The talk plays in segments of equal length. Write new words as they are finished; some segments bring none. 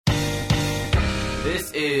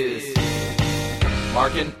This is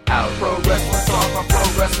Markin Out. Pro Wrestling Talk by Pro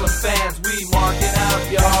Wrestling fans. We marking out,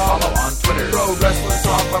 y'all. Follow on Twitter. Pro Wrestling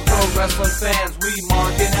Talk by Pro Wrestling fans. We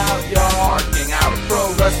marking out, y'all. Marking Out.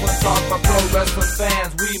 Pro Wrestling Talk by Pro Wrestling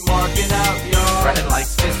fans. We marking out, y'all. Brennan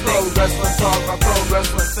likes fisting. Pro Wrestling Talk by Pro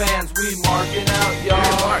Wrestling fans. We marking out, y'all.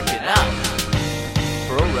 We're marking out.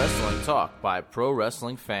 Pro Wrestling Talk by Pro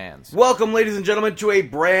Wrestling fans. Welcome, ladies and gentlemen, to a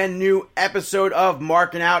brand new episode of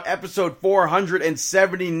Markin Out, episode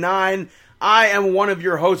 479. I am one of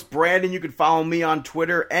your hosts, Brandon. You can follow me on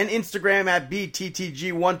Twitter and Instagram at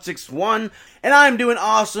BTTG161. And I'm doing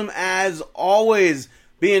awesome as always,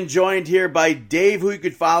 being joined here by Dave, who you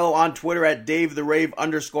could follow on Twitter at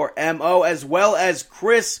DaveTheRave_MO, as well as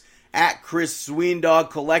Chris at Chris Sweendog,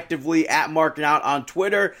 collectively at Markin Out on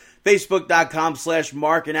Twitter,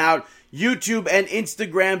 Facebook.com/MarkinOut, YouTube and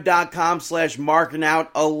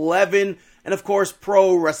Instagram.com/MarkinOut11, and of course,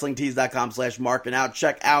 ProWrestlingTees.com/MarkinOut.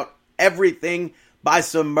 Check out everything. Buy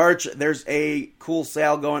some merch. There's a cool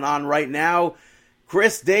sale going on right now.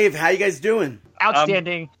 Chris, Dave, how you guys doing?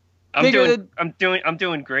 Outstanding. I'm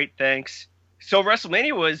doing great, thanks. So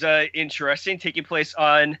WrestleMania was interesting, taking place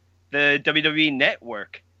on the WWE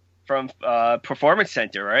Network from Performance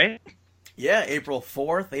Center, right? Yeah, April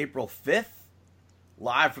 4th, April 5th,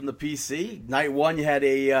 live from the PC. Night one, you had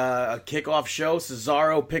a kickoff show.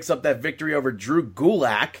 Cesaro picks up that victory over Drew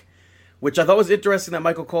Gulak, which I thought was interesting that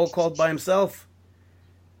Michael Cole called by himself.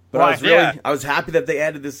 But I was happy that they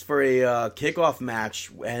added this for a kickoff match,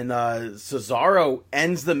 and Cesaro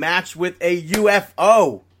ends the match with a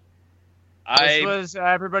UFO. This was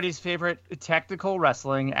everybody's favorite technical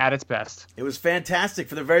wrestling at its best. It was fantastic.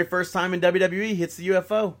 For the very first time in WWE, he hits the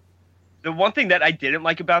UFO. The one thing that I didn't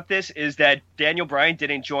like about this is that Daniel Bryan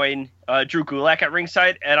didn't join Drew Gulak at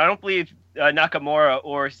ringside, and I don't believe Nakamura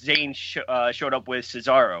or Zayn showed up with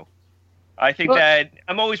Cesaro. I think that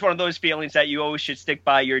I'm always one of those feelings that you always should stick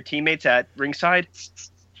by your teammates at ringside.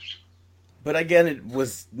 But again, it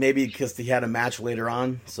was maybe because he had a match later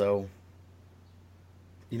on, so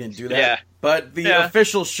he didn't do that. Yeah. But the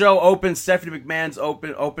official show opens. Stephanie McMahon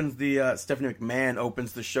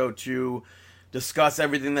opens the show to discuss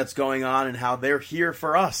everything that's going on and how they're here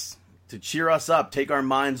for us, to cheer us up, take our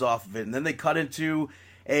minds off of it. And then they cut into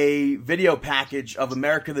a video package of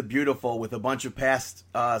America the Beautiful with a bunch of past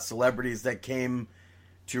celebrities that came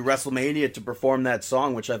to WrestleMania to perform that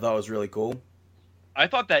song, which I thought was really cool. I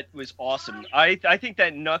thought that was awesome. I think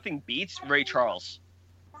that nothing beats Ray Charles.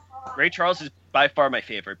 Ray Charles is by far my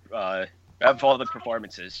favorite of all the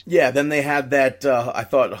performances. Yeah, then they had that, I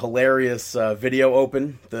thought, hilarious video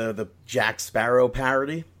open, the Jack Sparrow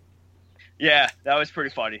parody. Yeah, that was pretty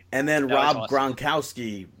funny. And then that Rob awesome.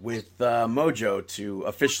 Gronkowski with Mojo to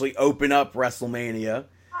officially open up WrestleMania,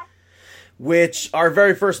 which our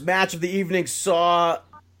very first match of the evening saw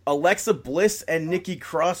Alexa Bliss and Nikki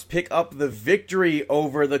Cross pick up the victory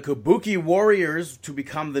over the Kabuki Warriors to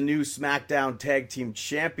become the new SmackDown Tag Team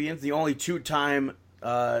Champions, the only two-time,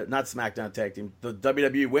 not SmackDown Tag Team, the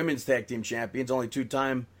WWE Women's Tag Team Champions, only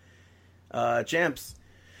two-time champs.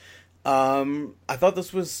 I thought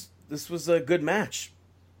this was a good match.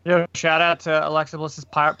 Yeah, shout out to Alexa Bliss's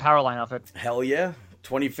Powerline outfit. Hell yeah.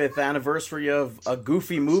 25th anniversary of a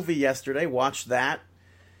Goofy movie yesterday. Watched that.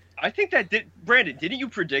 I think that Brandon, didn't you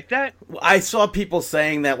predict that? I saw people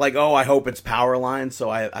saying that, like, oh, I hope it's Powerline, so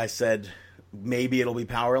I said maybe it'll be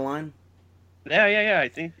Powerline. Yeah. I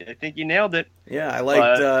think you nailed it. Yeah, I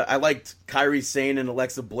liked Kairi Sane and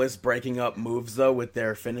Alexa Bliss breaking up moves though with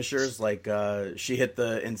their finishers. Like she hit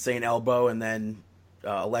the insane elbow and then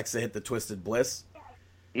Alexa hit the Twisted Bliss.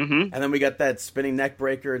 Mm-hmm. And then we got that spinning neck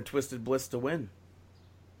breaker and Twisted Bliss to win.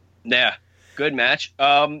 Yeah, good match.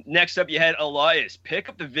 Next up, you had Elias pick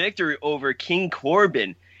up the victory over King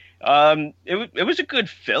Corbin. It was a good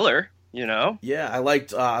filler, you know. Yeah, I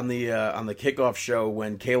liked on the kickoff show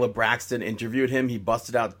when Caleb Braxton interviewed him, he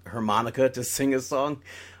busted out harmonica to sing a song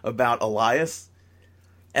about Elias.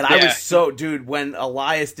 And I was when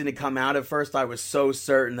Elias didn't come out at first, I was so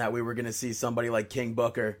certain that we were going to see somebody like King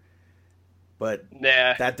Booker. But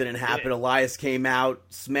that didn't happen. Elias came out,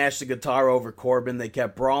 smashed the guitar over Corbin. They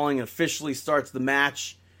kept brawling, officially starts the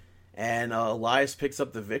match, and Elias picks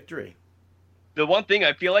up the victory. The one thing,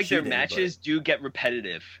 I feel like their matches do get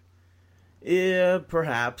repetitive. Yeah,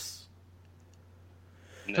 perhaps.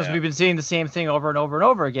 Because we've been seeing the same thing over and over and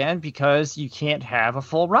over again because you can't have a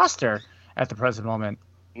full roster at the present moment.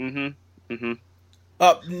 Mm-hmm. Mm-hmm.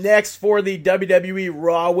 Up next for the WWE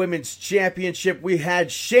Raw Women's Championship, we had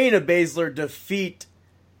Shayna Baszler defeat...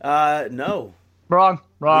 no. Wrong.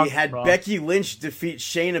 We had Becky Lynch defeat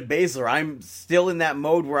Shayna Baszler. I'm still in that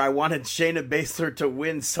mode where I wanted Shayna Baszler to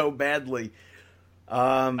win so badly.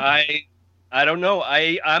 I don't know.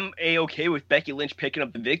 I'm A-okay with Becky Lynch picking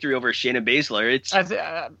up the victory over Shayna Baszler.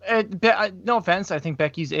 No offense, I think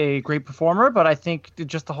Becky's a great performer, but I think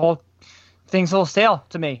just the whole thing's a little stale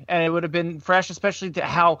to me, and it would have been fresh, especially to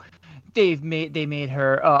how they made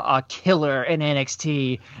her a killer in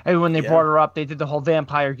NXT, and when they brought her up, they did the whole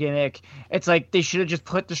vampire gimmick. It's like they should have just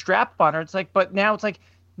put the strap on her. It's like, but now it's like,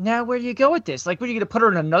 now where do you go with this? Like, what are you going to put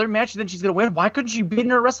her in another match and then she's going to win? Why couldn't she beat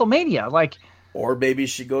her at WrestleMania? Like, or maybe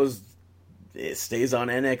she stays on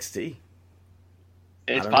NXT.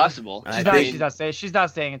 It's possible. She's not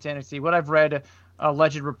staying at NXT. What I've read,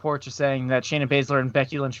 alleged reports are saying that Shayna Baszler and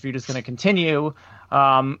Becky Lynch feud is going to continue,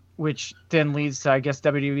 which then leads to, I guess,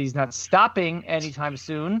 WWE's not stopping anytime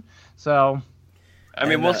soon. So, I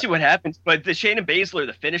mean, we'll see what happens. But the Shayna Baszler,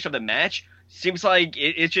 the finish of the match, seems like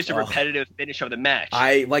it's just a repetitive finish of the match.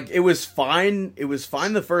 It was fine. It was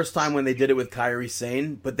fine the first time when they did it with Kairi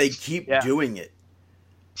Sane, but they keep doing it.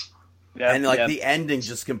 Yeah, and the ending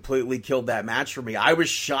just completely killed that match for me. I was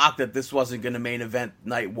shocked that this wasn't going to main event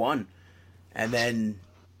night one, and then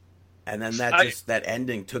that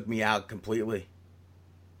ending took me out completely.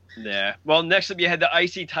 Yeah. Well, next up you had the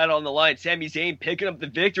IC title on the line. Sami Zayn picking up the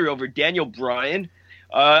victory over Daniel Bryan.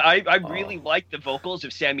 I really liked the vocals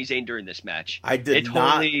of Sami Zayn during this match. I did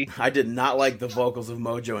not like the vocals of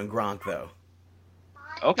Mojo and Gronk though.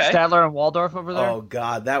 Okay. Statler and Waldorf over there. Oh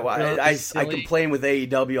God, I complain with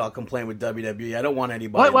AEW. I'll complain with WWE. I don't want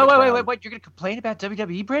anybody. Wait! You're gonna complain about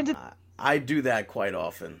WWE, Brandon? I do that quite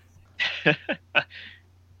often.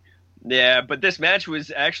 Yeah, but this match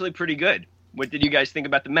was actually pretty good. What did you guys think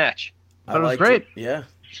about the match? It was great. Yeah,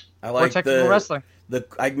 I like technical wrestling.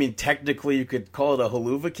 I mean, technically, you could call it a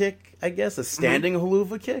haluva kick. I guess a standing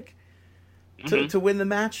haluva kick to win the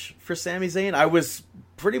match for Sami Zayn. I was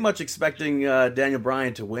pretty much expecting Daniel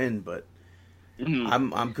Bryan to win, but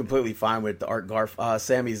I'm completely fine with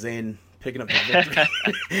Sami Zayn picking up the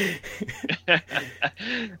victory.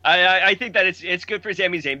 I think that it's good for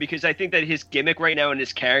Sami Zayn because I think that his gimmick right now and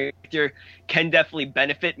his character can definitely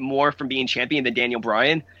benefit more from being champion than Daniel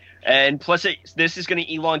Bryan. And plus, this is going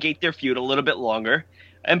to elongate their feud a little bit longer.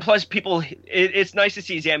 And plus, it's nice to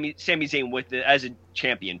see Sami Zayn as a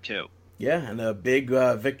champion too. Yeah, and a big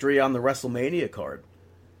victory on the WrestleMania card.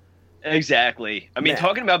 Exactly. I mean,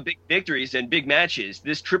 talking about big victories and big matches,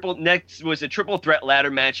 this next was a triple threat ladder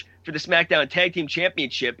match for the SmackDown Tag Team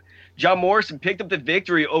Championship. John Morrison picked up the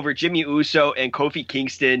victory over Jimmy Uso and Kofi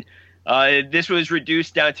Kingston. This was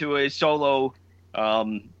reduced down to a solo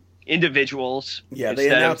individuals. Yeah, they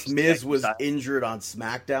announced Miz was injured on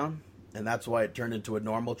SmackDown, and that's why it turned into a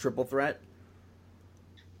normal triple threat.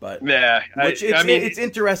 But it's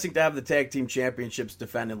interesting to have the tag team championships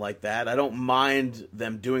defended like that. I don't mind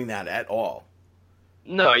them doing that at all.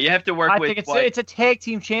 No, you have to work with. I think it's a tag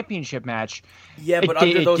team championship match. Yeah, but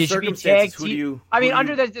under those circumstances,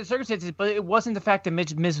 under the circumstances, but it wasn't the fact that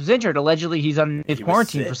Miz was injured. Allegedly, he's on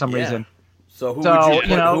quarantine for some reason. So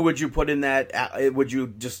who would you put in that? Would you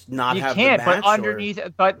just not have the match? You can't. But underneath,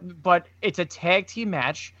 but it's a tag team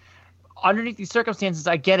match. Underneath these circumstances,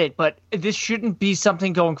 I get it, but this shouldn't be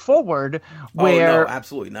something going forward where... Oh, no,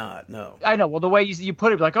 absolutely not, no. I know, well, the way you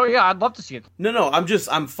put it, like, oh yeah, I'd love to see it. No,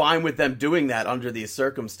 I'm fine with them doing that under these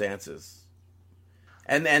circumstances.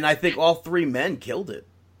 And I think all three men killed it.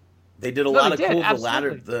 They did a lot of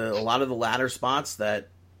the ladder spots that...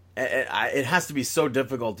 It has to be so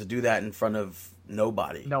difficult to do that in front of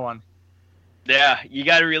nobody. No one. Yeah, you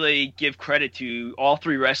got to really give credit to all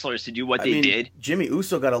three wrestlers to do what they did. Jimmy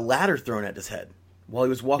Uso got a ladder thrown at his head while he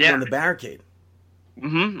was walking on the barricade.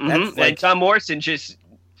 And Tom Morrison just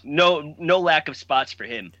no lack of spots for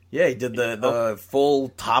him. Yeah, he did the full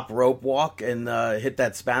top rope walk and hit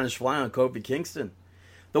that Spanish fly on Kofi Kingston.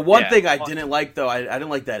 The one thing I didn't like, though, I didn't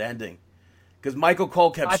like that ending. Because Michael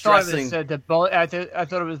Cole kept stressing. I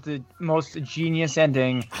thought it was the most genius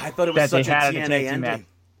ending. I thought it was such a TNA ending.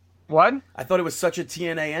 What? I thought it was such a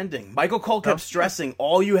TNA ending. Michael Cole kept stressing,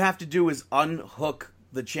 all you have to do is unhook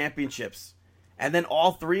the championships. And then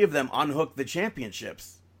all three of them unhook the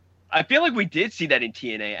championships. I feel like we did see that in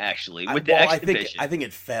TNA, actually, with the exhibition. I think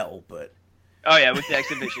it fell, but... Oh, yeah, with the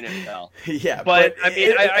exhibition it fell. Yeah, but I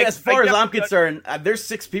mean... as far as I'm concerned, there's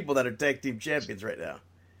 6 people that are tag team champions right now.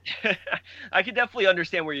 I can definitely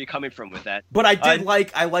understand where you're coming from with that. But I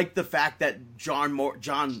like the fact that John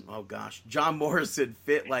Morrison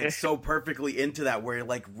fit like so perfectly into that, where he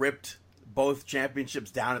like ripped both championships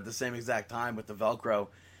down at the same exact time with the Velcro.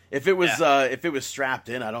 If it was strapped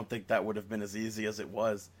in, I don't think that would have been as easy as it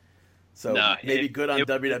was. So maybe good on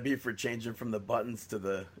WWE for changing from the buttons to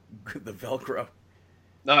the Velcro.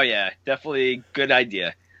 Oh yeah, definitely good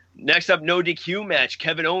idea. Next up, no DQ match.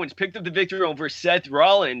 Kevin Owens picked up the victory over Seth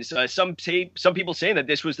Rollins. Some people saying that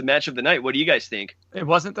this was the match of the night. What do you guys think? It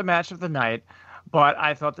wasn't the match of the night, but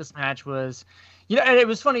I thought this match was, and it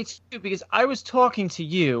was funny too because I was talking to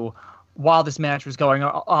you while this match was going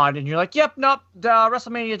on, and you're like, "Yep, nope,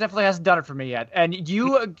 WrestleMania definitely hasn't done it for me yet." And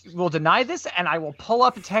you will deny this, and I will pull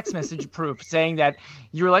up a text message proof saying that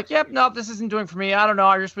you were like, "Yep, nope, this isn't doing for me. I don't know,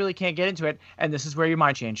 I just really can't get into it." And this is where your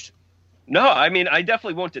mind changed. No, I mean, I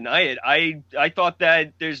definitely won't deny it. I thought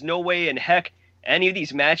that there's no way in heck any of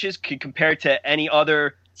these matches could compare to any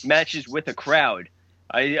other matches with a crowd.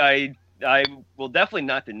 I will definitely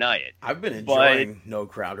not deny it. I've been enjoying no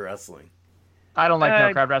crowd wrestling. I don't like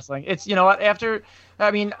no crowd wrestling. It's, you know what,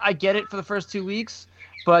 I get it for the first 2 weeks,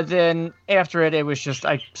 but then after it was just,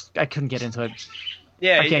 I couldn't get into it.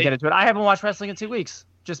 Yeah, I can't get into it. I haven't watched wrestling in 2 weeks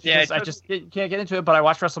just because I just can't get into it, but I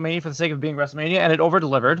watched WrestleMania for the sake of being WrestleMania, and it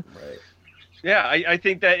over-delivered. Right. Yeah, I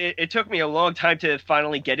think that it took me a long time to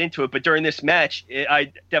finally get into it, but during this match,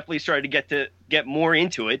 I definitely started to get more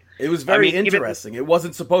into it. It was very interesting. It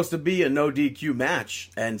wasn't supposed to be a no DQ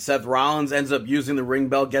match, and Seth Rollins ends up using the ring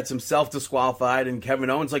bell, gets himself disqualified, and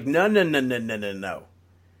Kevin Owens like, no.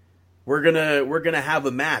 We're gonna have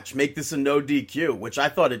a match. Make this a no DQ, which I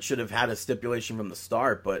thought it should have had a stipulation from the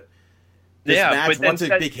start, but. This match, once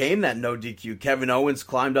it became that no DQ, Kevin Owens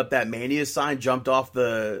climbed up that Mania sign, jumped off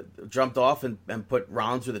and put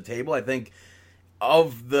Rollins through the table. I think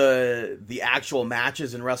of the actual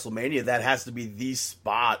matches in WrestleMania, that has to be the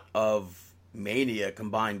spot of Mania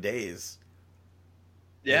combined days.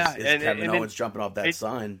 Yeah, is Kevin Owens jumping off that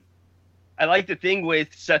sign. I like the thing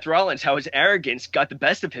with Seth Rollins, how his arrogance got the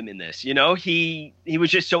best of him in this. You know, he was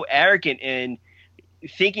just so arrogant and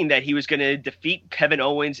thinking that he was going to defeat Kevin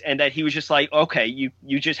Owens and that he was just like, okay, you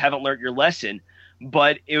just haven't learned your lesson.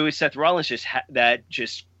 But it was Seth Rollins that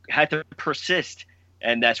just had to persist,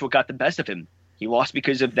 and that's what got the best of him. He lost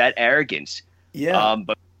because of that arrogance. Yeah.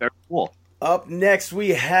 But very cool. Up next, we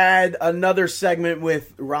had another segment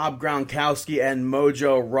with Rob Gronkowski and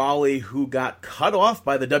Mojo Rawley, who got cut off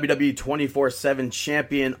by the WWE 24/7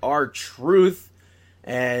 champion R-Truth.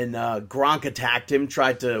 And Gronk attacked him,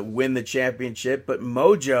 tried to win the championship, but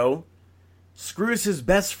Mojo screws his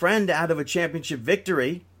best friend out of a championship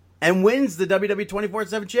victory and wins the WWE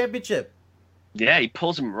 24/7 championship. Yeah, he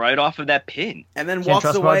pulls him right off of that pin. And then walks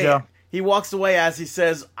away. Mojo. He walks away as he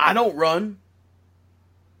says, "I don't run."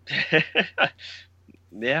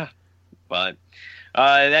 Yeah, but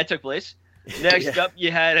that took place. Next up,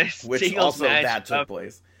 you had a which also match that took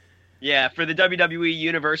place. Yeah, for the WWE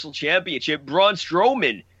Universal Championship, Braun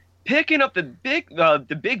Strowman picking up the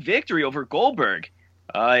big victory over Goldberg.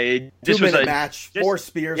 This 2-minute match, 4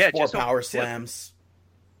 spears, 4 power slams.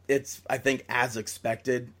 It's, I think, as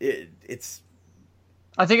expected.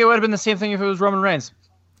 I think it would have been the same thing if it was Roman Reigns.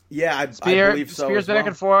 Yeah, I believe so. Spears back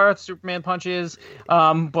and forth, Superman punches.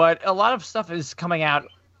 But a lot of stuff is coming out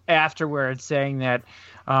afterwards saying that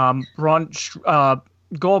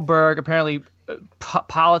Goldberg apparently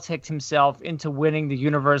politicked himself into winning the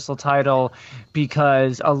Universal title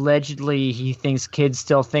because allegedly he thinks kids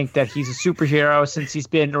still think that he's a superhero since he's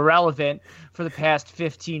been irrelevant for the past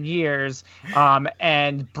 15 years.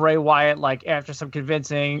 And Bray Wyatt, like, after some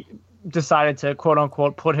convincing, decided to quote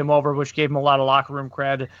unquote put him over, which gave him a lot of locker room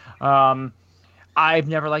cred. I've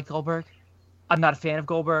never liked Goldberg. I'm not a fan of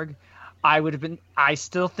Goldberg. I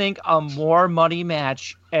still think a more money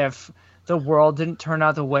match, if the world didn't turn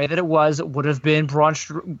out the way that it was, would have been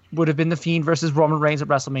The Fiend versus Roman Reigns at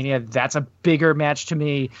WrestleMania. That's a bigger match to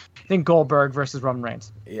me than Goldberg versus Roman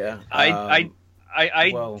Reigns. Yeah, I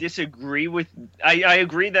disagree with. I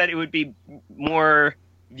agree that it would be more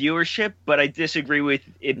viewership, but I disagree with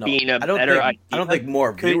it being a better idea. I don't think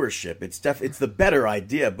more viewership. It's the better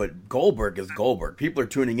idea, but Goldberg is Goldberg. People are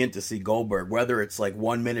tuning in to see Goldberg, whether it's like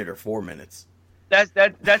 1 minute or 4 minutes.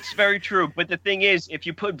 That's very true. But the thing is, if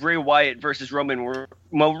you put Bray Wyatt versus Roman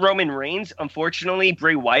Reigns, unfortunately,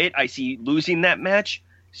 Bray Wyatt, I see losing that match.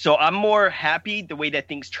 So I'm more happy the way that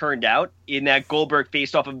things turned out, in that Goldberg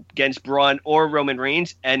faced off against Braun or Roman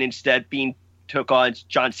Reigns, and instead Fiend took on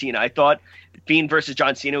John Cena. I thought Fiend versus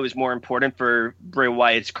John Cena was more important for Bray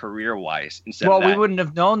Wyatt's career-wise. We wouldn't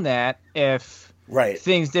have known that if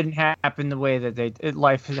things didn't happen the way that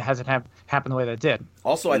life hasn't happened the way that it did.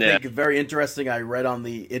 Also, I think very interesting, I read on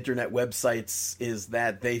the internet websites, is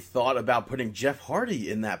that they thought about putting Jeff Hardy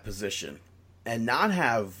in that position and not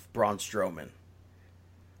have Braun Strowman.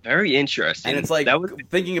 Very interesting. And it's like,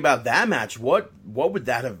 thinking about that match, what would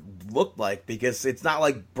that have looked like? Because it's not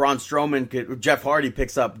like Jeff Hardy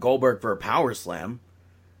picks up Goldberg for a power slam.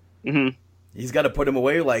 Mm-hmm. He's got to put him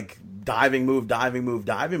away like diving move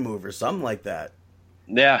or something like that.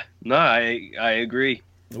 Yeah, no, I agree.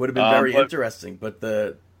 It would have been very interesting, but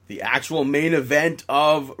the actual main event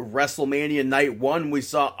of WrestleMania Night 1, we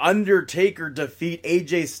saw Undertaker defeat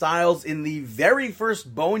AJ Styles in the very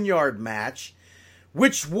first Boneyard match,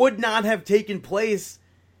 which would not have taken place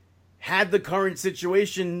had the current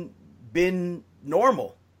situation been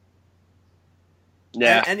normal.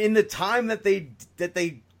 Yeah. And in the time that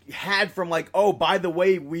they had from like, oh, by the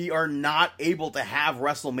way, we are not able to have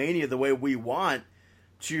WrestleMania the way we want,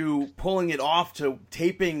 to pulling it off to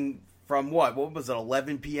taping from what was it,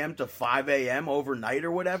 11 p.m. to 5 a.m. overnight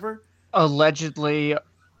or whatever? Allegedly,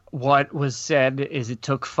 What was said is it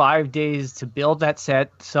took 5 days to build that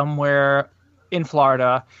set somewhere in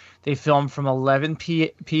Florida. They filmed from 11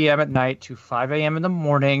 p.m. at night to 5 a.m. in the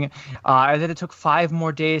morning. And then it took 5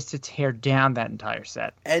 more days to tear down that entire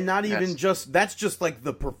set. And not even that's just like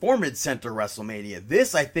the Performance Center WrestleMania.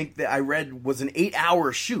 This, I think that I read, was an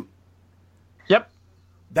 8-hour shoot. Yep.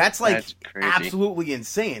 That's absolutely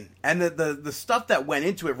insane. And the stuff that went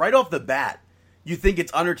into it right off the bat, you think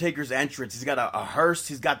it's Undertaker's entrance. He's got a hearse,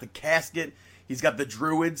 he's got the casket, he's got the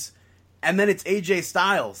druids, and then it's AJ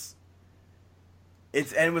Styles. And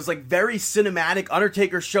it was like very cinematic.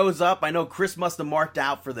 Undertaker shows up. I know Chris must have marked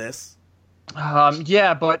out for this.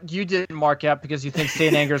 Yeah, but you didn't mark out because you think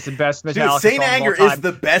Saint Anger is the best Metallica song. Saint Anger is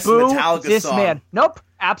the best Metallica this song. Man. Nope,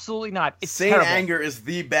 absolutely not. It's Saint terrible. Anger is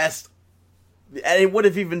the best. And it would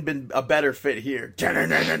have even been a better fit here. Would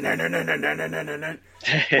have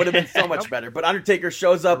been so much better. But Undertaker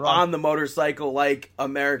shows up on the motorcycle like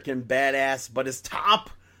American Badass, but his top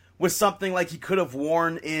was something like he could have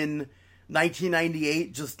worn in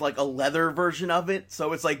 1998, just like a leather version of it.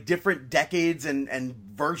 So it's like different decades and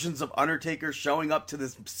versions of Undertaker showing up to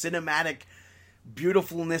this cinematic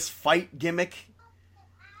beautifulness fight gimmick,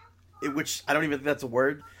 which I don't even think that's a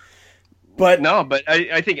word. But no, but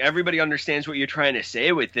I think everybody understands what you're trying to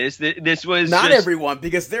say with this. This was not everyone,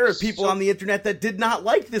 because there are people on the internet that did not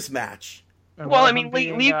like this match. Well, I mean,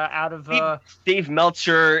 leave Dave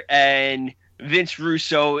Meltzer and Vince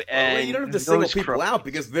Russo and you don't have to single people out,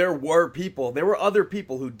 because there were other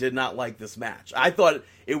people who did not like this match. I thought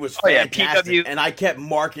it was fantastic, and I kept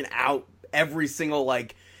marking out every single,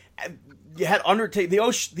 like, you had Undertaker,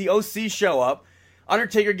 the OC show up.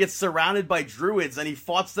 Undertaker gets surrounded by druids, and he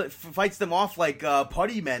fights them off like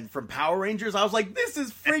putty men from Power Rangers. I was like, this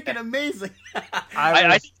is freaking amazing.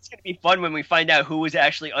 I think it's going to be fun when we find out who was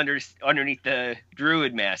actually underneath the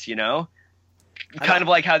druid mask, you know? Kind of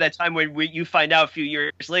like how that time when you find out a few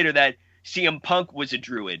years later that CM Punk was a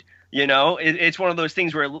druid, you know? It's one of those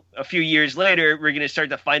things where a few years later, we're going to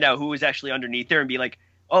start to find out who was actually underneath there and be like,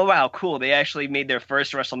 oh, wow, cool. They actually made their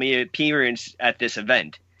first WrestleMania appearance at this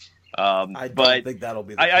event. I don't think that'll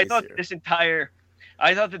be the case. I thought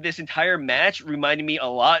that this entire match reminded me a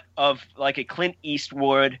lot of like a Clint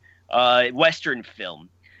Eastwood Western film,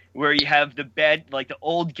 where you have the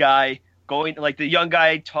old guy going, like the young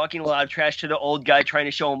guy talking a lot of trash to the old guy trying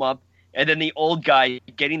to show him up, and then the old guy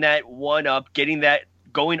getting that one up, getting that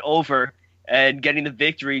going over and getting the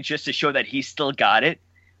victory just to show that he still got it.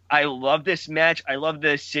 I love this match. I love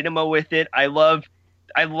the cinema with it. I love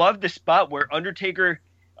the spot where Undertaker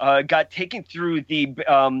got taken through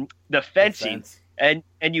the fencing, and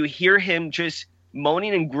you hear him just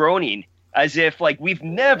moaning and groaning as if like we've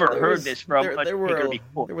never heard this from Undertaker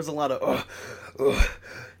before. There was a lot of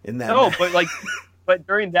in that. No, but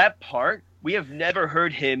during that part, we have never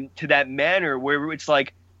heard him to that manner where it's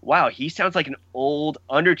like, wow, he sounds like an old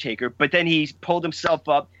Undertaker. But then he pulled himself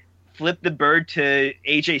up, flipped the bird to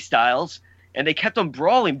AJ Styles, and they kept on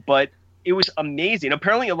brawling. But it was amazing.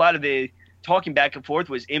 Apparently, a lot of the talking back and forth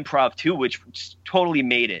was improv too, which totally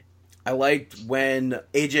made it. I liked when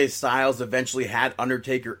AJ Styles eventually had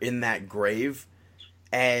Undertaker in that grave,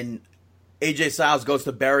 and AJ Styles goes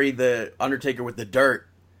to bury the Undertaker with the dirt,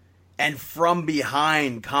 and from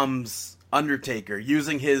behind comes Undertaker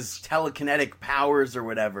using his telekinetic powers or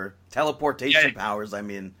whatever, teleportation powers. I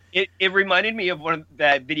mean, it reminded me of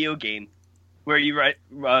that video game where you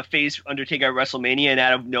face Undertaker at WrestleMania, and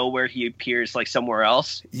out of nowhere he appears like somewhere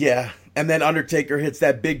else. Yeah, and then Undertaker hits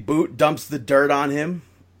that big boot, dumps the dirt on him,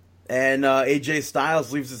 and AJ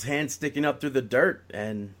Styles leaves his hand sticking up through the dirt,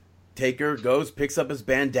 and Taker goes, picks up his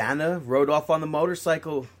bandana, rode off on the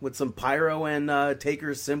motorcycle with some pyro and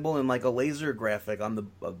Taker's symbol and like a laser graphic on the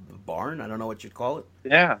barn. I don't know what you'd call it.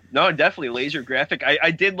 Yeah, no, definitely laser graphic.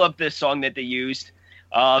 I did love this song that they used.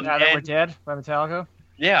 Now That We're Dead by Metallica.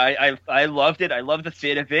 Yeah, I loved it. I love the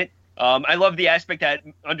fit of it. I love the aspect that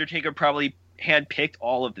Undertaker probably handpicked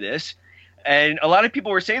all of this. And a lot of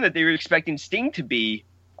people were saying that they were expecting Sting to be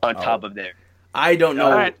on top of there. I don't know.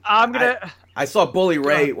 All right, I'm I saw Bully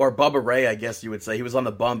Ray, or Bubba Ray, I guess you would say. He was on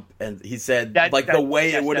the bump, and he said, the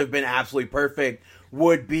way it would have been absolutely perfect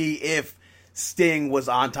would be if Sting was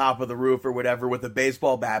on top of the roof or whatever with a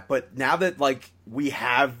baseball bat. But now that, like, we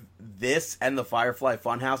have this and the Firefly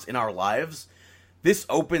Funhouse in our lives, this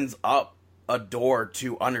opens up a door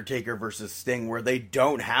to Undertaker versus Sting where they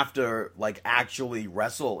don't have to, like, actually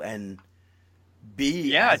wrestle and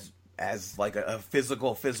be as like a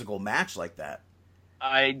physical match like that.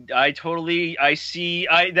 I totally see.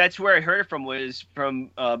 That's where I heard it from, was from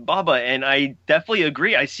Bubba, and I definitely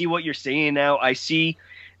agree. I see what you're saying now. I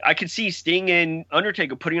could see Sting and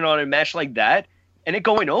Undertaker putting on a match like that and it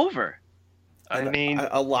going over. I mean,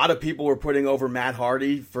 a lot of people were putting over Matt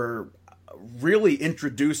Hardy for really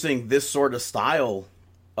introducing this sort of style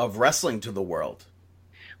of wrestling to the world.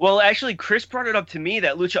 Well, actually, Chris brought it up to me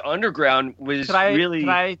that Lucha Underground was really. Can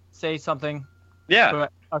I say something? Yeah.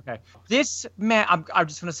 Okay. This match, I'm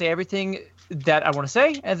just going to say everything that I want to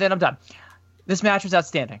say, and then I'm done. This match was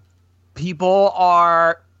outstanding. People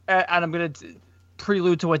are, and I'm going to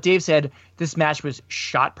prelude to what Dave said, this match was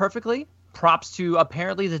shot perfectly. Props to,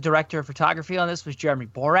 apparently, the director of photography on this was Jeremy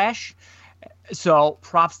Borash. So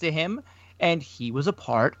props to him. And he was a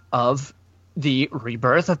part of the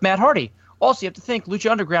rebirth of Matt Hardy. Also, you have to think, Lucha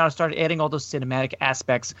Underground started adding all those cinematic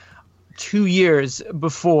aspects 2 years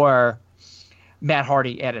before Matt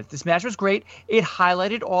Hardy added. This match was great. It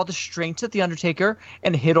highlighted all the strengths of The Undertaker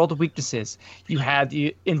and hit all the weaknesses. You had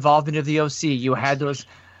the involvement of the OC. You had those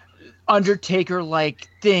Undertaker-like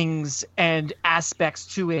things and aspects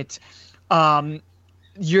to it.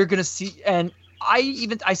 You're going to see, and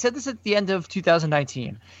I said this at the end of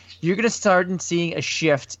 2019, you're going to start seeing a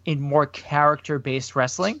shift in more character-based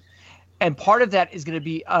wrestling. And part of that is going to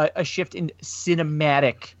be a shift in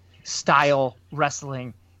cinematic style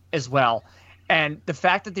wrestling as well. And the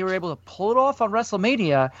fact that they were able to pull it off on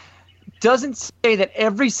WrestleMania doesn't say that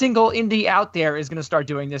every single indie out there is going to start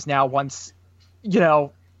doing this now once,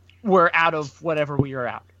 we're out of whatever we are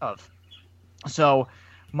out of. So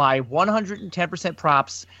my 110%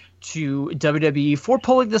 props to WWE for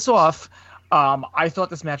pulling this off. I thought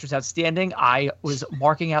this match was outstanding. I was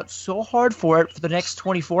marking out so hard for it for the next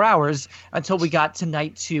 24 hours until we got to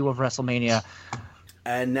night 2 of WrestleMania.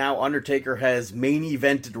 And now Undertaker has main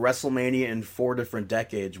evented WrestleMania in 4 different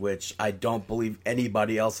decades, which I don't believe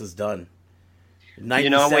anybody else has done.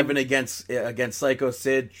 97 against Psycho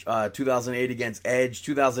Sid, 2008 against Edge,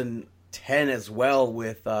 2010 as well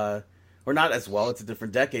with, or not as well, it's a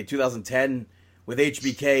different decade, 2010 with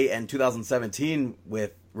HBK and 2017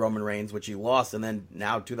 with Roman Reigns, which he lost, and then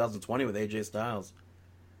now 2020 with AJ Styles.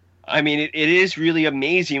 I mean, it is really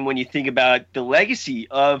amazing when you think about the legacy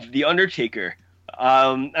of The Undertaker.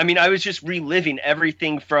 I mean, I was just reliving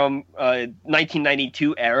everything from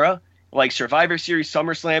 1992 era, like Survivor Series,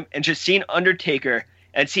 SummerSlam, and just seeing Undertaker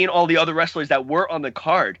and seeing all the other wrestlers that were on the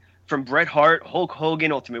card, from Bret Hart, Hulk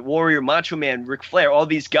Hogan, Ultimate Warrior, Macho Man, Ric Flair, all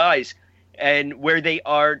these guys, and where they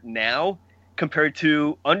are now compared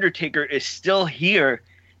to Undertaker is still here.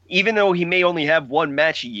 Even though he may only have one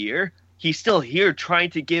match a year, he's still here trying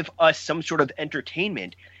to give us some sort of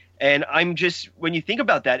entertainment. And I'm just, when you think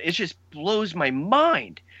about that, it just blows my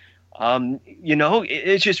mind.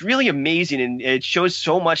 It's just really amazing, and it shows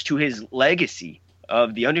so much to his legacy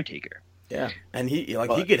of The Undertaker. Yeah, and he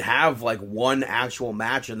could have like one actual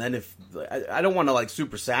match, and then if I don't want to like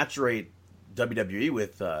super saturate WWE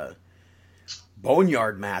with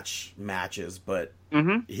boneyard matches, but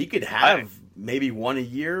he could have maybe one a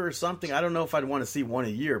year or something. I don't know if I'd want to see one a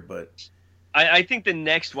year, but I think the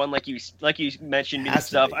next one, like you mentioned and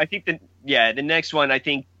stuff, I think the next one I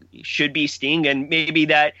think should be Sting, and maybe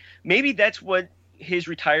that's what his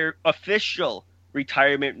official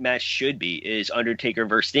retirement match should be, is Undertaker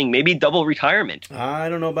versus Sting. Maybe double retirement. I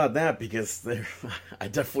don't know about that, because I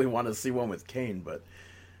definitely want to see one with Kane, but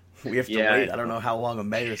we have to wait. I don't know how long a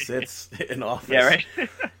mayor sits in office. Yeah, right.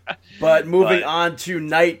 But moving on to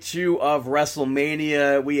night 2 of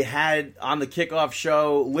WrestleMania, we had on the kickoff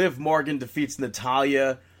show, Liv Morgan defeats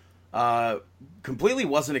Natalya. Completely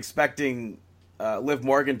wasn't expecting Liv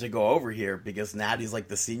Morgan to go over here because Natty's like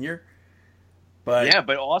the senior. But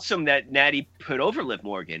awesome that Natty put over Liv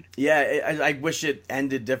Morgan. Yeah, I wish it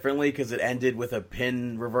ended differently, because it ended with a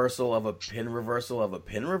pin reversal of a pin reversal of a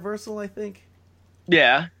pin reversal, I think.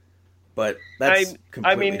 Yeah. But that's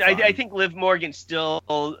completely fine. I think Liv Morgan still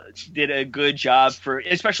did a good job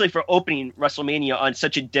especially for opening WrestleMania on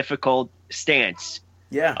such a difficult stance.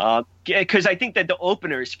 Yeah. Because I think that the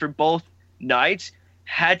openers for both nights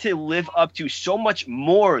had to live up to so much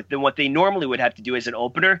more than what they normally would have to do as an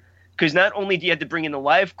opener. Because not only do you have to bring in the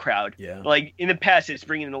live crowd, like in the past it's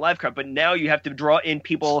bringing in the live crowd, but now you have to draw in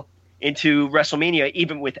people into WrestleMania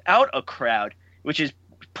even without a crowd, which is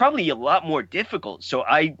probably a lot more difficult. So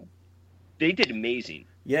they did amazing.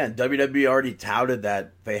 Yeah, and WWE already touted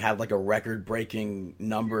that they had like a record-breaking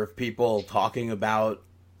number of people talking about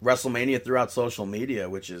WrestleMania throughout social media,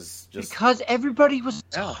 which is just because everybody was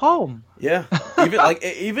home. Yeah,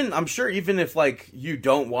 even I'm sure even if like you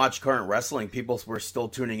don't watch current wrestling, people were still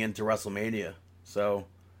tuning into WrestleMania. So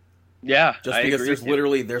yeah, just because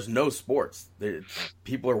there's no sports,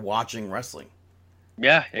 people are watching wrestling.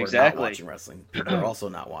 Yeah, or exactly. Not watching wrestling. People are also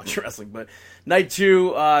not watching wrestling. But night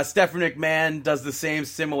 2, Stephanie McMahon does the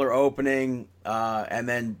similar opening, and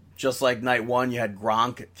then just like night 1, you had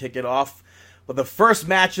Gronk kick it off. But the first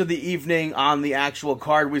match of the evening on the actual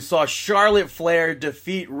card, we saw Charlotte Flair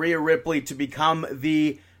defeat Rhea Ripley to become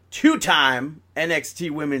the 2-time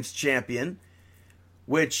NXT Women's Champion.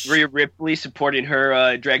 Which Rhea Ripley supporting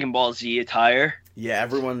her Dragon Ball Z attire. Yeah,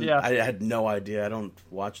 everyone. Yeah. I had no idea. I don't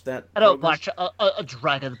watch that. I don't watch a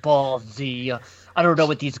Dragon Ball Z. I don't know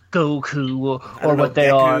what these Goku or what they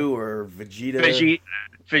are. Goku or Vegeta.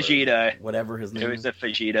 Vegeta. Whatever his name is. It was a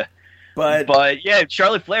Vegeta. But yeah,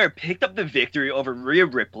 Charlotte Flair picked up the victory over Rhea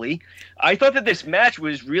Ripley. I thought that this match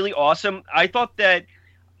was really awesome. I thought that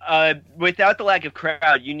without the lack of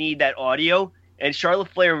crowd, you need that audio. And Charlotte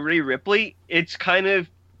Flair and Rhea Ripley, it's kind of,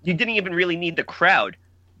 you didn't even really need the crowd.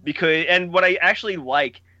 And what I actually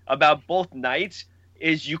like about both nights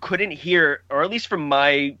is you couldn't hear, or at least from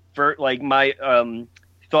my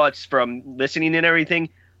thoughts from listening and everything,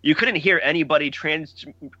 you couldn't hear anybody talking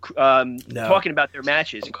about their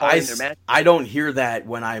matches and calling their matches. I don't hear that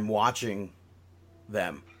when I'm watching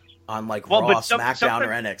them on Raw, SmackDown, or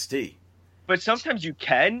NXT. But sometimes you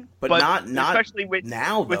can. But not especially with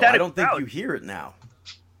now, though. I don't think you hear it now.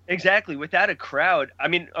 Exactly. Without a crowd. I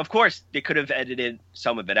mean, of course, they could have edited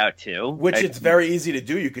some of it out, too. Which it's very easy to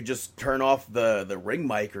do. You could just turn off the ring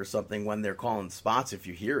mic or something when they're calling spots if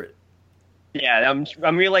you hear it. Yeah,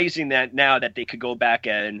 I'm realizing that now that they could go back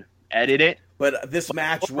and edit it. But this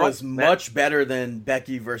match was much better than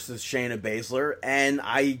Becky versus Shayna Baszler, and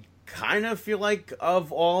I kind of feel like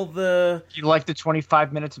of all the... You like the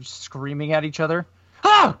 25 minutes of screaming at each other?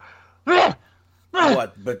 What?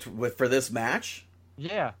 But for this match?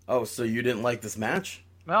 Yeah. Oh, so you didn't like this match?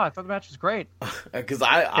 No, I thought the match was great. Because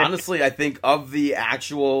I think of the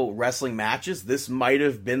actual wrestling matches, this might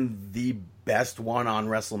have been the best one on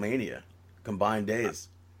WrestleMania, combined days.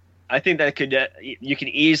 I think that you could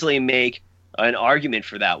easily make an argument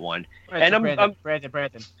for that one. Brandon,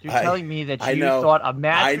 you're telling me that you thought a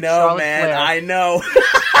match with Charlotte Flair... I know.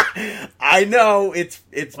 I know. It's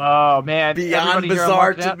oh, man. beyond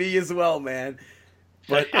bizarre to me as well, man.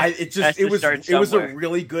 But it was a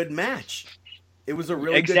really good match. It was a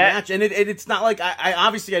really good match, and it's not like I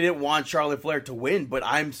obviously I didn't want Charlotte Flair to win, but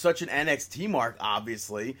I'm such an NXT mark,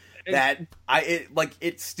 obviously, that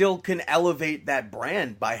it still can elevate that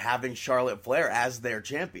brand by having Charlotte Flair as their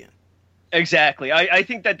champion. Exactly. I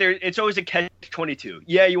think that it's always a catch-22.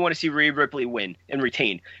 Yeah, you want to see Rhea Ripley win and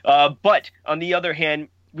retain, but on the other hand,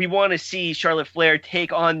 we want to see Charlotte Flair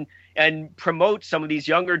take on and promote some of these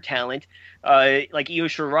younger talent. Like Io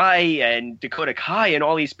Shirai and Dakota Kai and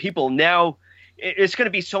all these people. Now, it's going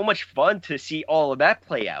to be so much fun to see all of that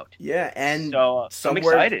play out. Yeah, and so, I'm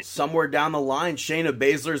excited. Somewhere down the line, Shayna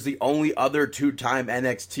Baszler is the only other 2-time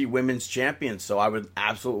NXT Women's Champion, so I would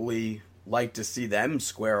absolutely like to see them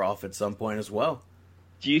square off at some point as well.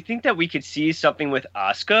 Do you think that we could see something with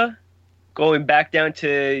Asuka going back down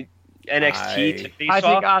to NXT to face off? I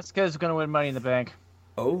think Asuka is going to win Money in the Bank.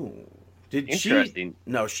 Oh. Did Interesting.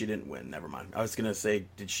 No, she didn't win. Never mind. I was going to say,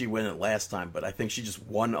 did she win it last time? But I think she just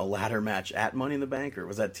won a ladder match at Money in the Bank, or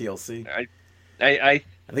was that TLC? I think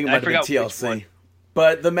it might have been TLC.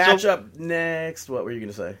 But the matchup next, what were you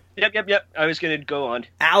going to say? Yep. I was going to go on.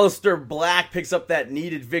 Aleister Black picks up that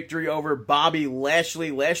needed victory over Bobby Lashley.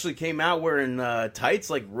 Lashley came out wearing tights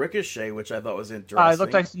like Ricochet, which I thought was interesting. He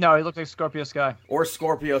looked like Scorpio Sky. Or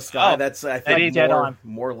Scorpio Sky. That's I think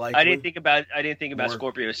more likely. I didn't think about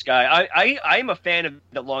Scorpio Sky. I'm a fan of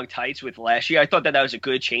the long tights with Lashley. I thought that was a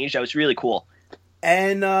good change. That was really cool.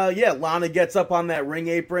 And, Lana gets up on that ring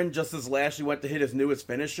apron just as Lashley went to hit his newest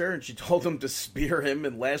finisher, and she told him to spear him,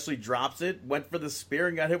 and Lashley drops it, went for the spear,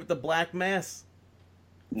 and got hit with the Black Mass.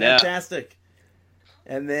 Fantastic.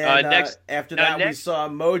 And then after that, we saw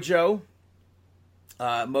Mojo.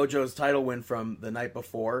 Mojo's title win from the night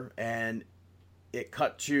before, and it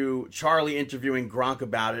cut to Charlie interviewing Gronk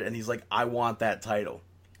about it, and he's like, I want that title.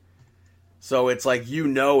 So it's like,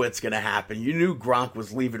 it's going to happen. You knew Gronk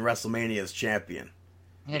was leaving WrestleMania as champion.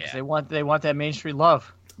 Yeah, because they want that Main Street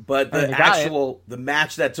love. But the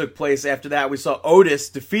match that took place after that, we saw Otis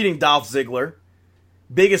defeating Dolph Ziggler,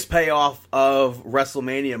 biggest payoff of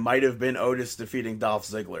WrestleMania might have been Otis defeating Dolph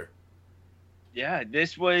Ziggler. Yeah,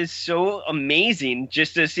 this was so amazing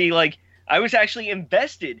just to see. Like, I was actually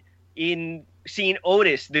invested in seeing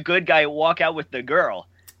Otis, the good guy, walk out with the girl.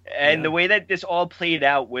 And the way that this all played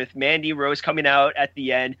out with Mandy Rose coming out at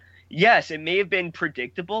the end, yes, it may have been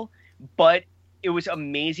predictable, but it was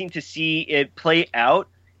amazing to see it play out.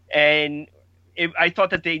 And I thought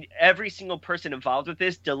that every single person involved with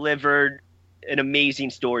this delivered an amazing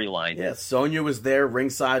storyline. Yeah, Sonya was there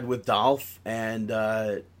ringside with Dolph, and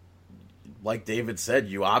like David said,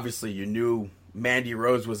 you knew Mandy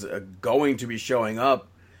Rose was going to be showing up.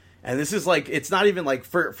 And this is like, it's not even like,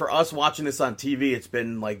 for us watching this on TV, it's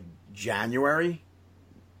been like January,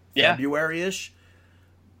 February-ish.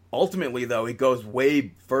 Ultimately, though, it goes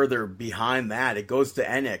way further behind that. It goes to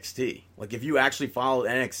NXT. Like, if you actually follow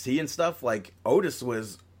NXT and stuff, like, Otis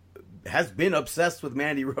has been obsessed with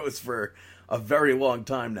Mandy Rose for a very long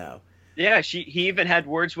time now. Yeah, he even had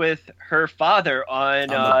words with her father on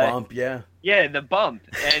the bump, yeah. Yeah, the bump.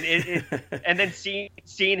 And and then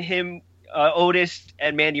seeing him, Otis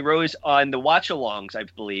and Mandy Rose on the watch-alongs, I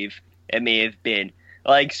believe it may have been.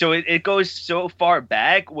 Like, so it goes so far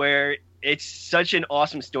back where it's such an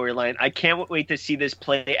awesome storyline. I can't wait to see this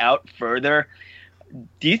play out further.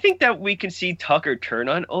 Do you think that we can see Tucker turn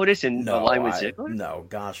on Otis and align with Ziggler? No,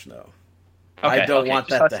 gosh, no. Okay, I don't want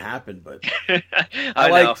that to happen, but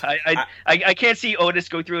I can't see Otis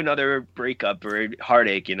go through another breakup or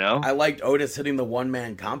heartache, you know? I liked Otis hitting the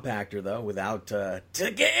one-man compactor, though, without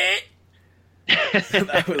ticket.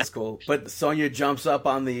 That was cool. But Sonya jumps up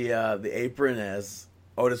on the apron as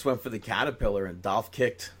Otis went for the caterpillar, and Dolph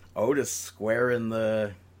kicked Otis square in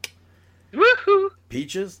the Woohoo!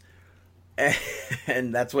 peaches.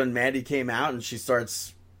 And that's when Mandy came out, and she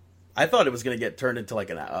starts... I thought it was going to get turned into like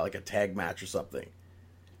a tag match or something.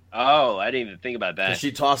 Oh, I didn't even think about that.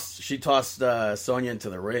 She tossed Sonya into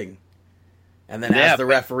the ring. And then as the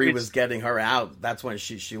referee was getting her out, that's when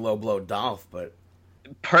she low-blowed Dolph. But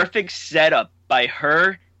perfect setup by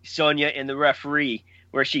her, Sonya, and the referee,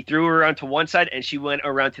 where she threw her onto one side and she went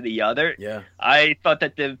around to the other. Yeah. I thought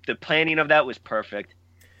that the planning of that was perfect.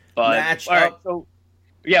 But match all right, up. so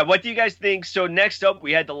yeah, what do you guys think? So next up,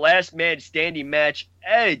 we had the last man standing match,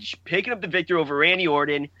 Edge picking up the victory over Randy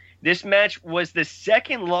Orton. This match was the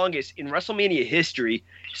second longest in WrestleMania history,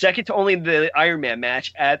 second to only the Iron Man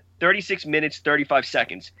match at 36 minutes, 35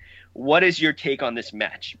 seconds. What is your take on this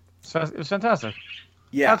match? It was fantastic.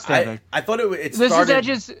 Yeah, outstanding. I thought it started... This is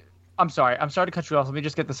Edge's... I'm sorry to cut you off. Let me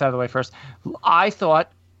just get this out of the way first. I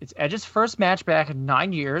thought it's Edge's first match back in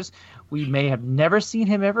 9 years. We may have never seen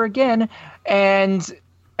him ever again. And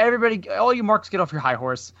everybody, all you marks, get off your high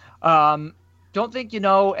horse. Don't think you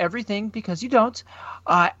know everything, because you don't.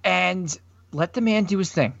 And let the man do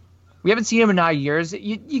his thing. We haven't seen him in 9 years.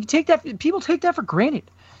 You take that. People take that for granted.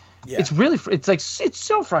 Yeah. It's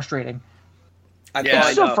so frustrating.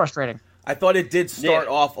 It's so frustrating. I thought it did start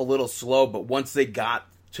off a little slow, but once they got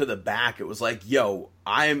to the back, it was like, yo,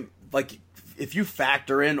 I'm like, if you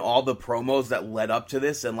factor in all the promos that led up to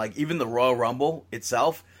this and like even the Royal Rumble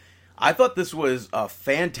itself, I thought this was a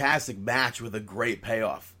fantastic match with a great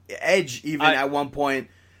payoff. Edge, at one point,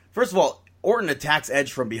 first of all, Orton attacks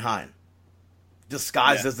Edge from behind,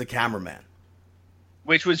 disguised as the cameraman,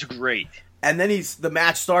 which was great. And then the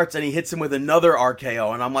match starts and he hits him with another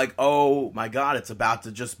RKO, and I'm like, oh my god, it's about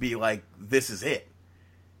to just be like, this is it.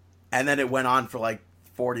 And then it went on for like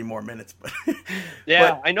 40 more minutes.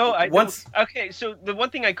 Yeah, I know. Okay, so the one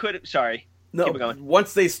thing keep it going.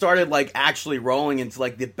 Once they started like actually rolling into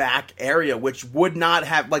like the back area, which would not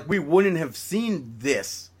have, like, we wouldn't have seen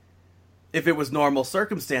this if it was normal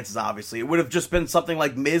circumstances, obviously. It would have just been something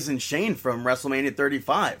like Miz and Shane from WrestleMania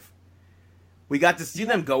 35. We got to see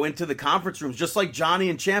them go into the conference rooms, just like Johnny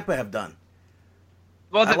and Ciampa have done.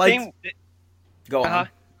 Well, Go on.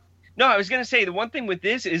 No, I was going to say, the one thing with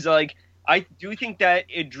this is, like, I do think that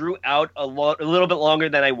it drew out a little bit longer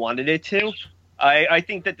than I wanted it to. I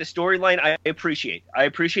think that the storyline, I appreciate. I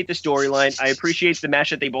appreciate the storyline. I appreciate the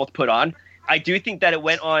match that they both put on. I do think that it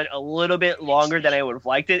went on a little bit longer than I would have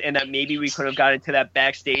liked it, and that maybe we could have gotten to that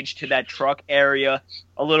backstage, to that truck area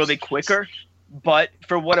a little bit quicker. But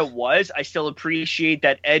for what it was, I still appreciate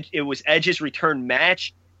that it was Edge's return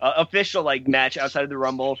match, official like match outside of the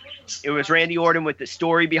Rumble. It was Randy Orton with the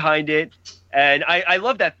story behind it. And I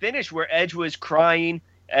love that finish where Edge was crying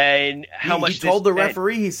and how much he told the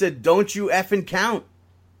referee, he said, don't you effing count.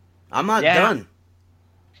 I'm not done.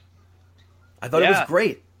 I thought it was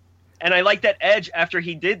great. And I like that Edge, after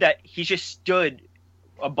he did that, he just stood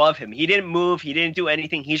above him. He didn't move. He didn't do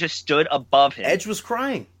anything. He just stood above him. Edge was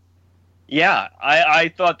crying. Yeah,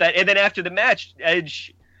 I thought that. And then after the match,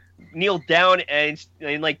 Edge kneeled down and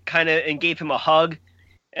like kind of and gave him a hug.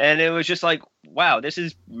 And it was just like, wow, this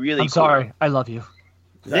is really I'm cool. sorry. I love you.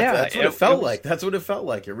 That's what it felt like. That's what it felt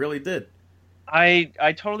like. It really did. I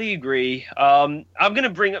totally agree. I'm going to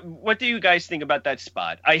bring up, what do you guys think about that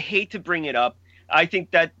spot? I hate to bring it up. I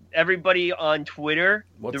think that everybody on Twitter,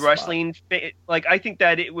 What the spot? wrestling, like, I think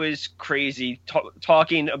that it was crazy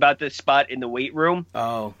talking about the spot in the weight room.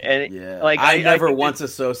 Oh, And yeah. like I never think once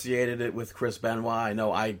associated it with Chris Benoit. I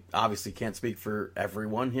know I obviously can't speak for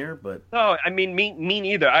everyone here, but No, I mean, me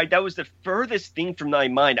neither. That was the furthest thing from my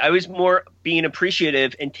mind. I was more being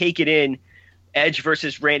appreciative and take it in Edge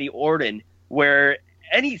versus Randy Orton, where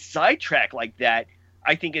any sidetrack like that,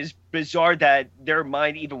 I think is bizarre that their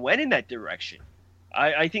mind even went in that direction.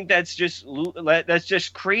 I think that's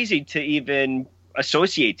just crazy to even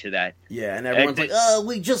associate to that. yeah, and everyone's like, "Oh,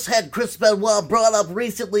 we just had Chris Benoit brought up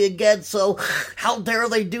recently again, so how dare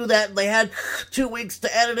they do that? And they had 2 weeks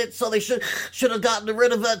to edit it, so they should have gotten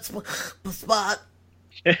rid of that spot."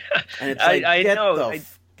 And it's like, I get know. the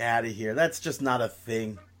out of here. That's just not a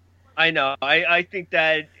thing. I know. I think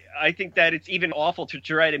that it's even awful to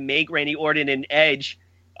try to make Randy Orton and Edge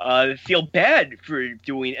feel bad for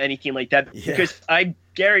doing anything like that, Yeah. because I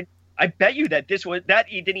bet you that that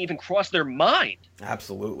didn't even cross their mind.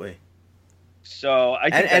 Absolutely. So I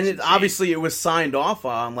think And obviously it was signed off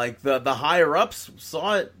on. Like the higher ups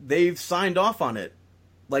saw it, they've signed off on it.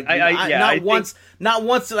 Like not once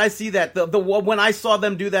did I see that. The when I saw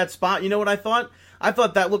them do that spot, you know what I thought? I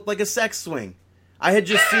thought that looked like a sex swing. I had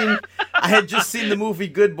just seen the movie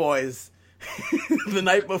Good Boys the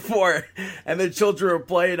night before, and the children were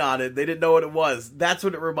playing on it. They didn't know what it was. That's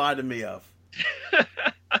what it reminded me of. All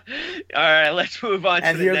right, let's move on.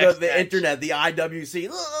 And to here the the internet, the IWC.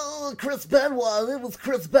 Oh, Chris Benoit! It was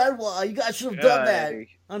Chris Benoit. You guys should have done that.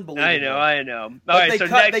 Unbelievable. I know. All But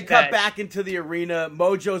right, they cut back into the arena.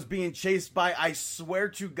 Mojo's being chased by, I swear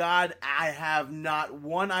to God, I have not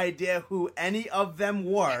one idea who any of them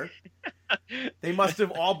were. They must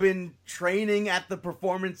have all been training at the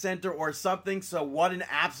Performance Center or something, so what an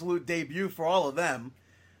absolute debut for all of them.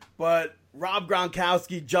 But Rob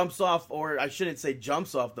Gronkowski jumps off, or I shouldn't say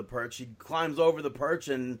jumps off the perch. He climbs over the perch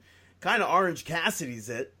and kind of Orange Cassidy's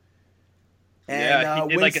it. And,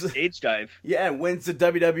 he did like a stage dive. Yeah, and wins the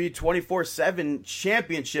WWE 24/7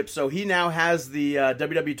 Championship. So he now has the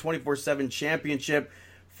WWE 24/7 Championship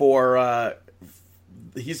for.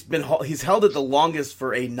 He's held it the longest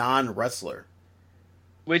for a non-wrestler,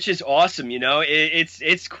 Which is awesome. You know,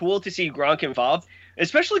 it's cool to see Gronk involved,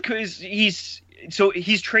 especially because he's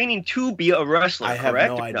training to be a wrestler. I have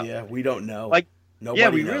correct? no idea. We don't know. Like, nobody yeah,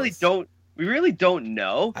 we knows. really don't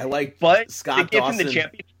know. I like, but Scott to give Dawson. him the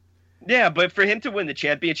championship. Yeah, but for him to win the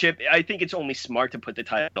championship, I think it's only smart to put the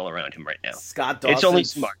title around him right now. Scott Dawson. It's only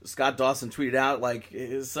smart. Scott Dawson tweeted out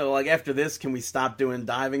after this, can we stop doing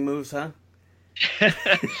diving moves, huh?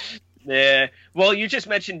 Yeah. Well, you just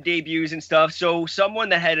mentioned debuts and stuff. So someone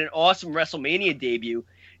that had an awesome WrestleMania debut,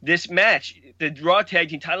 this match, the Raw Tag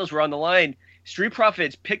Team titles were on the line. Street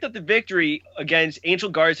Profits picked up the victory against Angel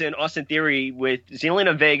Garza and Austin Theory with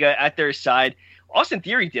Zelina Vega at their side. Austin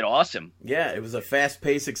Theory did awesome. Yeah, it was a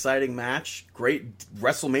fast-paced, exciting match. Great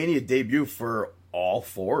WrestleMania debut for all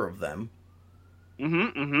 4 of them.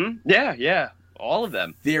 Yeah. All of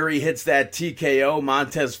them. Theory hits that TKO.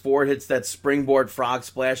 Montez Ford hits that springboard frog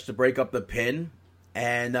splash to break up the pin.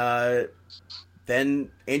 And then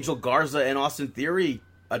Angel Garza and Austin Theory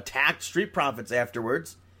attacked Street Profits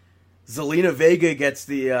afterwards. Zelina Vega gets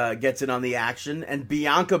in on the action, and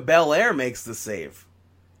Bianca Belair makes the save.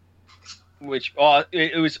 Which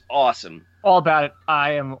it was awesome. All about it.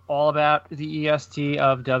 I am all about the EST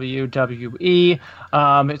of WWE.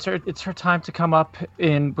 It's her time to come up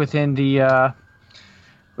within the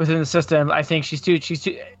system. I think she's too.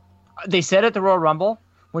 They said at the Royal Rumble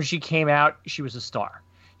when she came out, she was a star.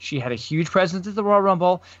 She had a huge presence at the Royal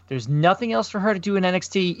Rumble. There's nothing else for her to do in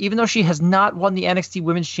NXT. Even though she has not won the NXT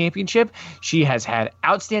Women's Championship, she has had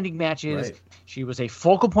outstanding matches. Right. She was a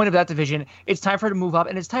focal point of that division. It's time for her to move up,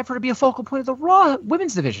 and it's time for her to be a focal point of the Raw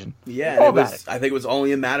Women's division. Yeah, I think it was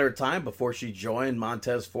only a matter of time before she joined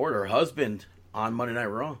Montez Ford, her husband, on Monday Night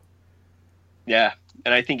Raw. Yeah,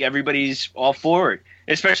 and I think everybody's all for it,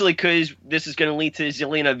 especially because this is going to lead to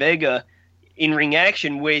Zelina Vega in ring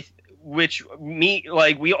action we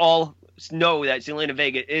all know that Zelina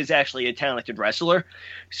Vega is actually a talented wrestler.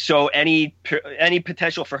 So any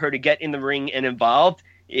potential for her to get in the ring and involved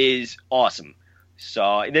is awesome.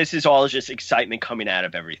 So this is all just excitement coming out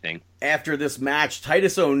of everything. After this match,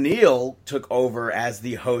 Titus O'Neil took over as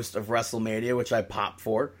the host of WrestleMania, which I popped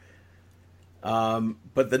for.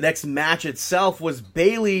 But the next match itself was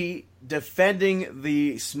Bayley defending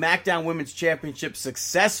the SmackDown Women's Championship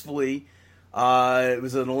successfully. It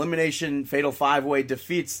was an elimination fatal 5-way,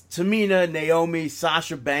 defeats Tamina, Naomi,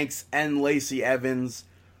 Sasha Banks, and Lacey Evans.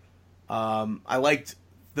 I liked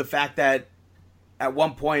the fact that at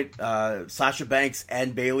one point Sasha Banks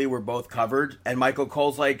and Bayley were both covered, and Michael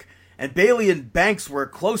Cole's like, and Bayley and Banks were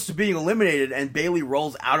close to being eliminated, and Bayley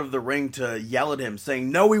rolls out of the ring to yell at him,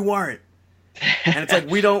 saying, "No, we weren't." And it's like,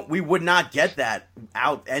 we would not get that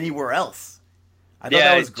out anywhere else. I thought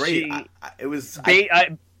that was great.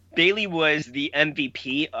 Bayley was the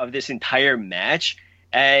MVP of this entire match,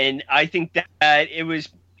 and I think that it was,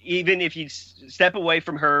 even if you step away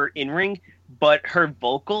from her in ring, but her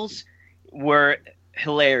vocals were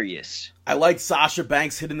hilarious. I liked Sasha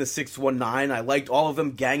Banks hitting the 619. I liked all of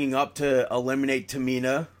them ganging up to eliminate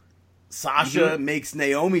Tamina. Sasha makes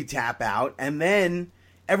Naomi tap out, and then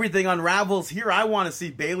everything unravels. Here I want to see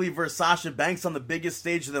Bayley versus Sasha Banks on the biggest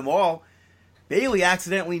stage of them all. Bayley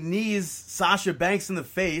accidentally knees Sasha Banks in the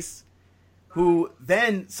face, who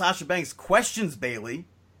then Sasha Banks questions Bayley,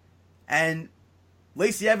 and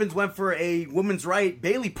Lacey Evans went for a woman's right.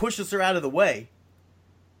 Bayley pushes her out of the way,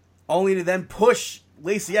 only to then push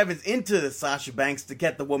Lacey Evans into Sasha Banks to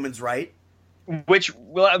get the woman's right. Which,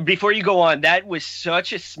 well, before you go on, that was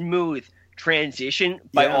such a smooth transition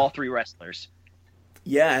by all three wrestlers.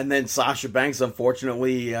 Yeah, and then Sasha Banks,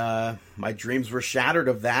 unfortunately, my dreams were shattered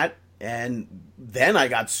of that. And then I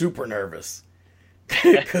got super nervous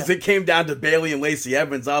because it came down to Bayley and Lacey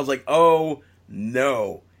Evans. I was like, oh,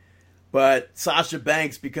 no. But Sasha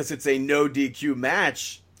Banks, because it's a no DQ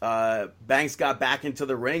match, Banks got back into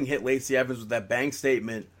the ring, hit Lacey Evans with that bang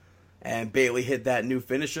statement, and Bayley hit that new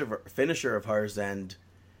finisher of hers, and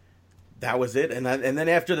that was it. And then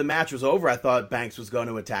after the match was over, I thought Banks was going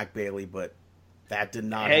to attack Bayley, but that did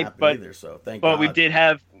not happen either, so thank God. But we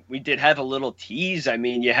did have a little tease. I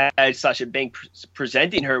mean, you had Sasha Banks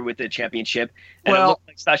presenting her with the championship, and it looked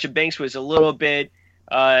like Sasha Banks was a little bit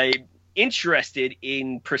interested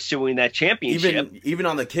in pursuing that championship. Even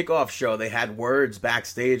on the kickoff show, they had words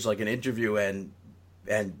backstage, like an interview, and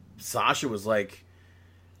Sasha was like,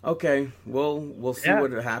 "Okay, we'll see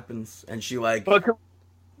what happens." And she like, but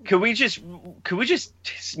could we just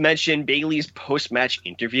mention Bayley's post-match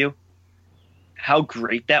interview? How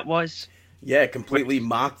great that was. Yeah, completely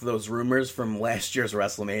mocked those rumors from last year's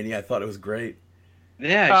WrestleMania. I thought it was great.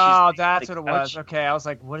 Yeah. That's what it was. Okay, I was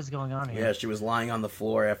like, what is going on here? Yeah, she was lying on the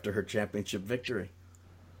floor after her championship victory.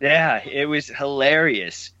 Yeah, it was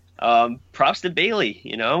hilarious. Props to Bayley,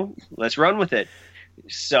 Let's run with it.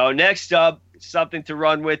 So next up, something to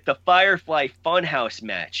run with, the Firefly Funhouse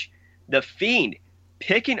match. The Fiend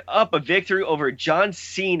picking up a victory over John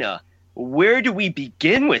Cena. Where do we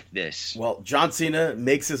begin with this? Well, John Cena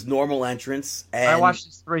makes his normal entrance, and I watched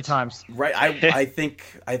this 3 times. Right, I think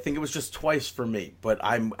it was just twice for me, but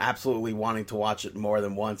I'm absolutely wanting to watch it more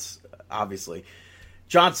than once. Obviously,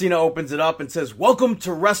 John Cena opens it up and says, "Welcome to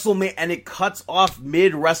WrestleMania," and it cuts off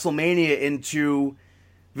mid WrestleMania into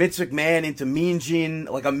Vince McMahon, into Mean Gene,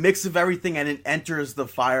 like a mix of everything, and it enters the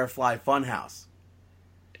Firefly Funhouse.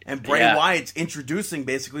 And Bray Wyatt's introducing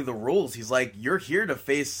basically the rules. He's like, you're here to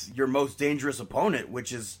face your most dangerous opponent,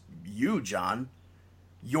 which is you, John.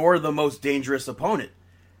 You're the most dangerous opponent.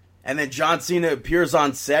 And then John Cena appears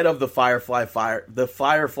on set of the Firefly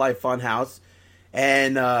Funhouse,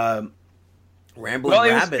 and Rambling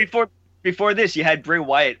Rabbit. Before this, you had Bray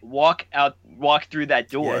Wyatt walk through that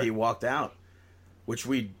door. Yeah, he walked out, which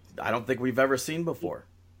I don't think we've ever seen before.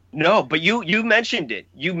 No, but you mentioned it.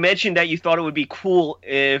 You mentioned that you thought it would be cool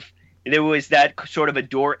if there was that sort of a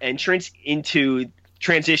door entrance into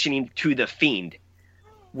transitioning to the Fiend.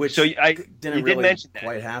 Which didn't really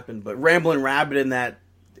quite happen. But Ramblin' Rabbit in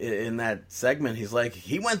that segment, he's like,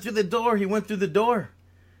 he went through the door.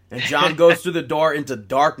 And John goes through the door into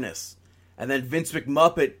darkness. And then Vince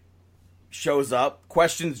McMuppet shows up,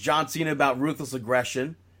 questions John Cena about ruthless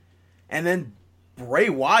aggression. And then Bray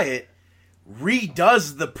Wyatt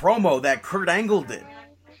redoes the promo that Kurt Angle did.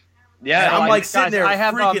 Yeah, and I'm like sitting there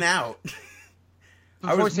freaking out.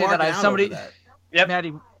 Before we say that, I have somebody. Yep.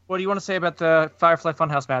 Maddie, what do you want to say about the Firefly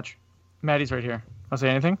Funhouse match? Maddie's right here. Want to say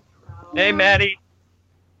anything? Hey, Maddie.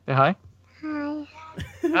 Say hi. Hi.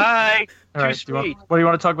 Hi. All right. What do you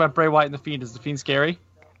want to talk about Bray Wyatt and the Fiend? Is the Fiend scary?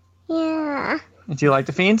 Yeah. Do you like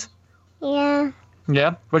the Fiend? Yeah.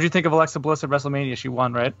 Yeah. What do you think of Alexa Bliss at WrestleMania? She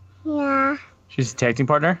won, right? Yeah. She's a tag team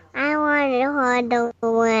partner. I wanted her to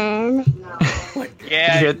win.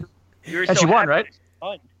 Yeah. And she won, right?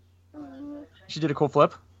 She did a cool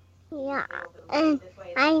flip. Yeah. And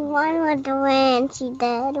I won with the win. She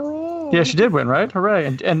did win. Yeah, she did win, right? Hooray!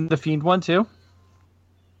 And the Fiend won too.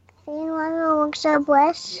 She won with Alexa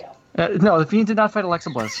Bliss. No, the Fiend did not fight Alexa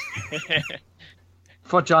Bliss.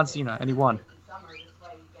 Fought John Cena, and he won.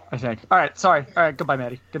 I think. All right, sorry. All right, goodbye,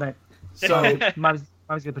 Maddie. Good night. So Mommy's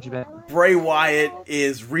gonna put you back. Bray Wyatt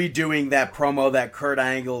is redoing that promo that Kurt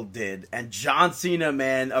Angle did, and John Cena,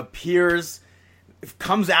 man,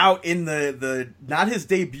 comes out in the not his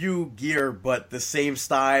debut gear, but the same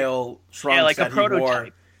style trunks like a that he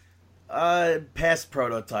prototype. wore. Past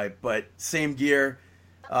prototype, but same gear.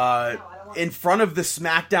 In front of the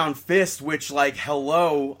SmackDown fist, which, like,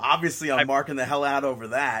 hello, obviously I'm marking the hell out over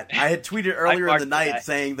that. I had tweeted earlier in the night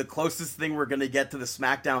saying the closest thing we're going to get to the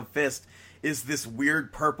SmackDown fist is this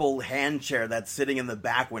weird purple hand chair that's sitting in the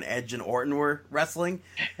back when Edge and Orton were wrestling.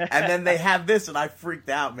 And then they have this, and I freaked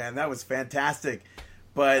out, man. That was fantastic.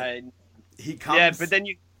 But he comes... Yeah, but then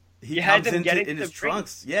he had comes them get in his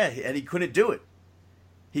trunks. Yeah, and he couldn't do it.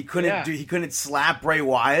 He couldn't slap Bray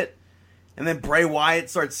Wyatt. And then Bray Wyatt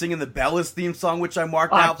starts singing the Bellas theme song, which I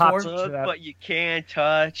marked out for. Look what you can't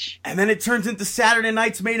touch. And then it turns into Saturday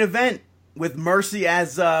night's main event with Mercy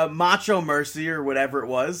as Macho Mercy or whatever it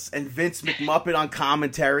was, and Vince McMuppet on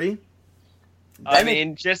commentary. I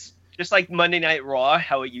mean, just like Monday Night Raw,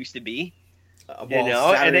 how it used to be. Saturday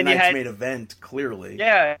and then night's main event, clearly.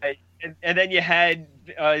 Yeah, and then you had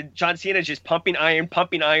John Cena just pumping iron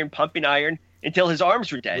until his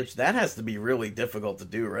arms were dead. Which that has to be really difficult to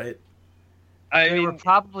do, right? They were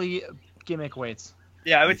probably gimmick weights.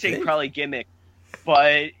 Yeah, I would say probably gimmick.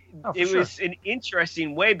 But it was an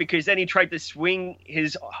interesting way because then he tried to swing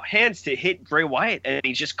his hands to hit Bray Wyatt, and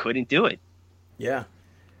he just couldn't do it. Yeah.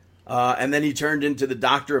 And then he turned into the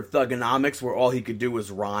Doctor of Thugonomics, where all he could do was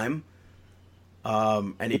rhyme.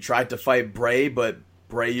 And he tried to fight Bray, but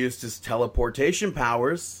Bray used his teleportation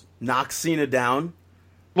powers, knocked Cena down.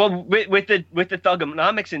 Well, with the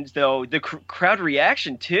Thugonomics, though, the crowd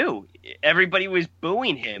reaction too. Everybody was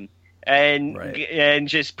booing him and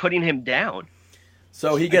just putting him down.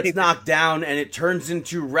 So he gets knocked down, and it turns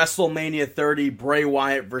into WrestleMania 30, Bray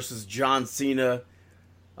Wyatt versus John Cena,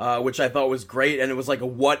 which I thought was great. And it was like a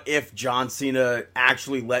what if John Cena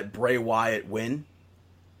actually let Bray Wyatt win.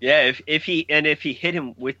 Yeah, if he hit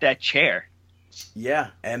him with that chair.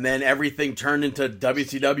 Yeah, and then everything turned into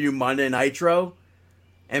WCW Monday Nitro.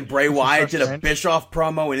 And Bray Wyatt did a Bischoff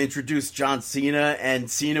promo and introduced John Cena, and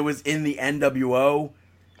Cena was in the NWO.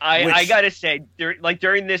 I gotta say,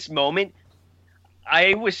 during this moment, my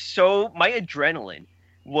adrenaline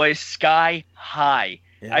was sky high.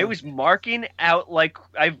 Yeah. I was marking out like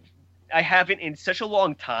I haven't in such a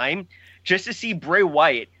long time, just to see Bray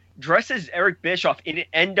Wyatt dressed as Eric Bischoff in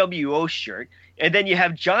an NWO shirt, and then you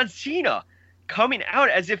have John Cena coming out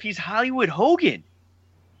as if he's Hollywood Hogan.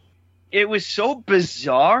 It was so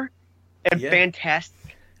bizarre and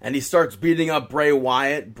fantastic. And he starts beating up Bray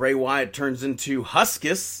Wyatt. Bray Wyatt turns into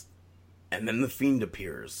Huskus, and then the Fiend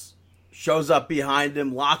appears. Shows up behind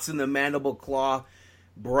him, locks in the mandible claw.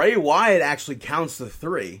 Bray Wyatt actually counts to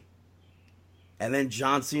 3. And then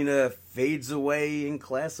John Cena fades away and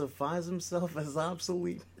classifies himself as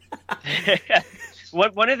obsolete.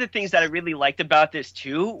 One of the things that I really liked about this,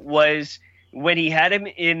 too, was when he had him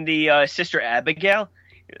in the Sister Abigail,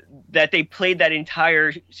 that they played that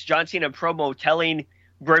entire John Cena promo telling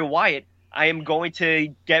Bray Wyatt, I am going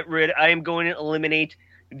to eliminate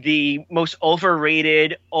the most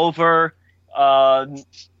overrated, overhyped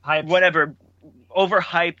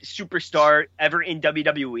superstar ever in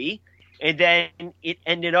WWE. And then it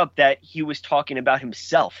ended up that he was talking about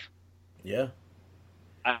himself. Yeah.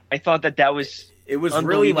 I thought that was... It was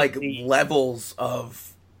really like levels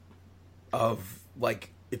of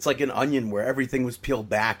like... It's like an onion where everything was peeled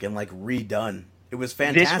back and like redone. It was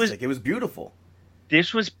fantastic. It was beautiful.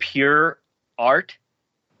 This was pure art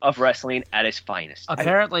of wrestling at its finest.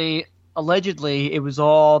 Apparently, allegedly, it was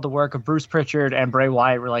all the work of Bruce Pritchard and Bray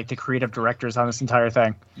Wyatt were like the creative directors on this entire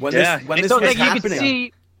thing. When this was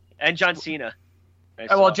happening. And John Cena.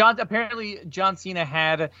 Apparently John Cena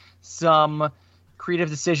had some creative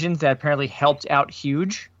decisions that apparently helped out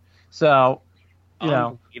huge. So...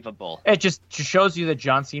 Unbelievable. It just shows you that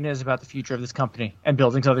John Cena is about the future of this company and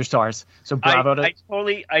building other stars. So bravo to...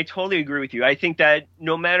 I totally agree with you. I think that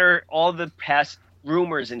no matter all the past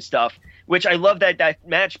rumors and stuff, which I love that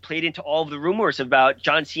match played into all of the rumors about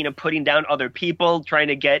John Cena putting down other people, trying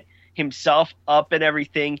to get himself up and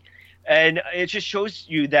everything. And it just shows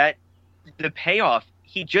you that the payoff,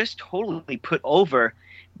 he just totally put over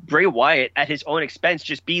Bray Wyatt at his own expense,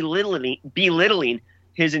 just belittling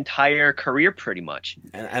his entire career, pretty much.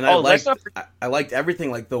 And I liked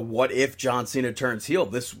everything, like the what if John Cena turns heel.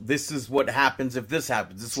 This is what happens if this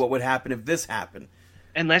happens. This is what would happen if this happened.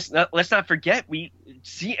 And let's not forget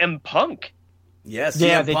CM Punk. Yes,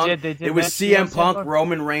 yeah, CM Punk. They did. It was CM Punk,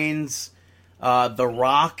 Roman Reigns, The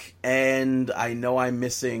Rock, and I know I'm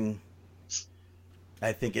missing,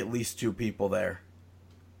 I think, at least 2 people there.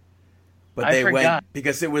 But they went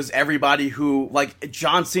because it was everybody who, like,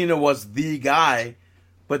 John Cena was the guy,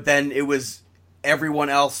 but then it was everyone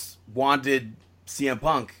else wanted CM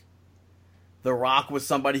Punk. The Rock was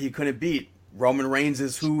somebody he couldn't beat. Roman Reigns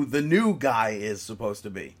is who the new guy is supposed to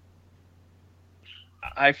be.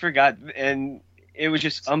 I forgot, and it was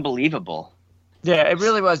just unbelievable. Yeah, it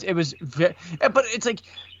really was. It was, but it's like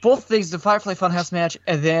both things: the Firefly Funhouse match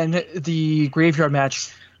and then the Graveyard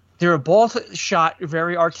match. They were both shot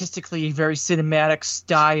very artistically, very cinematic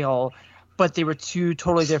style, but they were 2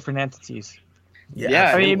 totally different entities.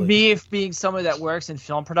 Yeah, I mean, me being someone that works in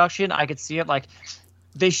film production, I could see it. Like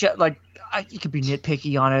they shot, like you could be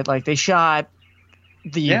nitpicky on it. Like they shot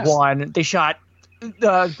they shot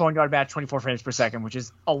the Boneyard match 24 frames per second, which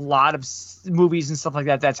is a lot of movies and stuff like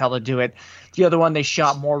that. That's how they do it. The other one they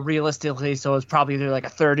shot more realistically, so it's probably either like a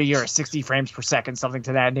 30 or a 60 frames per second, something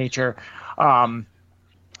to that nature.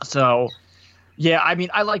 So, yeah, I mean,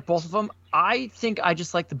 I like both of them. I think I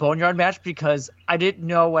just like the Boneyard match because I didn't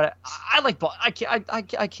know what I like. I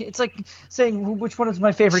can't. It's like saying which one is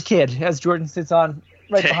my favorite kid, as Jordan sits on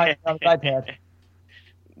right behind me on the iPad.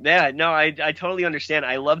 Yeah, no, I totally understand.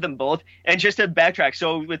 I love them both. And just to backtrack,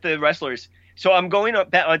 so with the wrestlers, so I'm going up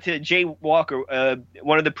to Jay Walker,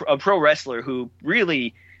 one of the pro wrestler who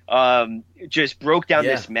really just broke down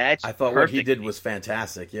this match. I thought what he did was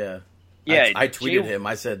fantastic. Yeah. Yeah, I tweeted him.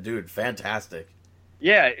 I said, dude, fantastic.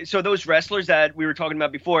 Yeah, so those wrestlers that we were talking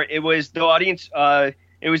about before, it was the audience.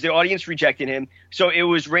 It was the audience rejecting him. So it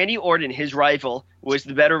was Randy Orton, his rival, was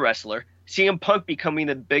the better wrestler. CM Punk becoming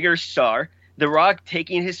the bigger star. The Rock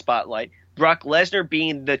taking his spotlight. Brock Lesnar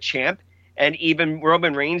being the champ, and even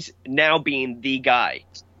Roman Reigns now being the guy.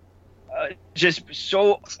 Just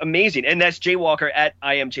so amazing. And that's Jay Walker at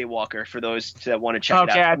I am Jay Walker for those that want to check it out.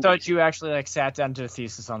 Okay, I thought you actually sat down to a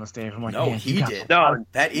thesis on this, Dave. I'm like, no, he did. No,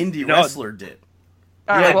 that indie wrestler did.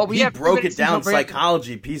 All right, well, he broke it down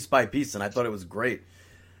psychology piece by piece, and I thought it was great.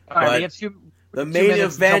 All right, we have the main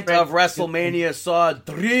event of WrestleMania saw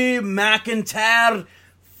Drew McIntyre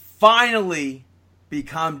finally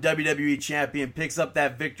become WWE champion, picks up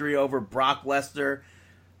that victory over Brock Lesnar.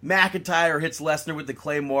 McIntyre hits Lesnar with the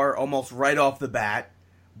Claymore almost right off the bat.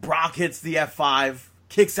 Brock hits the F5,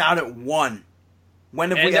 kicks out at 1. When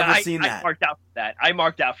have we ever seen that? I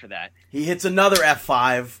marked out for that. He hits another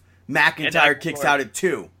F5. McIntyre kicks out at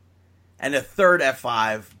 2. And a third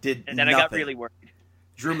F5 did nothing. And then I got really worried.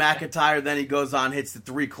 Drew McIntyre, then he goes on, hits the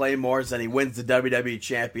 3 Claymores, and he wins the WWE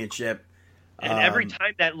Championship. And every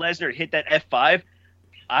time that Lesnar hit that F5,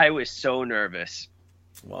 I was so nervous.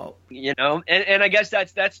 Well, you know, and I guess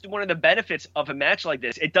that's one of the benefits of a match like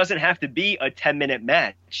this. It doesn't have to be a 10-minute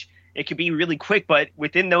match. It could be really quick, but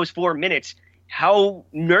within those 4 minutes, how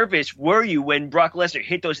nervous were you when Brock Lesnar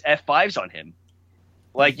hit those F5s on him?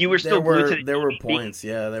 Like, you were still glued to the There were TV. points,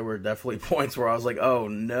 yeah, there were definitely points where I was like, oh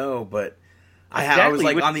no, but I was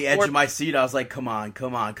like on the edge of my seat. I was like, come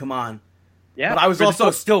on. Yeah, but I was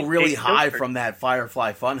also still really high from that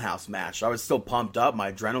Firefly Funhouse match. I was still pumped up.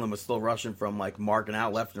 My adrenaline was still rushing from like marking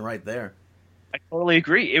out left and right there. I totally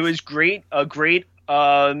agree. It was great, a great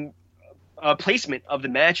placement of the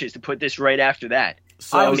matches to put this right after that.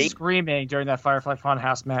 So I was screaming during that Firefly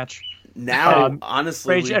Funhouse match. Now,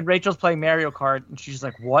 honestly, and Rachel's playing Mario Kart, and she's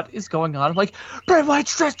like, "What is going on?" I'm like, "Bray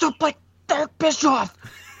Wyatt's dressed up like Eric Bischoff."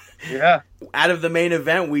 Yeah. Out of the main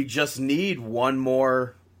event, we just need one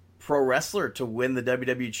more pro wrestler to win the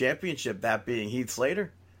WWE Championship, that being Heath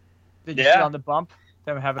Slater. Did you see on the bump?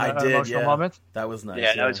 Them having an emotional moment? That was nice.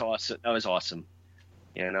 Yeah, that was awesome. That was awesome.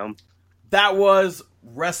 You know? That was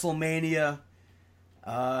WrestleMania.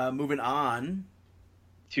 Moving on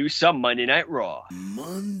to some Monday Night Raw.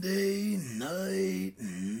 Monday Night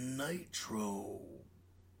Nitro.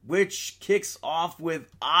 Which kicks off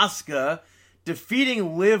with Asuka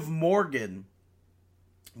defeating Liv Morgan,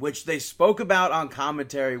 which they spoke about on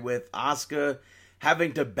commentary with Asuka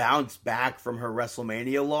having to bounce back from her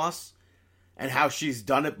WrestleMania loss and how she's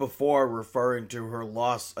done it before, referring to her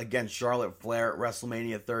loss against Charlotte Flair at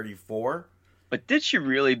WrestleMania 34. But did she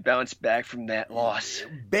really bounce back from that loss?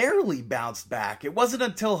 Barely bounced back. It wasn't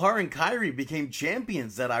until her and Kyrie became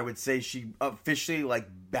champions that I would say she officially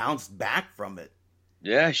bounced back from it.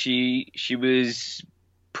 Yeah, she was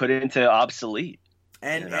put into obsolete.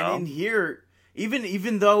 And in here,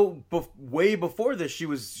 Even though way before this she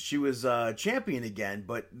was champion again,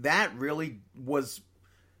 but that really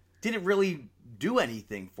didn't really do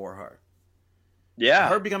anything for her. Yeah.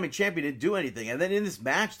 Her becoming champion didn't do anything. And then in this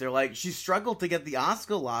match, they're like, she struggled to get the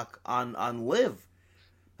Asuka lock on Liv.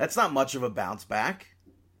 That's not much of a bounce back.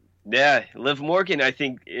 Yeah, Liv Morgan, I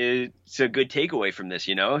think, it's a good takeaway from this,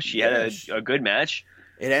 She had a good match.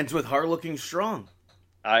 It ends with her looking strong.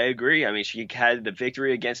 I agree. I mean, she had the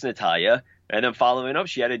victory against Natalya, and then following up,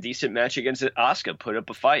 she had a decent match against Asuka, put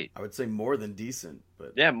up a fight. I would say more than decent.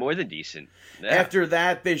 But yeah, more than decent. Yeah. After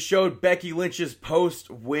that, they showed Becky Lynch's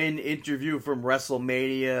post-win interview from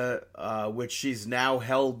WrestleMania, which she's now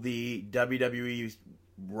held the WWE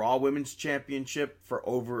Raw Women's Championship for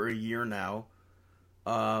over a year now.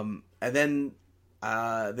 And then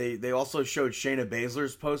they also showed Shayna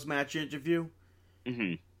Baszler's post-match interview,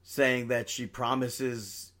 saying that she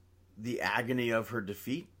promises the agony of her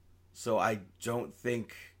defeat. So I don't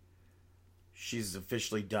think she's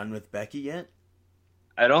officially done with Becky yet.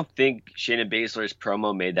 I don't think Shayna Baszler's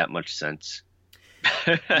promo made that much sense.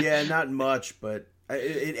 Yeah, not much, but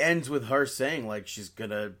it ends with her saying like she's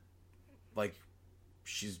gonna, like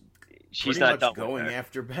she's not much going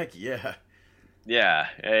after Becky. Yeah. Yeah,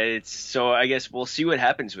 so I guess we'll see what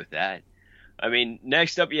happens with that. I mean,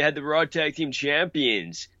 next up you had the Raw Tag Team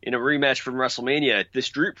Champions in a rematch from WrestleMania. The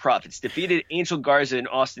Street Profits defeated Angel Garza and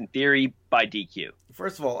Austin Theory by DQ.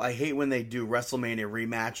 First of all, I hate when they do WrestleMania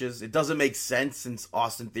rematches. It doesn't make sense since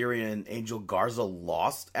Austin Theory and Angel Garza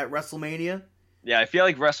lost at WrestleMania. Yeah, I feel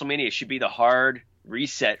like WrestleMania should be the hard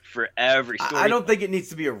reset for every story. I don't think it needs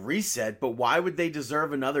to be a reset, but why would they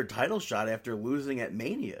deserve another title shot after losing at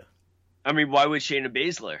Mania? I mean, why would Shayna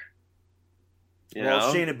Baszler?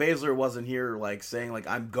 Shayna Baszler wasn't here, like saying, like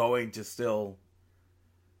I'm going to still.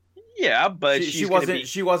 Yeah, but she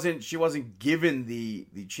wasn't given the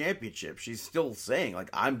championship. She's still saying, like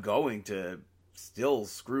I'm going to still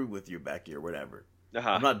screw with you, Becky, or whatever.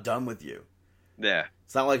 I'm not done with you. Yeah,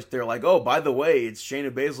 it's not like they're like, oh, by the way, it's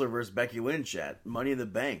Shayna Baszler versus Becky Lynch at Money in the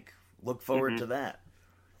Bank. Look forward to that.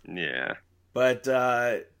 Yeah, but.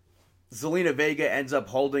 Zelina Vega ends up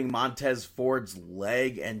holding Montez Ford's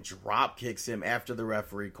leg and drop kicks him after the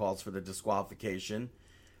referee calls for the disqualification.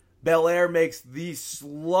 Belair makes the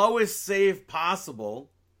slowest save possible.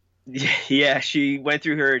 Yeah, she went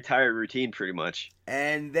through her entire routine pretty much.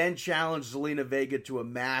 And then challenged Zelina Vega to a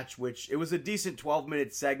match, which it was a decent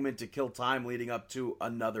 12-minute segment to kill time leading up to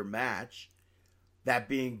another match. That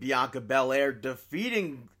being Bianca Belair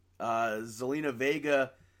defeating Zelina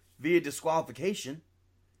Vega via disqualification.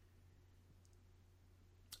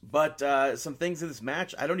 But some things in this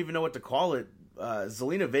match, I don't even know what to call it.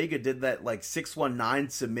 Zelina Vega did that like 619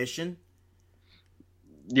 submission.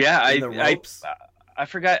 Yeah, I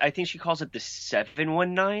forgot. I think she calls it the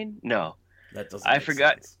 719. No, that doesn't. I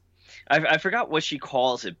forgot. Sense. I forgot what she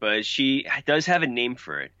calls it, but she does have a name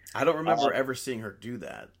for it. I don't remember ever seeing her do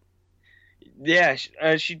that. Yeah,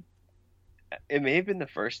 she. It may have been the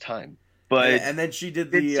first time, but and then she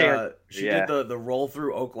did the roll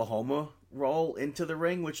through Oklahoma roll into the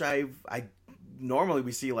ring, which I normally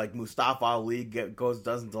we see like Mustafa Ali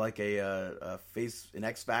does into like a face an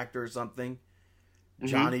X Factor or something.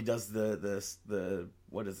 Johnny does the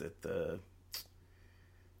what is it, the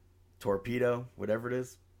torpedo, whatever it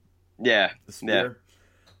is. Yeah, the spear. Yeah.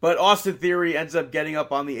 But Austin Theory ends up getting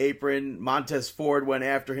up on the apron. Montez Ford went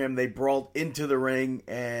after him. They brawled into the ring,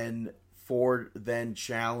 and Ford then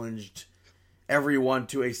challenged everyone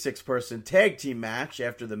to a 6-person tag team match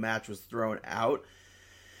after the match was thrown out.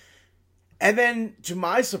 And then, to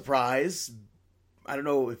my surprise, I don't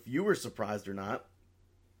know if you were surprised or not,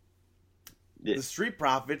 the Street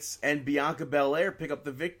Profits and Bianca Belair pick up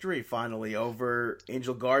the victory finally over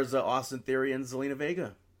Angel Garza, Austin Theory, and Zelina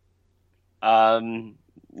Vega.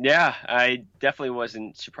 Yeah, I definitely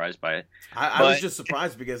wasn't surprised by it. I was just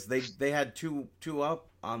surprised because they had two up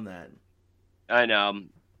on that. I know.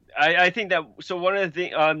 I think that, so one of the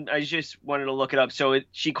things, I just wanted to look it up. So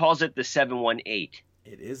she calls it the 718.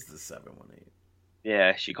 It is the 718.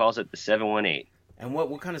 Yeah, she calls it the 718. And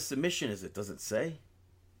what kind of submission is it? Does it say?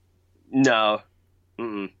 No.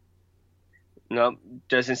 No,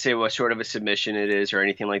 doesn't say what sort of a submission it is or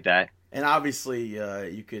anything like that. And obviously,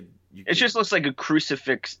 you could. It just looks like a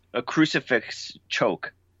crucifix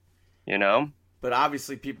choke, you know? But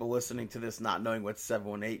obviously, people listening to this not knowing what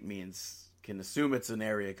 718 means can assume it's an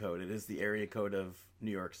area code. It is the area code of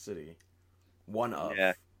New York City. One of.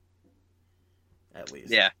 Yeah. At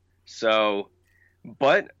least. Yeah. So,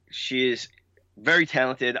 but she is very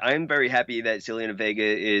talented. I'm very happy that Zelina Vega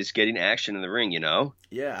is getting action in the ring, you know?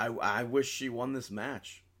 Yeah, I wish she won this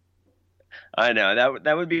match. I know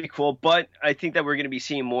that would be cool, but I think that we're going to be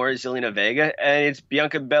seeing more Zelina Vega, and it's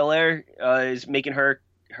Bianca Belair is making her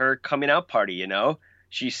coming out party. You know,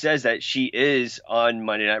 she says that she is on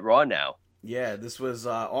Monday Night Raw now. Yeah, this was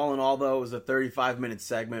all in all though, it was a 35-minute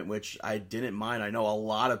segment, which I didn't mind. I know a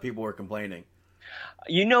lot of people were complaining.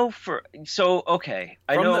 You know, okay,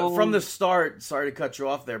 I know from the start. Sorry to cut you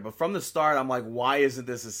off there, but from the start, I'm like, why isn't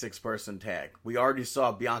this a 6-person tag? We already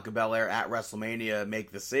saw Bianca Belair at WrestleMania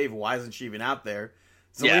make the save. Why isn't she even out there?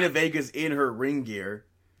 Zelina Vega's in her ring gear,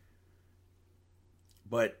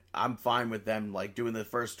 but I'm fine with them like doing the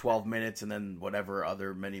first 12 minutes and then whatever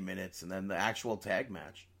other many minutes, and then the actual tag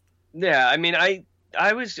match. Yeah, I mean, I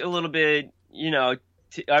was a little bit,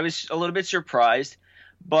 I was a little bit surprised.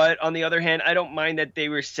 But on the other hand, I don't mind that they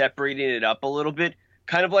were separating it up a little bit.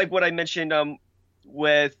 Kind of like what I mentioned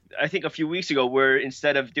with, I think, a few weeks ago, where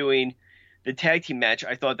instead of doing the tag team match,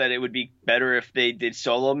 I thought that it would be better if they did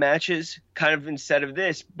solo matches kind of instead of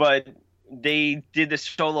this. But they did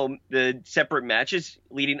the separate matches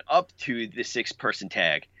leading up to the 6-person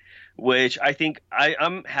tag, which I think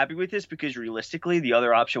I'm happy with this because realistically, the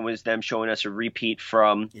other option was them showing us a repeat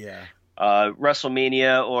from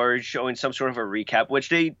WrestleMania or showing some sort of a recap, which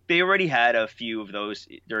they already had a few of those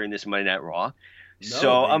during this Monday Night Raw.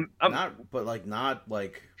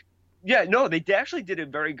 Yeah, no, they actually did a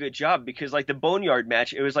very good job because like the Boneyard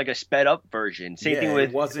match, it was like a sped up version. Same thing with,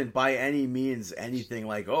 it wasn't by any means anything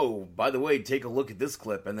like, oh, by the way, take a look at this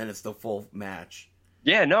clip, and then it's the full match.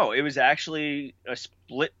 Yeah, no, it was actually a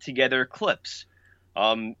split together clips.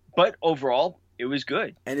 But overall, it was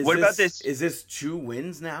good. And what about this? Is this 2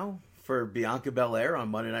 wins now for Bianca Belair on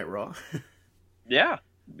Monday Night Raw? Yeah,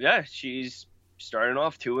 she's starting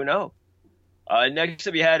off 2-0. Next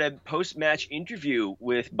up, we had a post-match interview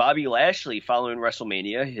with Bobby Lashley following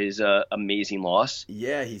WrestleMania, his amazing loss.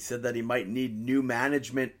 Yeah, he said that he might need new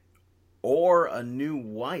management or a new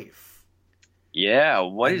wife. Yeah,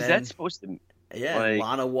 what is that supposed to mean? Yeah,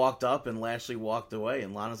 Lana walked up and Lashley walked away,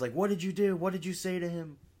 and Lana's like, what did you do? What did you say to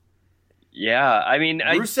him? Yeah, I mean,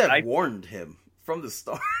 Rusev warned him from the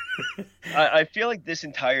start. I feel like this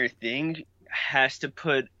entire thing has to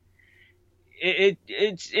put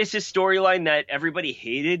it's a storyline that everybody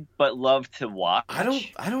hated but loved to watch. I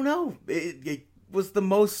don't know. It was the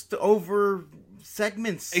most over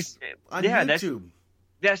segments on YouTube.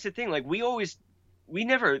 That's the thing. Like we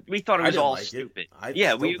thought it was all stupid. I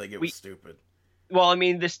still think it was stupid. Well, I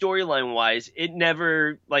mean, the storyline wise, it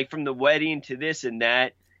never like from the wedding to this and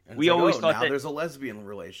that. And we always thought now that there's a lesbian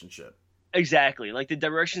relationship. Exactly. Like the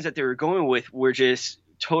directions that they were going with were just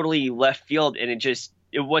totally left field, and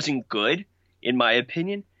it wasn't good, in my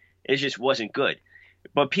opinion. It just wasn't good.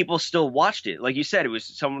 But people still watched it. Like you said, it was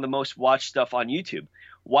some of the most watched stuff on YouTube.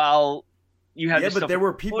 While you had but there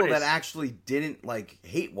were people that actually didn't like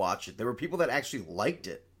hate watch it. There were people that actually liked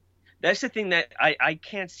it. That's the thing that I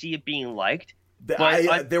can't see it being liked.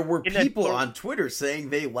 There were people on Twitter saying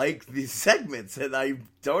they liked these segments, and I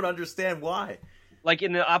don't understand why. Like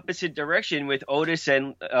in the opposite direction with Otis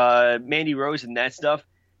and Mandy Rose and that stuff,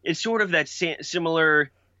 it's sort of that similar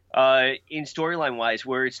in storyline wise,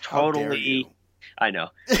 where it's totally, I know,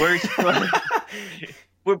 where it's,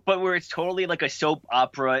 where it's totally like a soap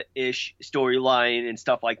opera ish storyline and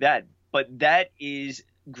stuff like that. But that is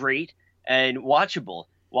great and watchable.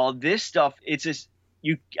 While this stuff, it's just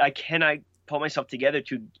I cannot pull myself together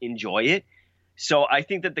to enjoy it. So I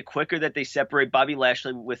think that the quicker that they separate Bobby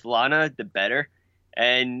Lashley with Lana, the better.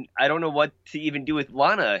 And I don't know what to even do with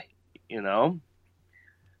Lana, you know.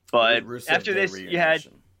 But after this, you had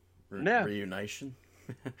reunition.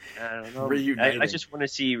 I don't know. I just want to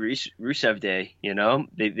see Rusev Day. You know,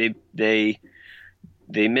 they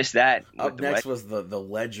missed that. Up next was the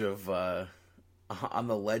ledge of on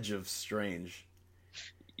the ledge of Strange.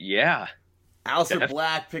 Yeah. Aleister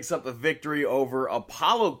Black picks up the victory over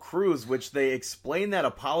Apollo Crews, which they explain that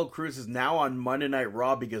Apollo Crews is now on Monday Night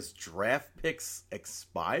Raw because draft picks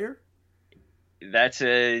expire. That's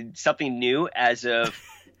something new as of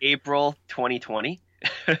April 2020.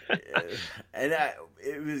 And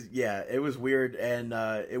it was weird, and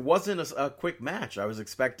it wasn't a quick match. I was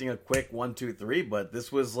expecting a quick 1, 2, 3, but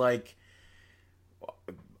this was like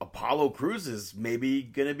Apollo Crews is maybe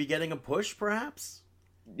going to be getting a push, perhaps.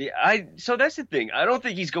 Yeah, so that's the thing. I don't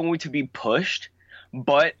think he's going to be pushed,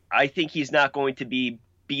 but I think he's not going to be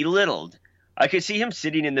belittled. I could see him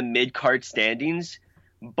sitting in the mid-card standings,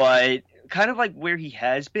 but kind of like where he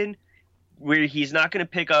has been, where he's not going to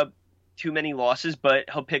pick up too many losses, but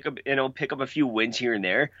he'll pick up a few wins here and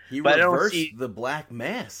there. He reversed the Black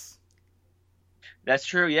Mass. That's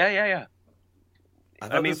true. Yeah. I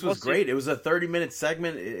thought this was great. It was a 30-minute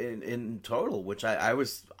segment in total, which I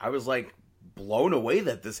was like blown away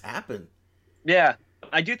that this happened. Yeah,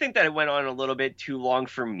 I do think that it went on a little bit too long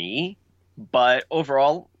for me, but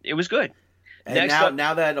overall, it was good. And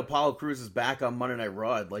now that Apollo Crews is back on Monday Night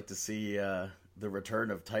Raw, I'd like to see the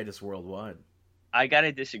return of Titus Worldwide. I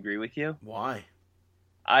gotta disagree with you. Why?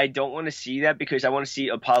 I don't want to see that because I want to see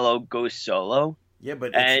Apollo go solo. Yeah,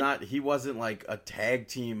 but it's not. He wasn't like a tag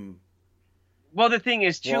team. Well, the thing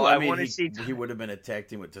is, too, I want to see. He would have been a tag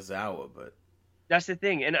team with Tozawa, but that's the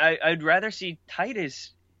thing, and I'd rather see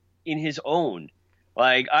Titus in his own.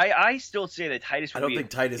 Like I still say that Titus. I don't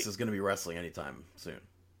think Titus is going to be wrestling anytime soon.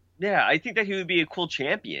 Yeah, I think that he would be a cool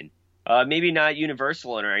champion. Maybe not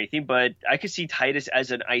Universal or anything, but I could see Titus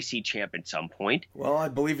as an IC champ at some point. Well, I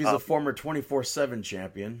believe he's a former 24/7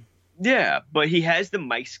 champion. Yeah, but he has the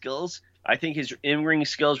mic skills. I think his in-ring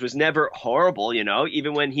skills was never horrible,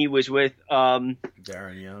 even when he was with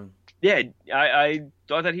Darren Young. Yeah, I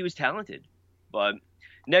thought that he was talented. But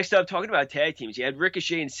next up, talking about tag teams, you had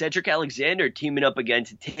Ricochet and Cedric Alexander teaming up again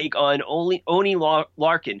to take on Oni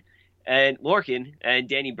Lorcan and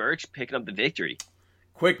Danny Burch picking up the victory.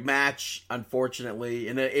 Quick match, unfortunately,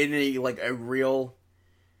 in a real.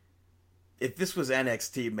 If this was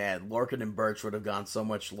NXT, man, Lorcan and Burch would have gone so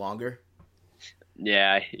much longer.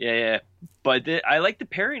 Yeah. But I like the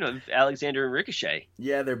pairing of Alexander and Ricochet.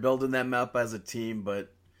 Yeah, they're building them up as a team,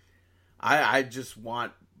 but I just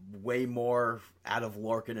want way more out of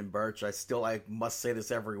Lorcan and Burch. I must say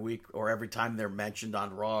this every week or every time they're mentioned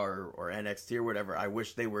on Raw or NXT or whatever. I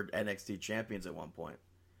wish they were NXT champions at one point.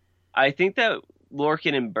 I think that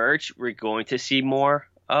Lorcan and Burch we're going to see more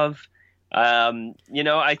of. I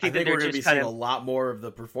think that we're going to be seeing a lot more of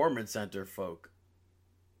the Performance Center folk.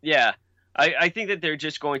 Yeah. I think that they're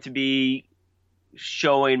just going to be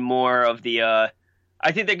showing more of the.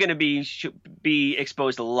 I think they're going to be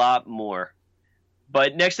exposed a lot more.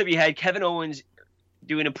 But next up, you had Kevin Owens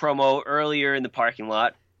doing a promo earlier in the parking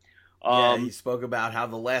lot. He spoke about how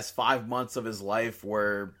the last 5 months of his life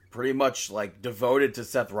were pretty much like devoted to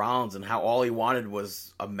Seth Rollins, and how all he wanted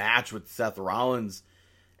was a match with Seth Rollins,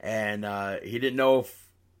 and he didn't know if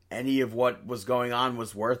any of what was going on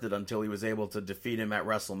was worth it until he was able to defeat him at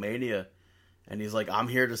WrestleMania. And he's like, I'm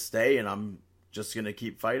here to stay, and I'm just going to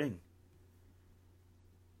keep fighting.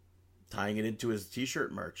 Tying it into his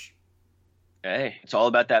t-shirt merch. Hey, it's all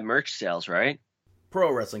about that merch sales, right?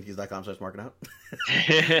 ProWrestlingTees.com/markingout.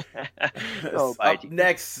 Oh, up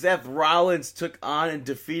next, Seth Rollins took on and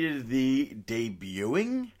defeated the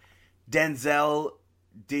debuting Denzel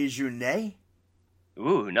Dejournay.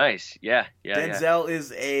 Ooh, nice. Yeah. Denzel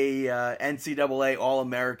is a NCAA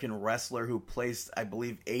All-American wrestler who placed, I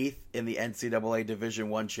believe, 8th in the NCAA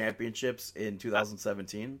Division I Championships in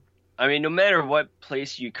 2017. I mean, no matter what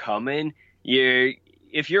place you come in,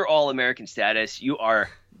 if you're All-American status, you are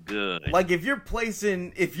good. Like, if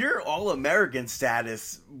you're All-American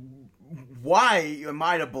status, why am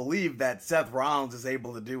I to believe that Seth Rollins is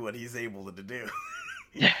able to do what he's able to do?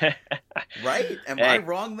 Right? Am I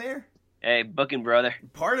wrong there? Hey, booking brother.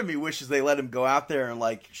 Part of me wishes they let him go out there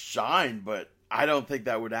and shine, but I don't think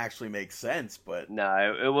that would actually make sense. But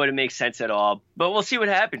no, it wouldn't make sense at all. But we'll see what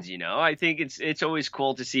happens. I think it's always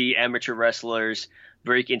cool to see amateur wrestlers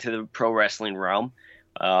break into the pro wrestling realm.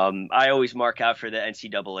 I always mark out for the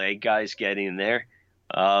NCAA guys getting in there.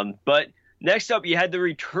 But next up, you had the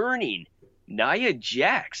returning Nia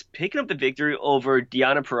Jax picking up the victory over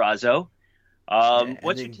Deonna Purrazzo.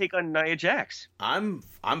 What's your take on Nia Jax? I'm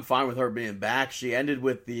fine with her being back. She ended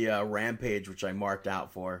with the Rampage, which I marked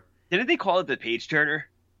out for. Didn't they call it the Page Turner?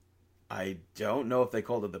 I don't know if they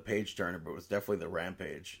called it the Page Turner, but it was definitely the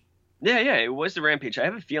Rampage. Yeah, it was the Rampage. I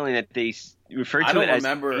have a feeling that they referred to it as.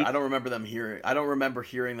 I don't remember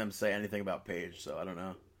hearing them say anything about Page, so I don't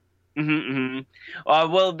know. Mm-hmm.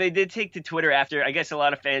 Well, they did take to Twitter after. I guess a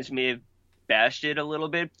lot of fans may have bashed it a little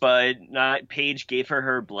bit, but Paige gave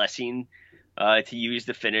her blessing to use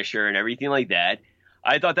the finisher and everything like that.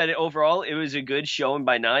 I thought that overall it was a good showing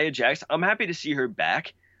by Nia Jax. I'm happy to see her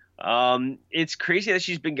back. It's crazy that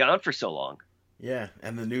she's been gone for so long. Yeah,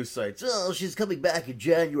 and the news sites, she's coming back in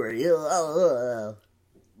January.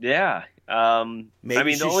 Yeah.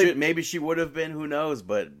 Maybe she would have been, who knows,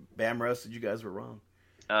 but Bam roasted, you guys were wrong.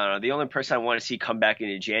 I don't know. The only person I want to see come back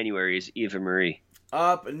into January is Eva Marie.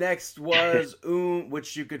 Up next was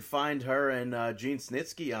which you could find her and Gene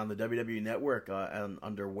Snitsky on the WWE Network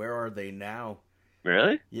under Where Are They Now?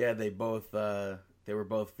 Really? Yeah, they were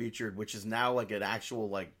both featured, which is now like an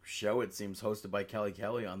actual show, it seems, hosted by Kelly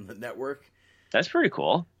Kelly on the network. That's pretty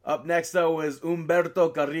cool. Up next, though, was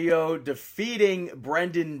Humberto Carrillo defeating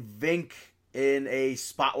Brendan Vink in a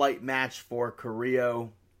spotlight match for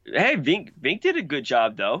Carrillo. Hey, Vink did a good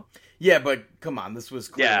job, though. Yeah, but come on, this was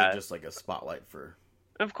clearly just like a spotlight for...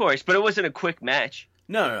 Of course, but it wasn't a quick match.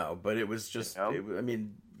 No, but it was just... I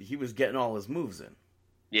mean, he was getting all his moves in.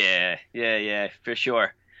 Yeah, for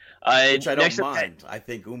sure. Which I don't mind. I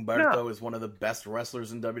think Humberto is one of the best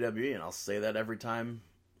wrestlers in WWE, and I'll say that every time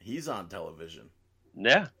he's on television.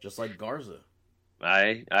 Yeah. Just like Garza.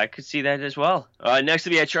 I could see that as well. Next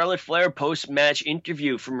we had Charlotte Flair post-match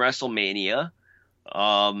interview from WrestleMania.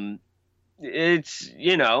 It's,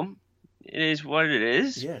 it is what it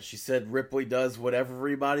is. Yeah, she said Ripley does what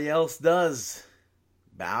everybody else does.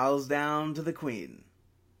 Bows down to the queen.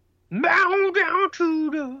 Bow down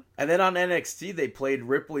to the... And then on NXT, they played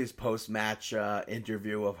Ripley's post-match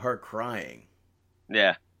interview of her crying.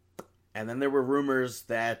 Yeah. And then there were rumors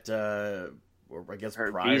that, or I guess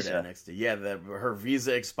her prior visa. to NXT, yeah, that her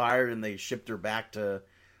visa expired and they shipped her back to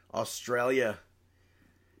Australia.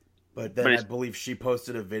 But then I believe she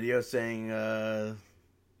posted a video saying,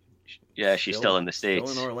 yeah, she's still in the States.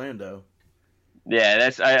 Still in Orlando. Yeah,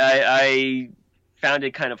 that's I found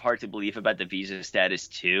it kind of hard to believe about the visa status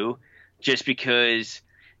too, just because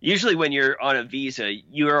usually when you're on a visa,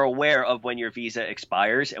 you're aware of when your visa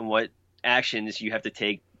expires and what actions you have to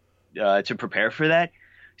take to prepare for that.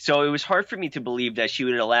 So it was hard for me to believe that she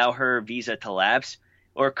would allow her visa to lapse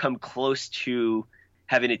or come close to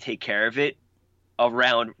having to take care of it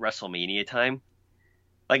around WrestleMania time.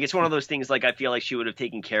 Like, it's one of those things, like, I feel like she would have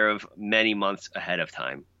taken care of many months ahead of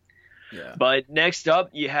time. Yeah. But next up,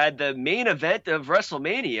 you had the main event of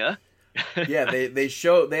WrestleMania. Yeah, they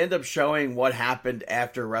end up showing what happened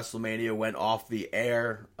after WrestleMania went off the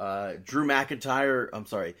air. Drew McIntyre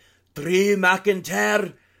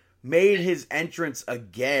made his entrance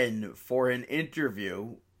again for an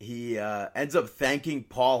interview. He ends up thanking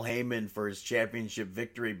Paul Heyman for his championship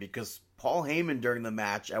victory because Paul Heyman during the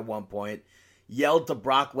match at one point yelled to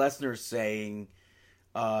Brock Lesnar saying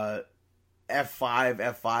F5,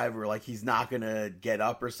 or like he's not going to get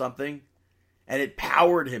up or something. And it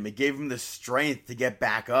powered him. It gave him the strength to get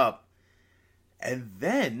back up. And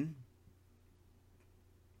then,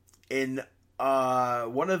 in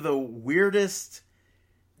one of the weirdest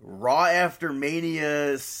Raw After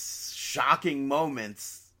Mania shocking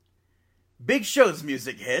moments, Big Show's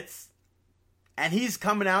music hits. And he's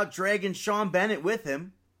coming out dragging Sean Bennett with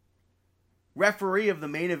him, referee of the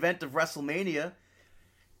main event of WrestleMania.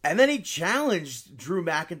 And then he challenged Drew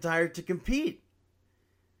McIntyre to compete.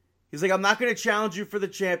 He's like, I'm not going to challenge you for the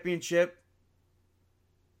championship,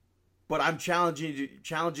 but I'm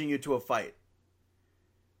challenging you to a fight.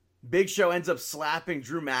 Big Show ends up slapping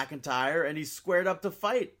Drew McIntyre, and he's squared up to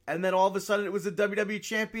fight. And then all of a sudden, it was a WWE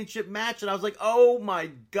Championship match, and I was like, oh my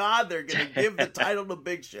God, they're going to give the title to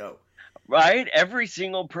Big Show. Right? Every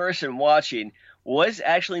single person watching was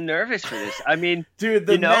actually nervous for this. I mean, dude,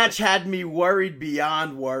 the match had me worried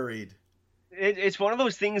beyond worried. It's one of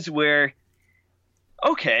those things where,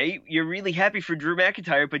 okay, you're really happy for Drew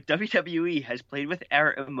McIntyre, but WWE has played with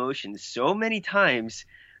our emotions so many times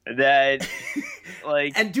that,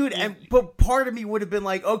 like... but part of me would have been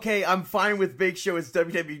like, okay, I'm fine with Big Show as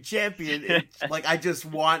WWE Champion. It's like, I just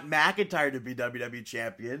want McIntyre to be WWE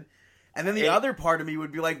Champion. And then the other part of me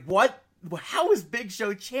would be like, what? How is Big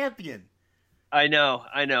Show champion? I know.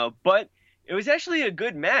 But it was actually a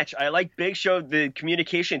good match. I like Big Show, the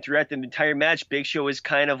communication throughout the entire match. Big Show was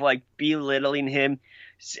kind of like belittling him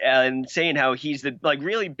and saying how he's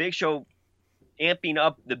really Big Show amping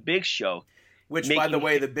up the Big Show. Which, by the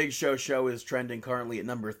way, the Big Show show is trending currently at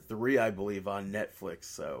number 3, I believe, on Netflix.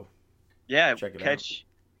 So yeah, check it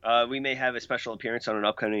out. We may have a special appearance on an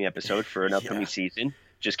upcoming episode for an upcoming season.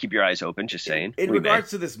 Just keep your eyes open. Just saying. In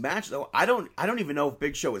regards to this match, though, I don't even know if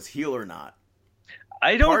Big Show is heel or not.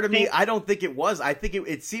 I don't think it was. I think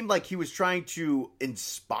it seemed like he was trying to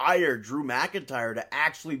inspire Drew McIntyre to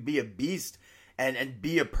actually be a beast and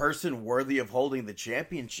be a person worthy of holding the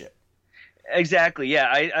championship. Exactly. Yeah,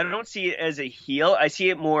 I don't see it as a heel. I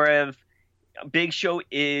see it more of Big Show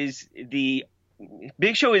is pretty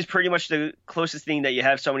much the closest thing that you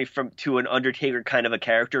have somebody to an Undertaker kind of a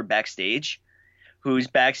character backstage. Who's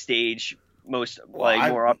backstage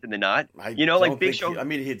more often than not. Big Show.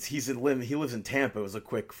 He lives in Tampa. It was a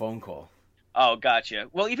quick phone call. Oh, gotcha.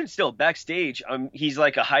 Well, even still, backstage, he's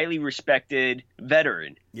like a highly respected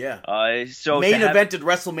veteran. Yeah. So main event at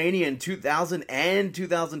WrestleMania in 2000 and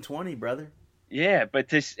 2020, brother. Yeah, but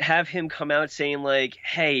to have him come out saying like,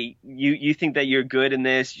 "Hey, you think that you're good in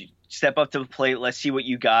this? Step up to the plate. Let's see what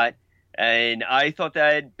you got." And I thought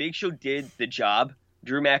that Big Show did the job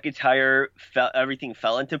Drew McIntyre everything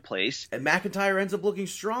fell into place. And McIntyre ends up looking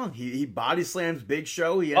strong. He body slams Big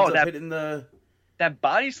Show. He ends up hitting that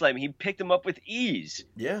body slam. He picked him up with ease.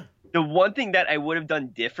 Yeah. The one thing that I would have done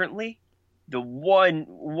differently, the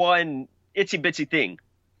one itsy bitsy thing,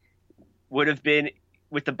 would have been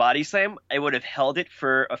with the body slam. I would have held it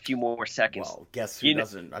for a few more seconds. Well, guess who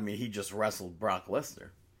doesn't? I mean, he just wrestled Brock Lesnar.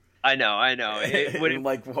 I know. It would have,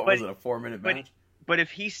 was it, a 4-minute match? But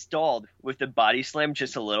if he stalled with the body slam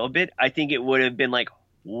just a little bit, I think it would have been like,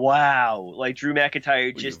 wow, like Drew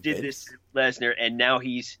McIntyre just did this to Lesnar, and now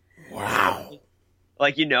he's wow.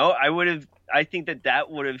 Like, I think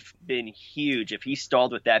that would have been huge if he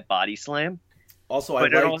stalled with that body slam. Also,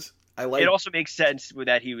 it also makes sense with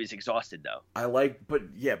that he was exhausted though.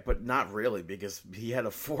 But not really, because he had a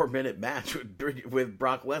 4-minute match with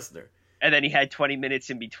Brock Lesnar. And then he had 20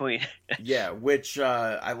 minutes in between. Yeah, which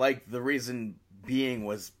I like. The reason being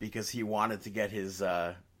was because he wanted to get his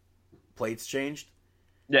plates changed.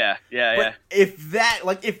 Yeah.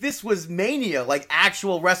 If this was Mania, like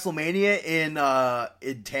actual WrestleMania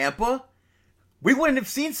in Tampa, we wouldn't have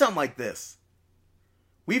seen something like this.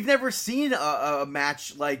 We've never seen a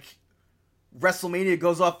match like WrestleMania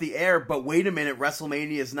goes off the air, but wait a minute,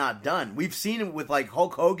 WrestleMania is not done. We've seen it with like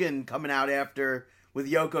Hulk Hogan coming out after with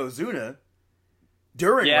Yokozuna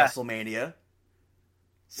during WrestleMania,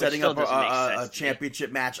 setting up a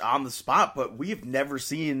championship match on the spot, but we've never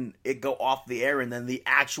seen it go off the air and then the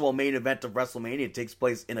actual main event of WrestleMania takes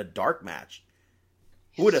place in a dark match.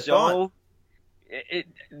 Who would have thought?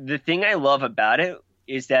 The thing I love about it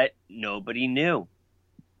is that nobody knew.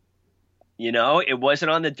 It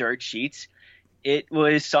wasn't on the dirt sheets. It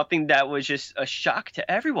was something that was just a shock to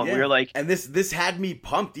everyone. Yeah. We were like, and this had me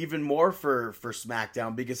pumped even more for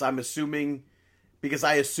SmackDown, because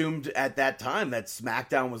I assumed at that time that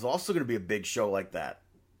SmackDown was also going to be a big show like that.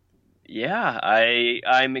 Yeah,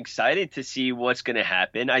 I'm excited to see what's going to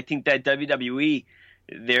happen. I think that WWE,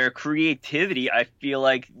 their creativity, I feel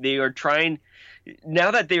like they are trying, now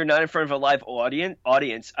that they're not in front of a live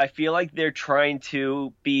audience, I feel like they're trying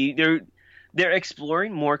to be, they're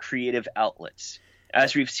exploring more creative outlets,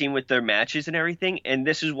 as we've seen with their matches and everything. And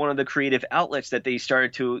this is one of the creative outlets that they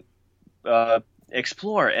started to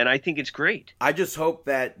explore, and I think it's great. I just hope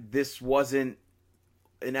that this wasn't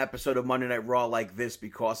an episode of Monday Night Raw like this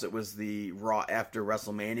because it was the Raw after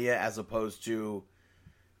WrestleMania, as opposed to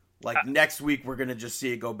like next week we're gonna just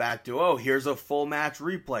see it go back to, here's a full match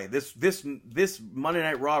replay. This Monday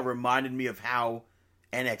Night Raw reminded me of how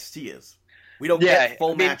NXT is. We don't get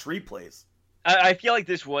full match replays. I feel like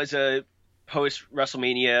this was a post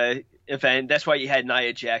WrestleMania event. That's why you had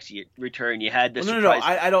Nia Jax return. You had the surprise.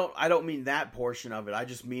 No. I don't mean that portion of it. I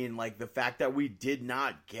just mean like the fact that we did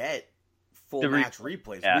not get full match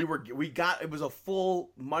replays. Yeah. It was a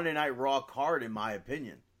full Monday Night Raw card, in my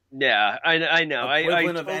opinion. Yeah, I know.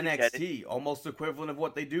 Equivalent of NXT, almost equivalent of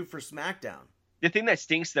what they do for SmackDown. The thing that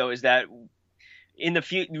stinks though is that in the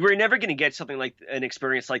future we're never going to get something like an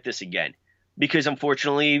experience like this again, because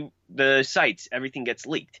unfortunately the sites, everything gets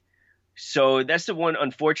leaked. So that's the one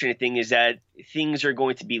unfortunate thing, is that things are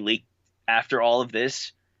going to be leaked after all of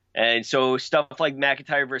this. And so stuff like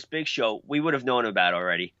McIntyre versus Big Show, we would have known about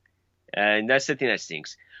already. And that's the thing that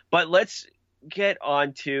stinks. But let's get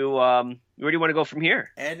on to where do you want to go from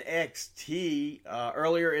here? NXT,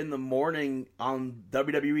 earlier in the morning on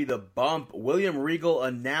WWE The Bump, William Regal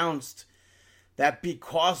announced that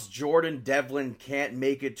because Jordan Devlin can't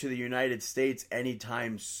make it to the United States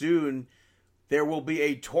anytime soon, there will be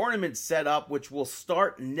a tournament set up which will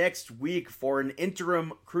start next week for an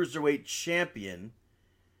interim Cruiserweight champion.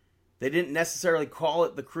 They didn't necessarily call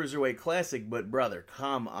it the Cruiserweight Classic, but brother,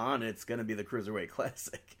 come on, it's going to be the Cruiserweight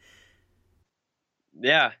Classic.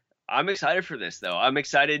 Yeah, I'm excited for this, though. I'm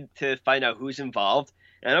excited to find out who's involved,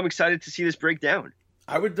 and I'm excited to see this break down.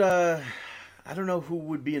 I don't know who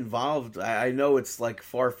would be involved. I know it's like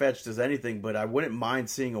far-fetched as anything, but I wouldn't mind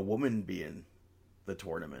seeing a woman be in the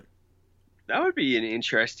tournament. That would be an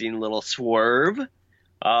interesting little swerve.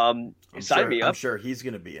 Sign me up. I'm sure he's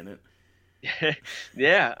going to be in it.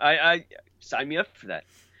 Yeah, I sign me up for that.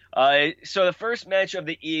 So the first match of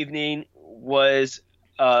the evening was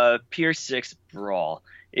Pier 6 Brawl.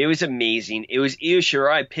 It was amazing. It was Io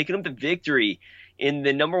Shirai picking up the victory in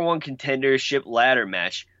the number one contendership ladder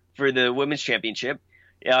match for the Women's Championship.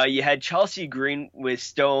 You had Chelsea Green with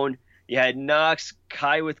Stone. You had Knox,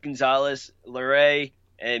 Kai with Gonzalez, LeRae,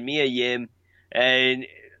 and Mia Yim. And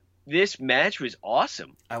this match was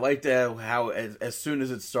awesome. I liked how as soon as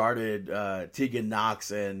it started, Tegan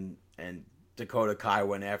Knox and Dakota Kai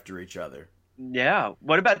went after each other. Yeah.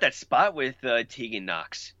 What about that spot with Tegan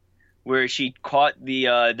Knox? where she caught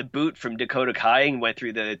the boot from Dakota Kai and went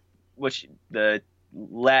through the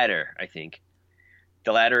ladder, I think.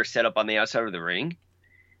 The ladder set up on the outside of the ring.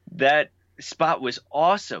 That spot was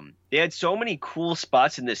awesome. They had so many cool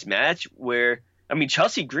spots in this match where, I mean,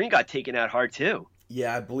 Chelsea Green got taken out hard too.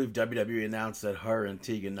 Yeah, I believe WWE announced that her and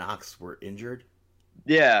Tegan Nox were injured.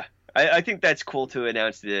 Yeah, I think that's cool to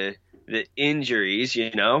announce the injuries, you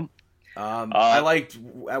know? I liked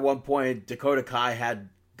at one point Dakota Kai had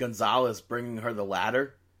Gonzalez bringing her the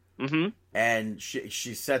ladder. Mm-hmm. And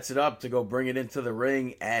she sets it up to go bring it into the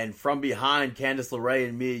ring, and from behind, Candice LeRae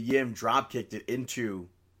and Mia Yim drop-kicked it into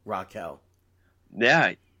Raquel.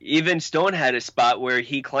 Yeah, even Stone had a spot where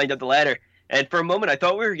he climbed up the ladder, and for a moment I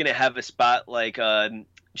thought we were going to have a spot like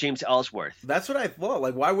James Ellsworth. That's what I thought.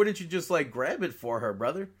 Like, why wouldn't you just, like, grab it for her,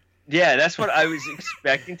 brother? Yeah, that's what I was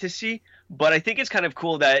expecting to see, but I think it's kind of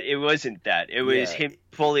cool that it wasn't that. It was him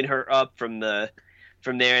pulling her up from there,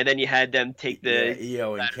 and then you had them take the... Yeah,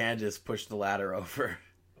 Io and Candice pushed the ladder over.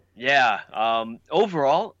 Yeah,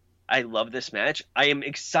 overall, I love this match. I am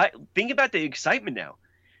excited. Think about the excitement now.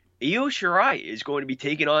 Io Shirai is going to be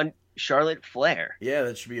taking on Charlotte Flair. Yeah,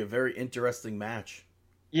 that should be a very interesting match.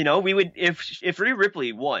 You know, we would if Rhea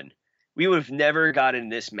Ripley won, we would have never gotten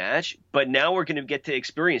this match, but now we're going to get to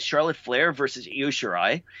experience Charlotte Flair versus Io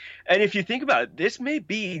Shirai. And if you think about it, this may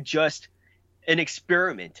be just an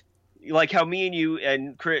experiment. Like how me and you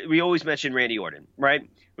and Chris, we always mention Randy Orton, right?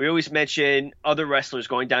 We always mention other wrestlers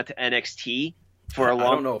going down to NXT for a long...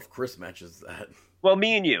 I don't know if Chris mentions that. Well,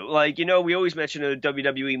 me and you, like, you know, we always mention a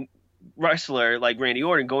WWE wrestler like Randy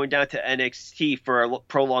Orton going down to NXT for a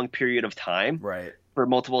prolonged period of time. Right. For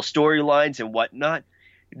multiple storylines and whatnot.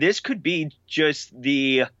 This could be just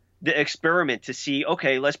the experiment to see,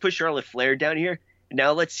 okay, let's put Charlotte Flair down here.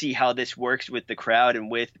 Now let's see how this works with the crowd and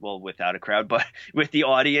without a crowd, but with the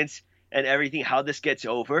audience and everything, how this gets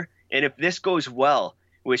over. And if this goes well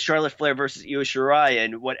with Charlotte Flair versus Io Shirai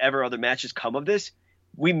and whatever other matches come of this,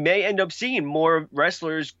 we may end up seeing more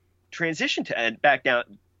wrestlers transition to back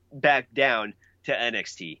down to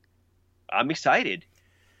NXT. I'm excited.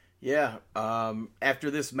 Yeah.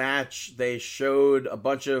 After this match, they showed a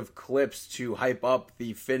bunch of clips to hype up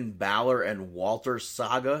the Finn Balor and Walter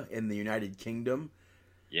saga in the United Kingdom.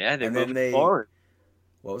 Yeah, they're moving forward.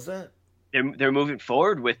 What was that? They're moving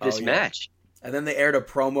forward with this match. And then they aired a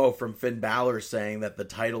promo from Finn Balor saying that the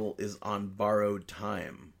title is on borrowed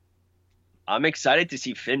time. I'm excited to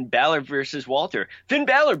see Finn Balor versus Walter. Finn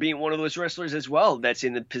Balor being one of those wrestlers as well that's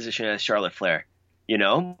in the position as Charlotte Flair. You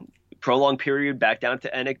know, prolonged period back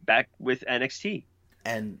with NXT.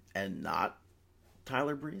 And not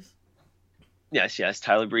Tyler Breeze? Yes,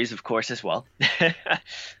 Tyler Breeze, of course, as well.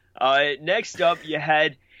 Next up, you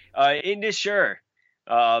had Indus Sher,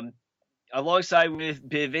 alongside with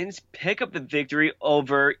Bivens, pick up the victory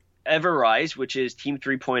over Everrise, which is Team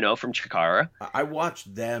 3.0 from Chikara. I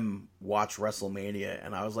watched them watch WrestleMania,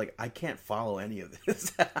 and I was like, I can't follow any of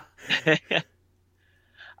this.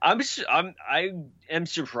 I am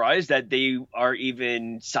surprised that they are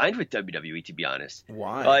even signed with WWE, to be honest.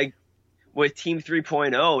 Why? Like, with Team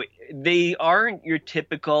 3.0, they aren't your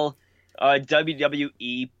typical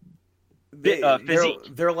WWE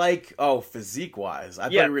physique. They're like, physique-wise. I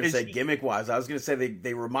thought you were going to say gimmick-wise. I was going to say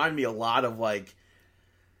they remind me a lot of, like,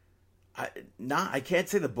 I can't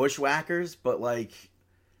say the Bushwhackers, but, like,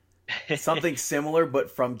 something similar, but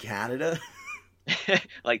from Canada.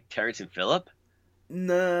 Like Terrence and Phillip?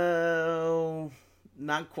 No,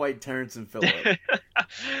 not quite Terrence and Phillip.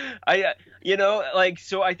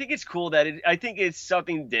 So I think it's cool that I think it's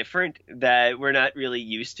something different that we're not really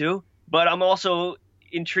used to, but I'm also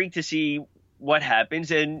intrigued to see what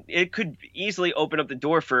happens, and it could easily open up the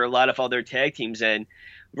door for a lot of other tag teams and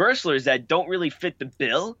wrestlers that don't really fit the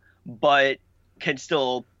bill, but can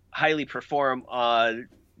still highly perform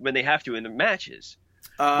when they have to in the matches.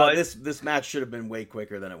 But this match should have been way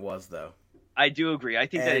quicker than it was, though. I do agree. I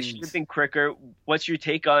think that it should have been quicker. What's your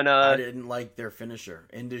take on... I didn't like their finisher.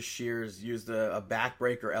 Indus Shears used a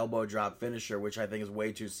backbreaker elbow drop finisher, which I think is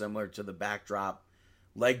way too similar to the backdrop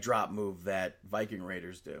leg drop move that Viking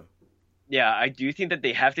Raiders do. Yeah, I do think that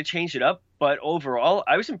they have to change it up, but overall,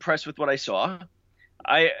 I was impressed with what I saw.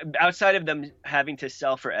 Outside of them having to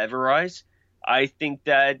sell for Everrise, I think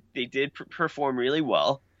that they did perform really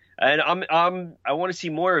well. And I want to see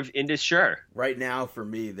more of Indus Sher. Right now, for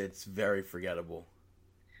me, that's very forgettable.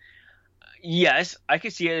 Yes, I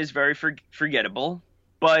can see it as very forgettable,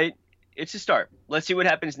 but it's a start. Let's see what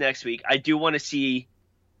happens next week. I do want to see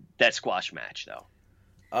that squash match, though.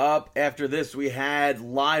 Up after this, we had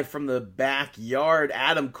live from the backyard,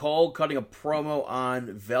 Adam Cole cutting a promo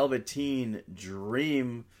on Velveteen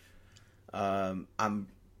Dream. I'm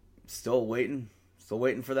Still waiting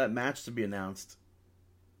for that match to be announced.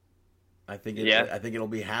 I think it'll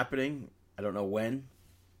be happening. I don't know when.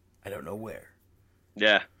 I don't know where.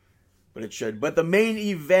 Yeah. But it should. But the main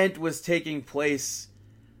event was taking place.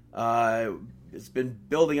 It's been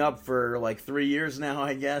building up for like 3 years now,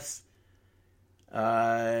 I guess.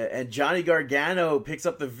 And Johnny Gargano picks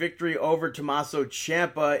up the victory over Tommaso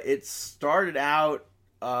Ciampa. It started out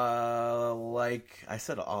like I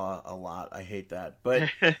said a lot. I hate that, but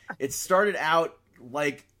it started out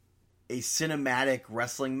like a cinematic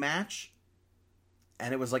wrestling match,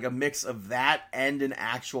 and it was like a mix of that and an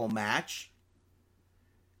actual match.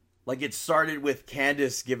 Like, it started with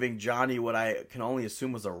Candice giving Johnny what I can only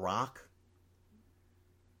assume was a rock.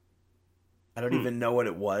 I don't even know what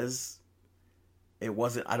it was. It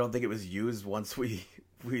wasn't. I don't think it was used once we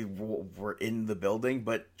were in the building.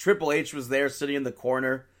 But Triple H was there sitting in the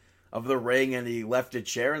corner of the ring, and he left a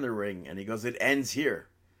chair in the ring, and he goes, "It ends here."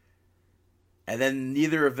 And then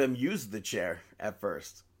neither of them used the chair at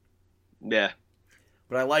first. Yeah.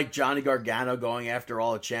 But I like Johnny Gargano going after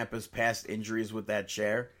all of Ciampa's past injuries with that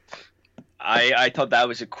chair. I thought that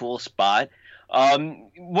was a cool spot.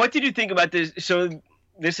 What did you think about this? So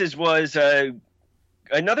this was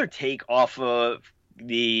another take off of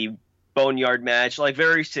the Boneyard match, like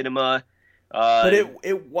very cinema. But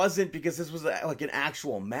it wasn't, because this was like an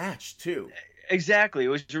actual match too. Exactly. It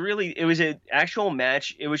was an actual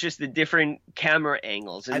match. It was just the different camera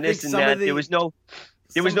angles and this and that. There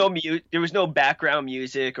was no background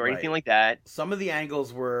music or anything like that. Some of the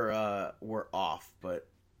angles were off, but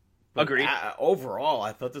agreed. Overall,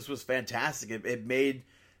 I thought this was fantastic. It made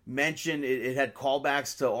mention. It had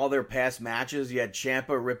callbacks to all their past matches. You had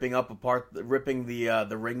Ciampa ripping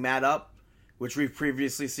the ring mat up, which we've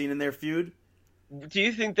previously seen in their feud. Do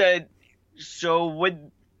you think that? So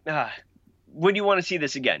would you want to see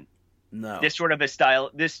this again? No. This sort of a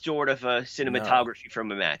style, this sort of a cinematography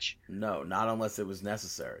from a match? No, not unless it was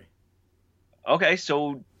necessary. Okay,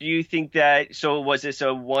 so do you think that, so was this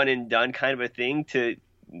a one and done kind of a thing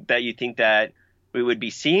that you think that we would be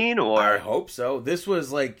seeing, or? I hope so. This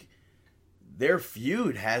was like, their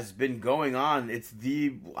feud has been going on. It's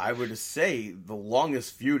I would say, the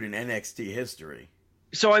longest feud in NXT history.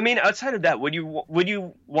 So, I mean, outside of that, would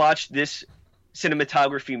you watch this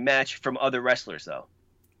cinematography match from other wrestlers, though?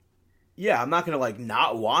 Yeah, I'm not gonna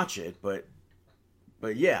not watch it, but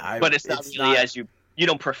yeah. But it's not really as you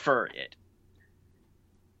don't prefer it.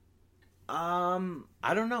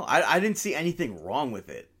 I don't know. I didn't see anything wrong with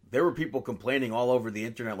it. There were people complaining all over the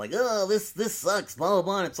internet, like, "Oh, this sucks," blah blah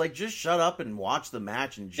blah. And it's like, just shut up and watch the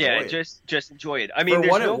match and enjoy it. Yeah, just enjoy it. I mean, for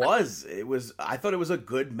what it was. I thought it was a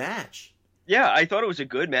good match. Yeah, I thought it was a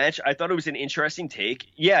good match. I thought it was an interesting take.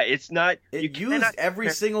 Yeah, it's not. It used every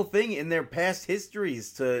single thing in their past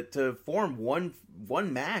histories to form one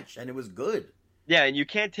match, and it was good. Yeah, and you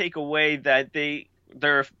can't take away that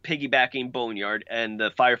they're piggybacking Boneyard and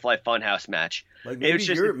the Firefly Funhouse match. Like,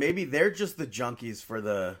 maybe they're just the junkies for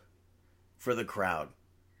the crowd.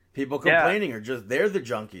 People complaining are just they're the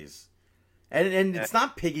junkies, and it's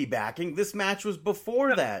not piggybacking. This match was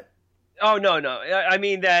before that. Oh, no. I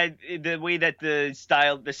mean that the way that the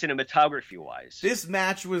cinematography wise. This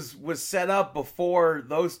match was set up before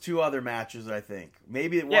those two other matches, I think.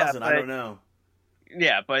 Maybe it wasn't. I don't know.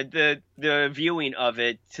 Yeah, but the viewing of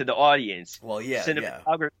it to the audience. Well, yeah.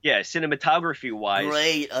 Cinematography wise.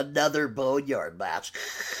 Great, another Boneyard match.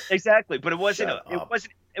 Exactly, but it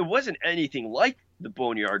wasn't anything like the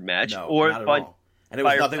Boneyard match. No, or not at all. And it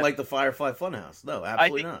was nothing like the Firefly Funhouse. No,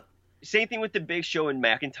 absolutely not. Same thing with the Big Show and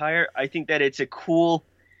McIntyre. I think that it's a cool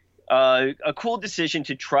decision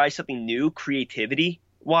to try something new, creativity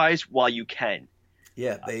wise, while you can.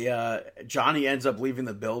 Yeah, Johnny ends up leaving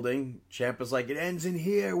the building. Ciampa's like, "It ends in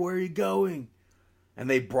here. Where are you going?" And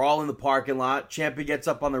they brawl in the parking lot. Ciampa gets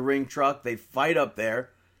up on the ring truck. They fight up there,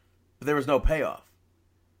 but there was no payoff.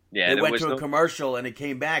 Yeah, they went to a commercial, and it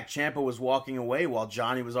came back. Ciampa was walking away while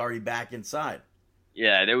Johnny was already back inside.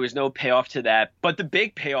 Yeah, there was no payoff to that. But the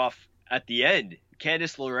big payoff at the end,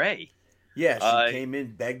 Candice LeRae. Yeah, she came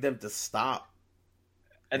in, begged them to stop.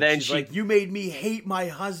 And then she's like, "You made me hate my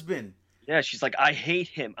husband." Yeah, she's like, I hate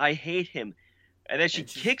him. And then she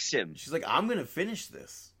kicks him. She's like, "I'm going to finish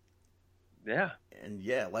this." Yeah. And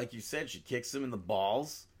yeah, like you said, she kicks him in the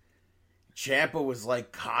balls. Ciampa was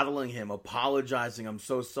like coddling him, apologizing. "I'm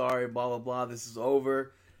so sorry, blah, blah, blah. This is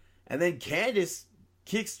over." And then Candice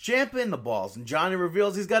kicks Ciampa in the balls, and Johnny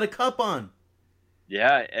reveals he's got a cup on.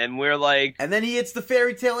 Yeah, and we're like... And then he hits the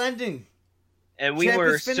fairy tale ending. And we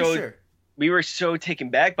were so taken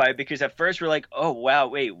back by it, because at first we're like, "Oh, wow,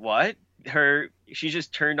 wait, what? She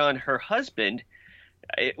just turned on her husband.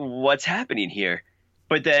 What's happening here?"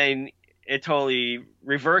 but then it totally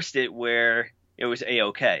reversed it where it was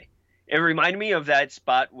A-okay. It reminded me of that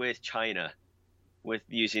spot with China, with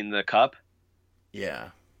using the cup. Yeah.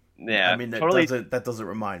 Yeah, I mean, that doesn't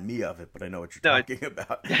remind me of it, but I know what you're talking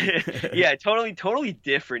about. Yeah, totally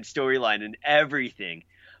different storyline and everything,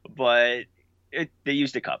 but they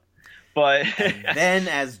used a cup. But and then,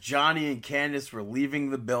 as Johnny and Candice were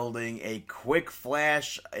leaving the building, a quick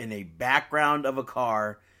flash in a background of a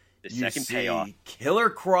car. The you second see payoff.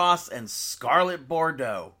 Killer Cross and Scarlett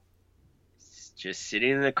Bordeaux just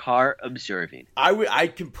sitting in the car observing. I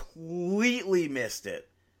completely missed it.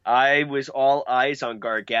 I was all eyes on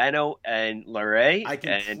Gargano and LeRae. I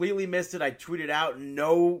completely missed it. I tweeted out,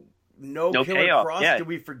 no Killer payoff. Cross. Yeah. Did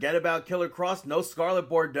we forget about Killer Cross? No Scarlett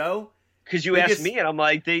Bordeaux? Because you asked me, and I'm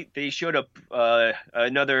like, they showed up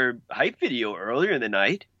another hype video earlier in the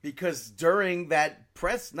night. Because during that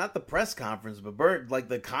not the press conference, but like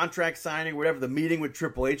the contract signing, whatever, the meeting with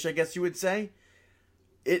Triple H, I guess you would say,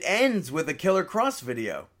 it ends with a Killer Cross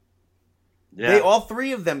video. Yeah. All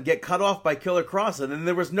three of them get cut off by Killer Cross, and then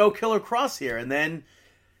there was no Killer Cross here, and then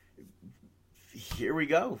here we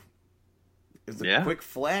go. It's a quick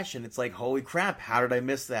flash, and it's like, holy crap, how did I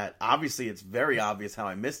miss that? Obviously, it's very obvious how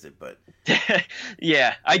I missed it, but...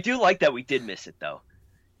 Yeah, I do like that we did miss it, though.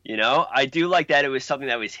 You know, I do like that it was something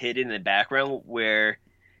that was hidden in the background where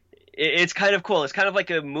it's kind of cool. It's kind of like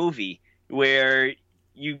a movie where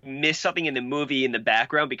you miss something in the movie in the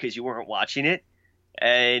background because you weren't watching it,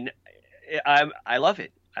 and... I love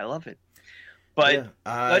it. I love it. But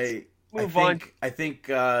let's move on. I think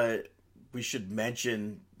we should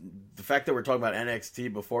mention the fact that we're talking about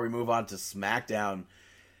NXT before we move on to SmackDown.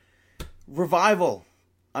 Revival,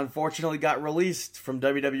 unfortunately, got released from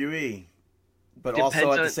WWE, but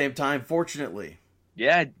also at the same time, fortunately.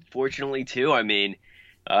 Yeah, fortunately too. I mean,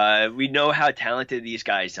 we know how talented these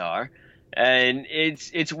guys are, and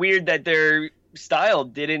it's weird that their style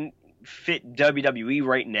didn't fit WWE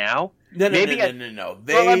right now. No.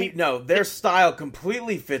 Their style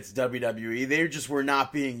completely fits WWE. They just were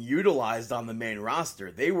not being utilized on the main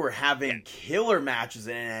roster. They were having killer matches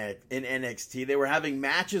in NXT. They were having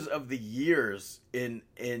matches of the years in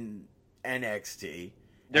NXT.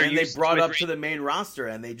 And they brought up to the main roster,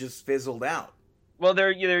 and they just fizzled out. Well,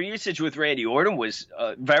 their usage with Randy Orton was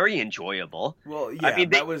very enjoyable. Well, yeah, I mean,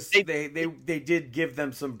 they did give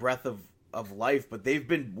them some breath of life, but they've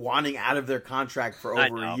been wanting out of their contract for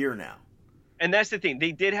over a year now. And that's the thing.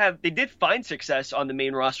 They did find success on the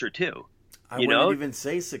main roster too. I wouldn't even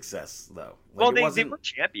say success though. Well, they were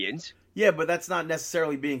champions. Yeah, but that's not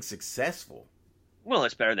necessarily being successful. Well,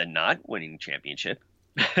 it's better than not winning championship.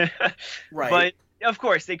 Right. But of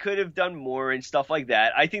course, they could have done more and stuff like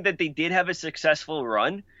that. I think that they did have a successful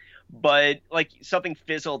run, but something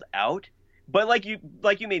fizzled out. But like you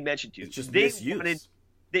made mention to, it's just misuse.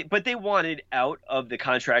 They wanted out of the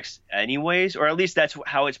contracts anyways, or at least that's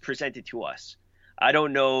how it's presented to us. I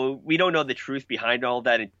don't know. We don't know the truth behind all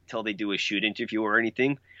that until they do a shoot interview or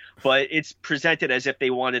anything, but it's presented as if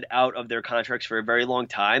they wanted out of their contracts for a very long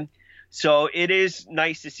time. So it is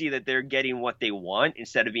nice to see that they're getting what they want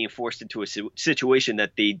instead of being forced into a situation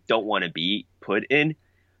that they don't want to be put in.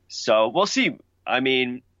 So we'll see. I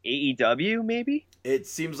mean, AEW maybe? It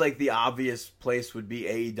seems like the obvious place would be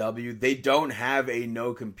AEW. They don't have a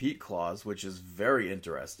no-compete clause, which is very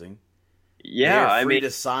interesting. Yeah, they're free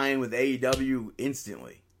to sign with AEW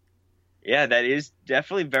instantly. Yeah, that is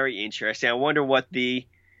definitely very interesting. I wonder what the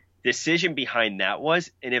decision behind that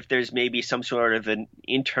was, and if there's maybe some sort of an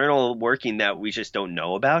internal working that we just don't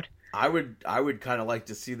know about. I would kind of like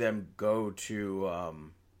to see them go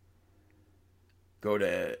to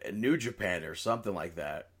New Japan or something like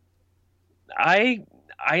that. I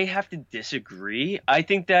have to disagree. I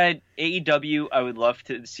think that AEW, I would love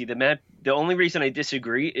to see them at. The only reason I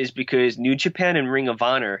disagree is because New Japan and Ring of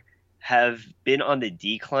Honor have been on the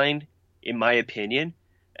decline, in my opinion,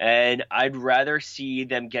 and I'd rather see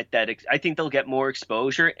them get that. I think they'll get more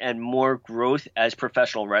exposure and more growth as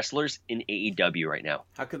professional wrestlers in AEW right now.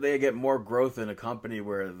 How could they get more growth in a company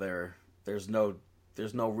where there's no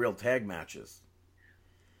real tag matches?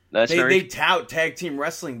 They tout tag team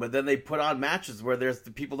wrestling, but then they put on matches where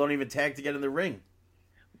the people don't even tag to get in the ring.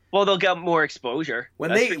 Well, they'll get more exposure.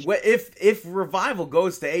 If Revival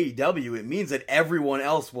goes to AEW, it means that everyone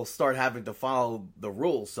else will start having to follow the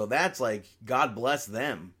rules. So that's like, God bless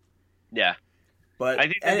them. Yeah. But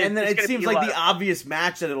and then it seems like the obvious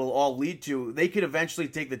match that it'll all lead to, they could eventually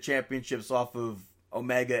take the championships off of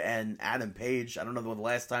Omega and Adam Page. I don't know the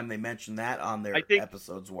last time they mentioned that on their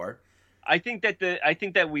episodes were. I think that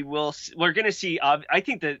we're going to see. I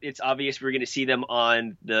think that it's obvious we're going to see them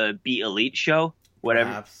on the Be Elite show. Whatever.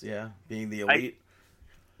 Perhaps, yeah, being the Elite.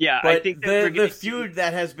 Yeah, But I think that we're the gonna feud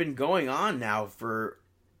that has been going on now for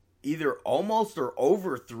either almost or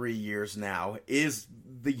over 3 years now is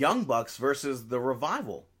the Young Bucks versus the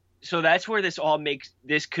Revival. so that's where this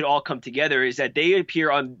could all come together, is that they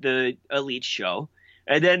appear on the Elite show,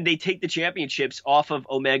 and then they take the championships off of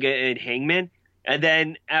Omega and Hangman, and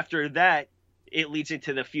then after that it leads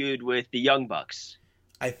into the feud with the Young Bucks.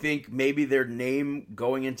 I think maybe their name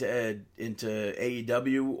going into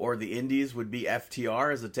AEW or the Indies would be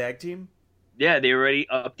FTR as a tag team. Yeah, they already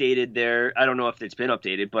updated their, I don't know if it's been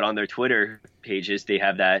updated, but on their Twitter pages they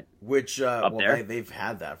have that. Which there. they've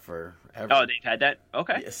had that forever. Oh, they've had that?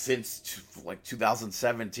 Okay. Yeah, since like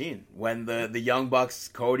 2017 when the Young Bucks,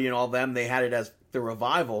 Cody and all them, they had it as the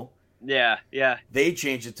Revival. Yeah. They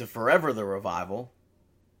changed it to Forever the Revival.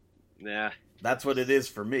 Yeah. That's what it is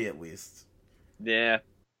for me, at least. Yeah.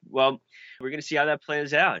 Well, we're going to see how that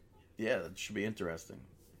plays out. Yeah, that should be interesting.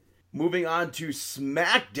 Moving on to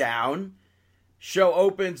SmackDown. Show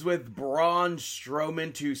opens with Braun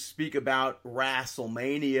Strowman to speak about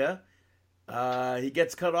WrestleMania. He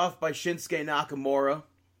gets cut off by Shinsuke Nakamura.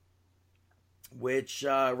 Which,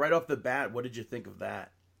 right off the bat, what did you think of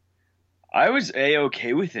that? I was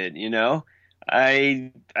A-okay with it, you know?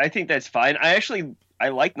 I think that's fine. I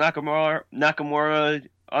like Nakamura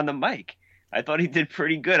on the mic. I thought he did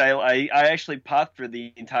pretty good. I actually popped for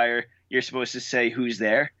the entire, you're supposed to say who's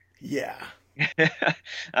there. Yeah.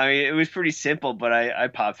 I mean, it was pretty simple, but I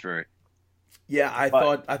popped for it. Yeah, I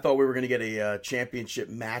thought we were going to get a championship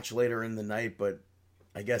match later in the night, but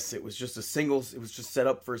I guess it was just a singles. It was just set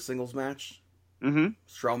up for a singles match. Mm-hmm.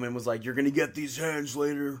 Strowman was like, "You're going to get these hands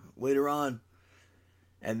later on,"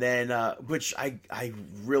 and then which I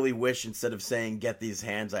really wish, instead of saying "get these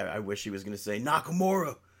hands," I wish he was going to say,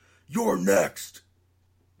 "Nakamura, you're next."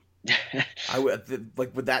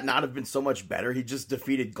 Would that not have been so much better? He just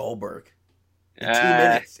defeated Goldberg in 2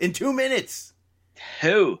 minutes. In 2 minutes.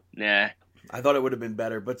 Who? Nah. I thought it would have been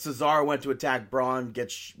better, but Cesaro went to attack Braun,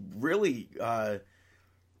 gets really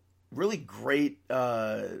great.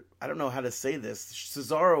 I don't know how to say this.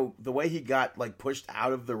 Cesaro, the way he got like pushed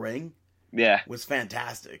out of the ring, was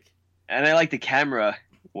fantastic. And I like the camera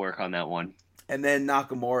work on that one. And then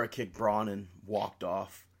Nakamura kicked Braun and walked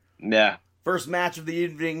off. Yeah. First match of the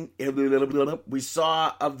evening, we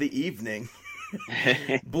saw of the evening.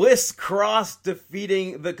 Bliss Cross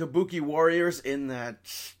defeating the Kabuki Warriors in that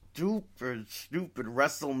stupid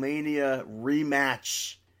WrestleMania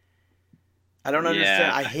rematch. I don't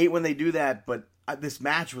understand. Yeah. I hate when they do that, but this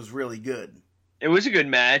match was really good. It was a good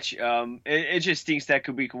match. It just stinks that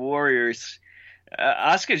Kabuki Warriors.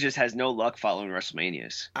 Asuka just has no luck following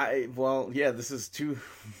WrestleManias. This is too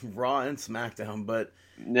Raw and SmackDown, but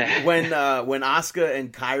when Asuka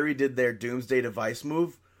and Kyrie did their Doomsday Device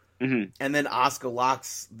move, mm-hmm. and then Asuka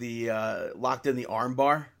locked in the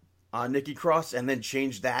armbar on Nikki Cross, and then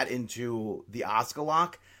changed that into the Asuka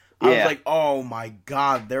lock. I was like, oh my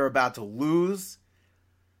god, they're about to lose.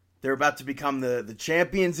 They're about to become the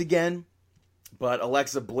champions again. But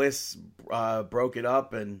Alexa Bliss broke it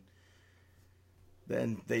up, and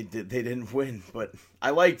then they didn't win. But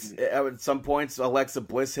I liked, at some points, Alexa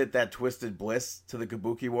Bliss hit that Twisted Bliss to the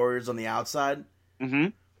Kabuki Warriors on the outside. Mm-hmm.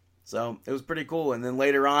 So it was pretty cool. And then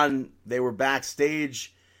later on, they were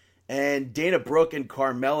backstage, and Dana Brooke and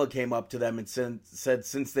Carmella came up to them and said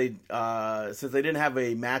since they didn't have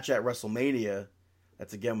a match at WrestleMania,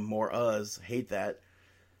 that's again more us, hate that.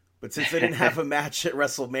 But since they didn't have a match at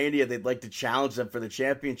WrestleMania, they'd like to challenge them for the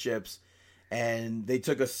championships. And they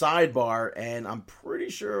took a sidebar, and I'm pretty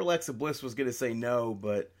sure Alexa Bliss was going to say no,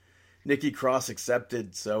 but Nikki Cross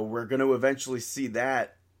accepted. So we're going to eventually see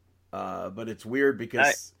that. But it's weird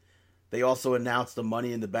because they also announced the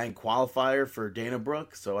Money in the Bank qualifier for Dana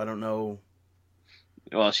Brooke, so I don't know.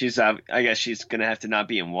 Well, I guess she's going to have to not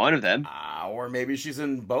be in one of them. Or maybe she's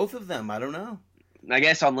in both of them. I don't know. I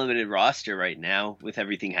guess on limited roster right now with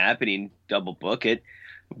everything happening, double book it.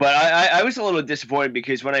 But I was a little disappointed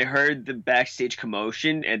because when I heard the backstage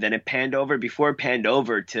commotion and then it panned over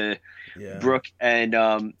to Brooke and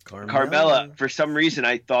Carmella, for some reason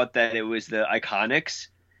I thought that it was the Iconics.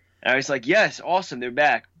 And I was like, yes, awesome, they're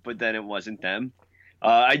back. But then it wasn't them.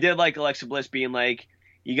 I did like Alexa Bliss being like,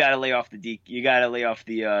 you got to lay off the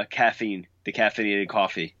caffeine, the caffeinated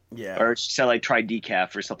coffee. Yeah. Or she said like try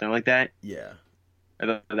decaf or something like that. Yeah. I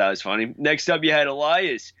thought that was funny. Next up, you had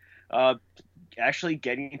Elias actually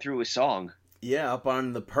getting through a song. Yeah, up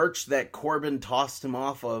on the perch that Corbin tossed him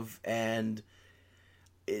off of, and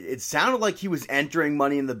it sounded like he was entering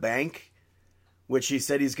Money in the Bank, which he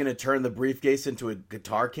said he's going to turn the briefcase into a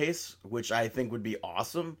guitar case, which I think would be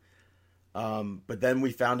awesome. But then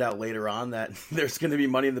we found out later on that there's going to be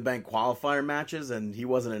Money in the Bank qualifier matches, and he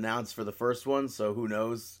wasn't announced for the first one, so who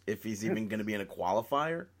knows if he's even going to be in a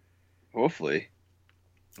qualifier. Hopefully.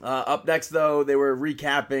 Up next, though, they were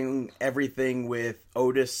recapping everything with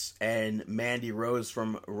Otis and Mandy Rose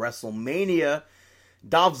from WrestleMania.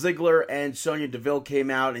 Dolph Ziggler and Sonya Deville came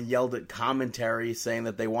out and yelled at commentary, saying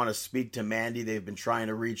that they want to speak to Mandy. They've been trying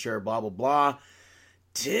to reach her, blah, blah, blah.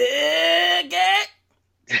 Ticket!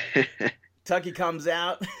 Tucky comes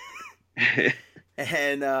out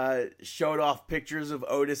and showed off pictures of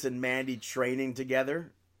Otis and Mandy training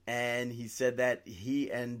together. And he said that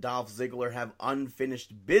he and Dolph Ziggler have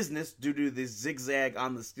unfinished business due to the zigzag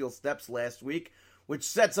on the steel steps last week, which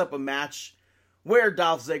sets up a match where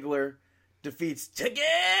Dolph Ziggler defeats Ticket.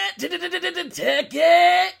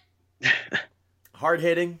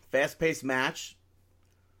 Hard-hitting, fast-paced match.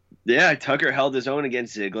 Yeah, Tucker held his own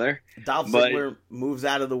against Ziggler. Dolph Ziggler moves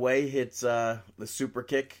out of the way, hits the super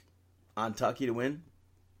kick on Tucky to win.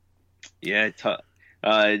 Yeah,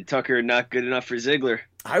 Tucker not good enough for Ziggler.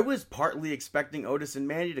 I was partly expecting Otis and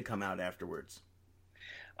Mandy to come out afterwards.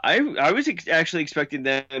 I was actually expecting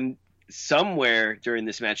them somewhere during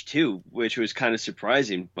this match too, which was kind of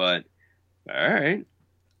surprising, but all right.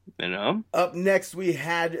 You know. Up next, we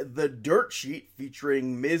had the Dirt Sheet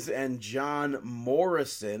featuring Miz and John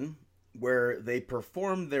Morrison, where they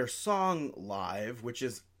performed their song live, which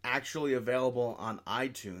is actually available on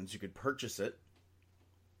iTunes. You could purchase it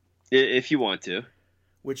if you want to.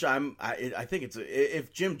 Which I think it's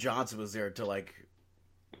if Jim Johnson was there to really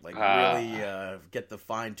get the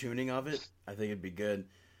fine tuning of it, I think it'd be good.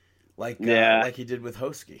 Like he did with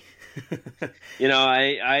Hosky. You know,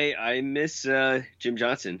 I miss Jim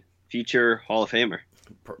Johnson, future Hall of Famer.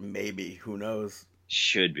 Maybe, who knows?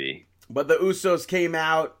 Should be. But the Usos came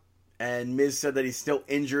out, and Miz said that he's still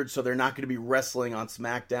injured, so they're not going to be wrestling on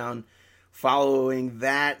SmackDown. Following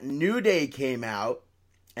that, New Day came out,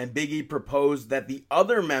 and Big E proposed that the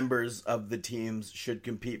other members of the teams should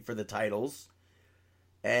compete for the titles.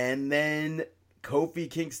 And then Kofi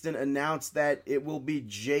Kingston announced that it will be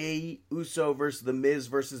Jey Uso versus The Miz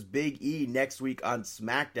versus Big E next week on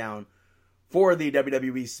SmackDown for the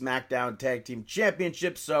WWE SmackDown Tag Team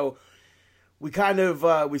Championship. So we kind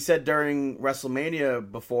of, we said during WrestleMania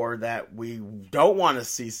before that we don't want to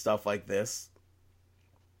see stuff like this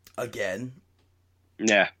again.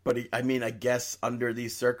 Yeah. But I guess under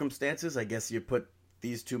these circumstances, I guess you put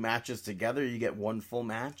these two matches together, you get one full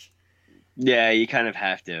match. Yeah, you kind of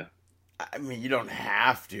have to. I mean, you don't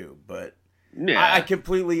have to, but yeah.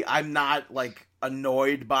 I'm not like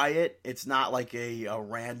annoyed by it. It's not like a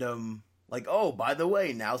random, like, oh, by the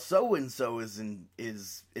way, now so-and-so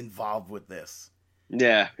is involved with this.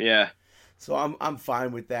 Yeah, yeah. So I'm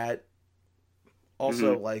fine with that.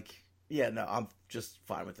 Also, I'm just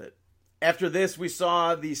fine with it. After this, we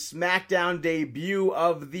saw the SmackDown debut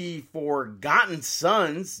of the Forgotten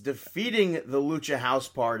Sons defeating the Lucha House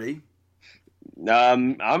Party.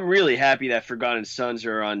 I'm really happy that Forgotten Sons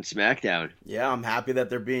are on SmackDown. Yeah, I'm happy that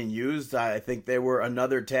they're being used. I think they were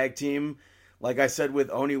another tag team, like I said,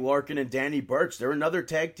 with Oney Lorcan and Danny Burch. They're another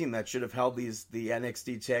tag team that should have held the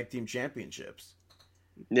NXT Tag Team Championships.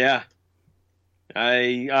 Yeah.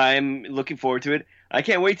 I'm looking forward to it. I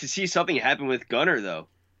can't wait to see something happen with Gunner, though.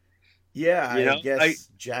 Yeah, I guess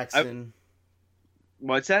Jackson...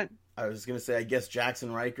 What's that? I was going to say, I guess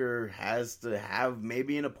Jackson Riker has to have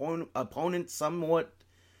maybe an opponent somewhat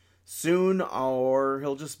soon, or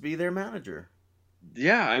he'll just be their manager.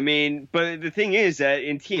 Yeah, I mean, but the thing is that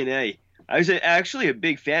in TNA, I was actually a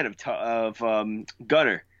big fan of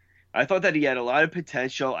Gunner. I thought that he had a lot of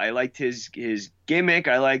potential. I liked his gimmick.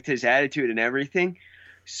 I liked his attitude and everything.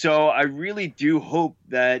 So I really do hope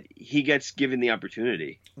that he gets given the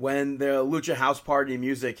opportunity. When the Lucha House Party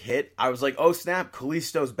music hit, I was like, oh snap,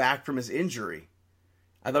 Kalisto's back from his injury.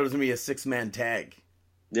 I thought it was going to be a 6-man tag.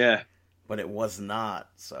 Yeah. But it was not.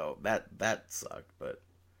 So that sucked.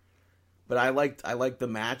 But I liked the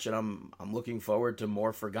match, and I'm looking forward to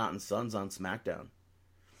more Forgotten Sons on SmackDown.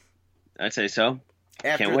 I'd say so.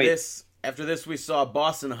 Can't wait. After this, we saw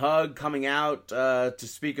Boston Hug coming out to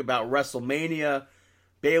speak about WrestleMania.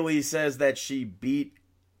 Bayley says that she beat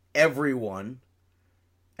everyone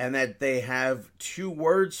and that they have 2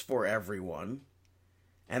 words for everyone.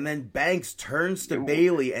 And then Banks turns to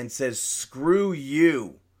Bayley and says, "Screw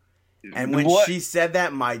you." And when she said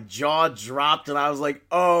that, my jaw dropped and I was like,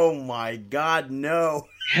 oh my God, no.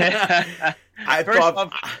 First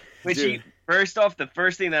off, the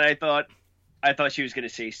first thing that I thought she was going to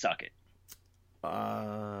say, "Suck it."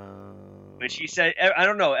 When she said, I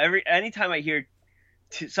don't know, anytime I hear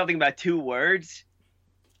something about 2 words,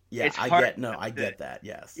 Yeah, it's I hard get that.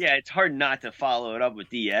 Yes. Yeah, it's hard not to follow it up with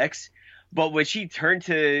DX. But when she turned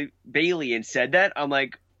to Bailey and said that, I'm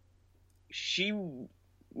like, she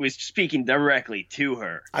was speaking directly to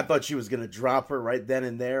her. I thought she was gonna drop her right then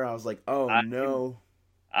and there. I was like, oh no.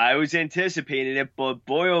 I was anticipating it, but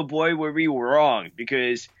boy, oh boy, were we wrong,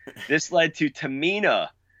 because this led to Tamina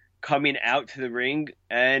coming out to the ring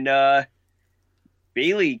and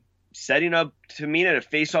Bailey setting up Tamina to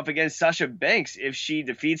face off against Sasha Banks. If she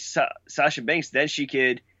defeats Sasha Banks, then she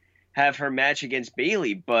could have her match against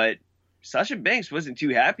Bailey, but Sasha Banks wasn't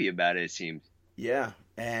too happy about it seemed. Yeah,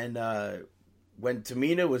 and when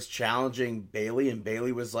Tamina was challenging Bailey and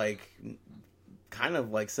Bailey was like, kind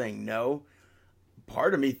of like saying no,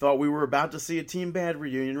 part of me thought we were about to see a Team Bad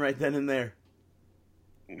reunion right then and there.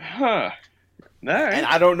 Huh. All right. And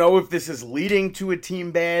I don't know if this is leading to a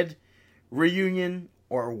Team Bad reunion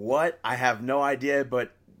or what. I have no idea,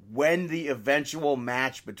 but when the eventual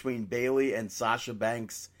match between Bailey and Sasha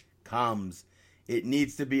Banks comes, it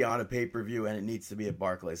needs to be on a pay-per-view and it needs to be at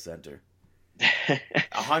Barclays Center.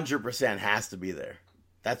 100% has to be there.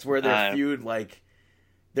 That's where their feud, like,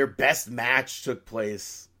 their best match took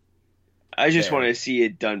place. I just want to see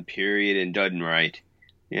it done, period, and done right.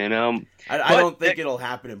 You know? I don't think it'll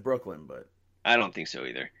happen in Brooklyn, but... I don't think so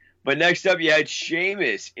either. But next up, you had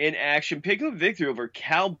Sheamus in action, picking up victory over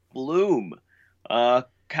Cal Bloom.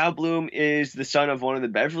 Cal Bloom is the son of one of the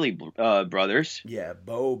Beverly brothers. Yeah,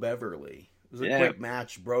 Bo Beverly. It was a quick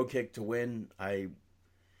match, bro kick to win. I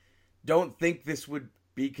don't think this would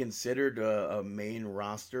be considered a main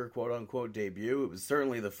roster, quote-unquote, debut. It was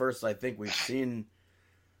certainly the first I think we've seen...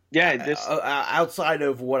 Yeah, outside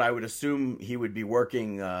of what I would assume he would be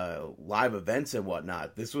working live events and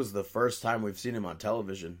whatnot, this was the first time we've seen him on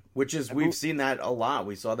television, which is we've seen that a lot.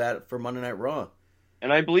 We saw that for Monday Night Raw.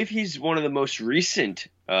 And I believe he's one of the most recent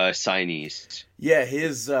signees. Yeah,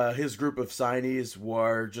 his group of signees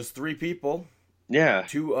were just 3 people. Yeah.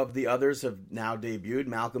 2 of the others have now debuted,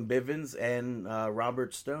 Malcolm Bivens and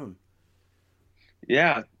Robert Stone.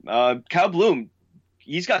 Yeah, Cal Bloom,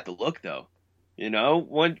 he's got the look, though. You know,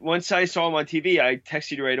 once I saw him on TV, I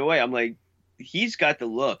texted you right away. I'm like, he's got the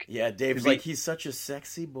look. Yeah, Dave's like, he's such a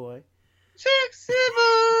sexy boy. Sexy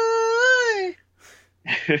boy!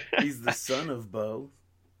 He's the son of Bo.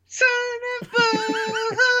 Son of Bo!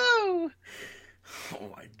 Oh,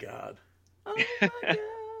 my God. Oh, my God.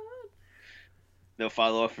 No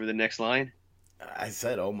follow-up for the next line? I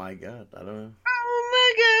said, oh, my God. I don't know.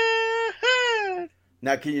 Oh, my God!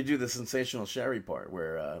 Now, can you do the sensational Sherry part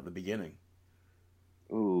where the beginning?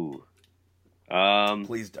 Ooh.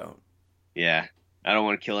 Please don't. Yeah. I don't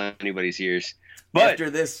want to kill anybody's ears. But after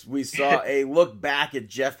this, we saw a look back at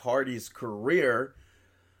Jeff Hardy's career,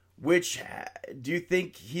 which, do you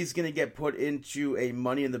think he's going to get put into a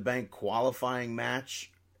Money in the Bank qualifying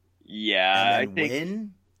match? Yeah, and then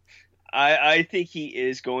win? I think he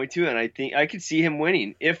is going to, and I think I could see him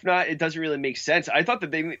winning. If not, it doesn't really make sense. I thought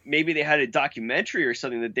that maybe they had a documentary or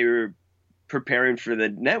something that they were preparing for the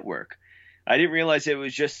network. I didn't realize it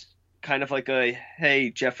was just kind of like hey,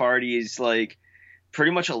 Jeff Hardy is like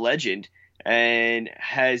pretty much a legend and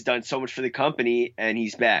has done so much for the company, and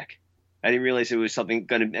he's back. I didn't realize it was going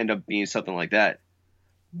to end up being something like that.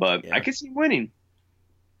 But yeah. I could see him winning.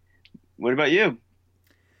 What about you?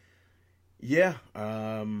 Yeah.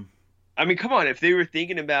 I mean, come on. If they were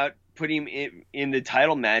thinking about putting him in the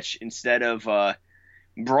title match instead of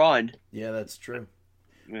Braun. Yeah, that's true.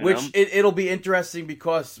 Which it'll be interesting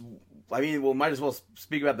because... I mean, we might as well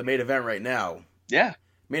speak about the main event right now. Yeah.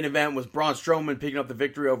 Main event was Braun Strowman picking up the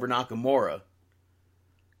victory over Nakamura.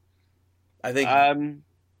 I think...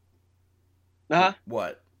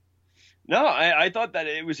 What? No, I thought that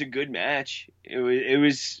it was a good match. It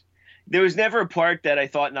was... There was never a part that I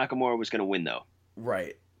thought Nakamura was going to win, though.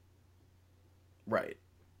 Right.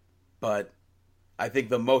 But I think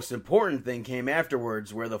the most important thing came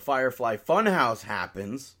afterwards, where the Firefly Funhouse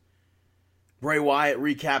happens... Bray Wyatt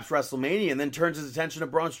recaps WrestleMania and then turns his attention to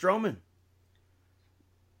Braun Strowman.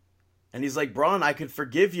 And he's like, Braun, I could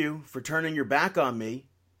forgive you for turning your back on me.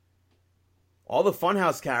 All the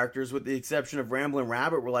Funhouse characters, with the exception of Ramblin'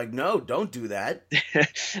 Rabbit, were like, no, don't do that.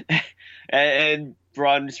 and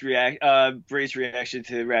Braun's Bray's reaction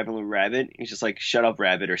to Ramblin' Rabbit, he's just like, shut up,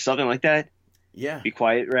 Rabbit, or something like that. Yeah. Be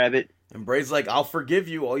quiet, Rabbit. And Bray's like, I'll forgive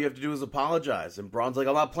you. All you have to do is apologize. And Braun's like,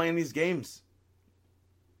 I'm not playing these games.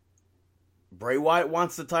 Bray Wyatt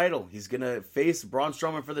wants the title. He's going to face Braun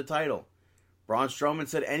Strowman for the title. Braun Strowman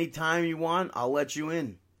said, anytime you want, I'll let you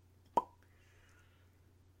in.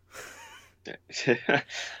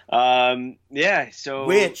 Yeah, so...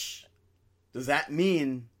 Which, does that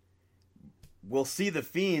mean we'll see The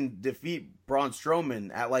Fiend defeat Braun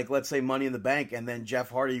Strowman at, like, let's say Money in the Bank, and then Jeff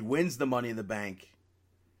Hardy wins the Money in the Bank,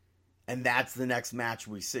 and that's the next match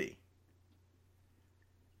we see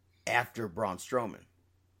after Braun Strowman.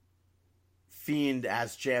 Fiend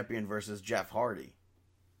as champion versus Jeff Hardy.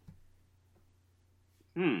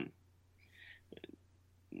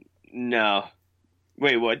 No.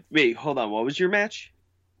 Wait, what? Wait, hold on. What was your match?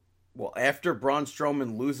 Well, after Braun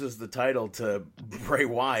Strowman loses the title to Bray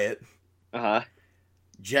Wyatt,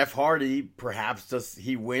 Jeff Hardy, perhaps does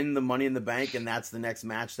he win the Money in the Bank, and that's the next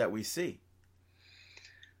match that we see.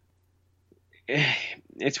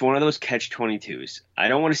 It's one of those catch-22s. I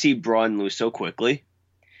don't want to see Braun lose so quickly.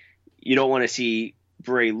 You don't want to see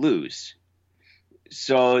Bray lose.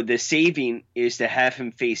 So the saving is to have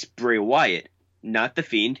him face Bray Wyatt, not The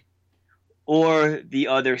Fiend. Or the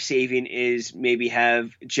other saving is maybe have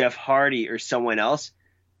Jeff Hardy or someone else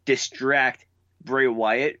distract Bray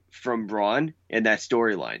Wyatt from Braun in that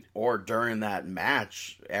storyline. Or during that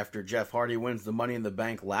match, after Jeff Hardy wins the Money in the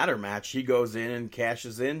Bank ladder match, he goes in and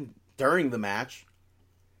cashes in during the match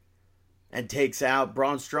and takes out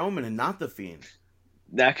Braun Strowman and not The Fiend.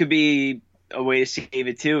 That could be a way to save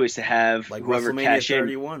it too, is to have like whoever WrestleMania cash in.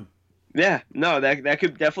 31. Yeah, no, that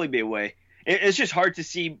could definitely be a way. It's just hard to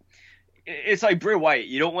see. It's like Bray Wyatt.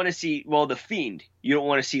 You don't want to see, well, The Fiend, you don't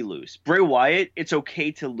want to see lose. Bray Wyatt, it's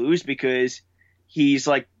okay to lose because he's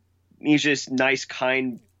just nice,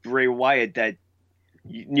 kind Bray Wyatt that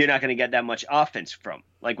you're not going to get that much offense from,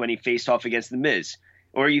 like when he faced off against The Miz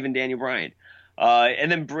or even Daniel Bryan.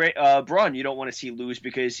 And then Braun, you don't want to see lose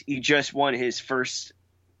because he just won his first,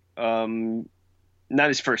 not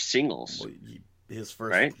his first singles. Well, his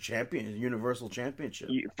first champion, Universal Championship.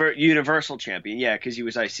 For Universal Champion, yeah, because he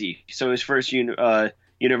was IC. So his first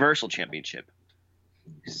Universal Championship.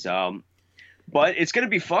 So, but it's going to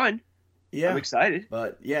be fun. Yeah. I'm excited.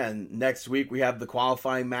 But, yeah, and next week we have the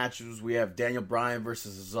qualifying matches. We have Daniel Bryan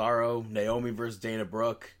versus Cesaro, Naomi versus Dana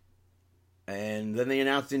Brooke. And then they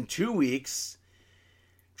announced in 2 weeks,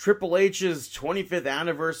 Triple H's 25th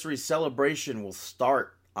anniversary celebration will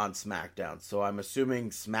start on SmackDown. So I'm assuming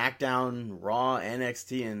SmackDown, Raw,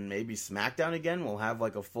 NXT, and maybe SmackDown again will have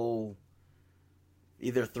like a full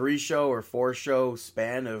either 3-show or 4-show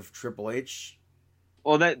span of Triple H.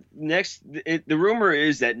 Well, the rumor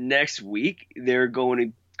is that next week they're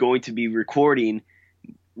going to be recording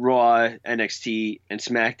Raw, NXT, and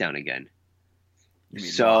SmackDown again. You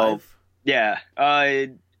mean so live? Yeah.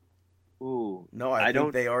 No, I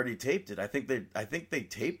think they already taped it. I think they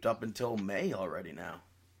taped up until May already now.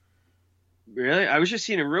 Really? I was just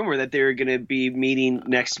seeing a rumor that they were going to be meeting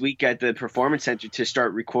next week at the Performance Center to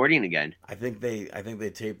start recording again. I think they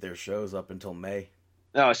taped their shows up until May.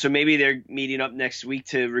 Oh, so maybe they're meeting up next week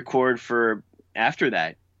to record for after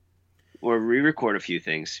that, or re-record a few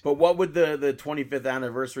things. But what would the 25th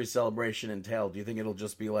anniversary celebration entail? Do you think it'll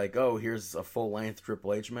just be like, oh, here's a full-length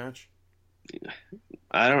Triple H match?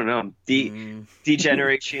 I don't know.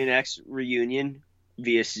 D-Generation X reunion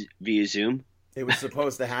via Zoom. It was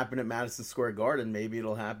supposed to happen at Madison Square Garden. Maybe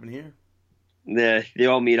it'll happen here. They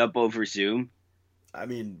all meet up over Zoom. I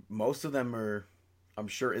mean, most of them are, I'm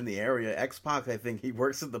sure, in the area. X-Pac, I think he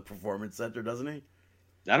works at the Performance Center, doesn't he?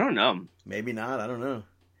 I don't know. Maybe not. I don't know.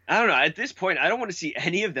 At this point, I don't want to see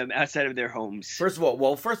any of them outside of their homes. First of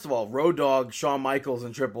all, Road Dogg, Shawn Michaels,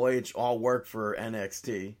 and Triple H all work for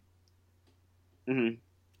NXT. Mm-hmm.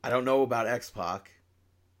 I don't know about X-Pac.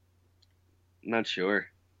 Not sure.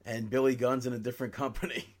 And Billy Gunn's in a different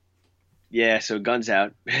company. Yeah, so Gunn's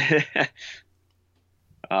out.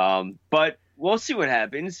 But we'll see what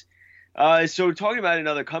happens. So talking about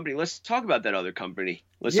another company, let's talk about that other company.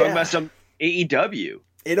 Let's talk about some AEW.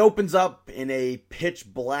 It opens up in a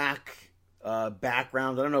pitch black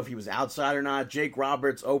background. I don't know if he was outside or not. Jake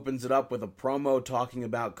Roberts opens it up with a promo talking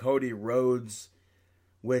about Cody Rhodes,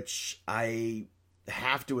 which I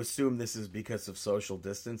have to assume this is because of social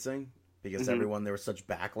distancing, because there was such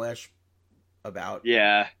backlash about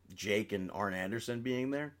Jake and Arn Anderson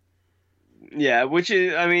being there. Yeah, which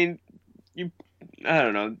is, I mean, I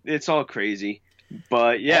don't know. It's all crazy.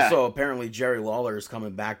 But yeah. Also, apparently Jerry Lawler is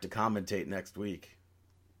coming back to commentate next week.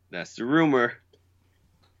 That's the rumor.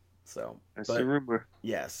 That's the rumor.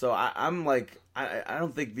 Yeah, so I'm like, I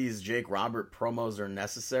don't think these Jake Robert promos are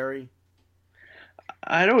necessary.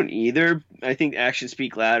 I don't either. I think actions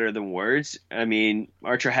speak louder than words. I mean,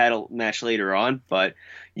 Archer had a match later on, but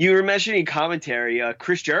you were mentioning commentary.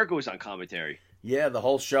 Chris Jericho was on commentary. Yeah, the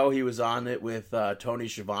whole show he was on it with Tony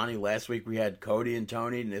Schiavone. Last week we had Cody and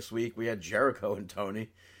Tony, and this week we had Jericho and Tony.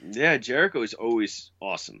 Yeah, Jericho is always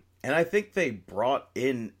awesome. And I think they brought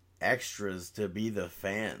in extras to be the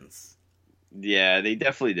fans. Yeah, they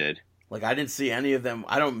definitely did. Like, I didn't see any of them.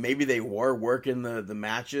 Maybe they were working the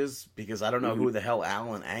matches, because I don't know who the hell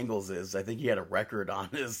Alan Angles is. I think he had a record on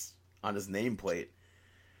his nameplate.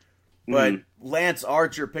 But Lance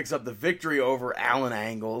Archer picks up the victory over Alan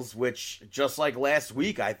Angles, which, just like last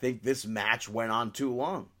week, I think this match went on too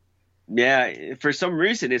long. Yeah, for some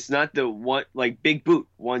reason, it's not the one, like, big boot,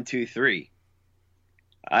 1, 2, 3.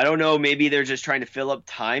 I don't know, maybe they're just trying to fill up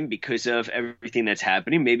time because of everything that's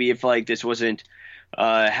happening. Maybe if, like, this wasn't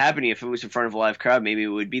happening, if it was in front of a live crowd, maybe it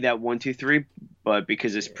would be that 1, 2, 3. But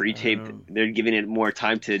because it's pre-taped, they're giving it more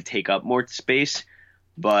time to take up more space.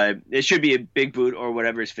 But it should be a big boot or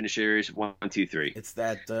whatever his finisher is, 1, 2, 3. It's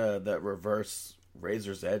that reverse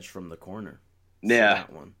Razor's Edge from the corner. Yeah.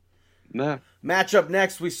 That one. Yeah. Match up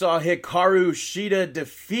next, we saw Hikaru Shida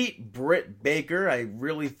defeat Britt Baker. I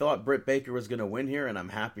really thought Britt Baker was going to win here, and I'm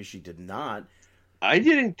happy she did not. I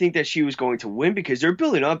didn't think that she was going to win because they're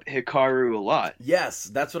building up Hikaru a lot. Yes,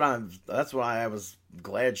 that's why I was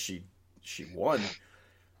glad she won.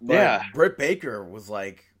 But yeah. Britt Baker was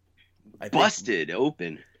like, busted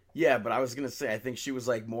open. Yeah, but I was going to say, I think she was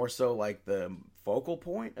like more so like the focal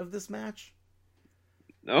point of this match.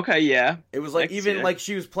 Okay, yeah. It was like, even like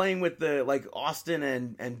she was playing with the, like, Austin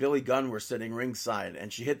and Billy Gunn were sitting ringside,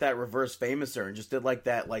 and she hit that reverse famouser and just did like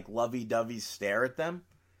that, like, lovey-dovey stare at them.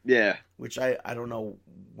 Yeah. Which I don't know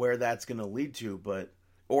where that's going to lead to, but,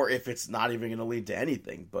 or if it's not even going to lead to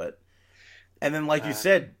anything, but. And then, like you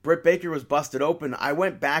said, Britt Baker was busted open. I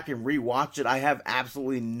went back and rewatched it. I have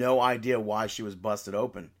absolutely no idea why she was busted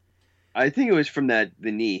open. I think it was from the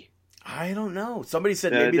knee. I don't know. Somebody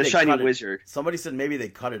said maybe the they Shining cut Wizard. Somebody said maybe they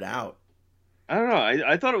cut it out. I don't know.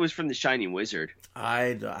 I thought it was from the Shining Wizard.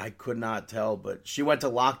 I could not tell, but she went to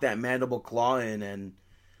lock that mandible claw in, and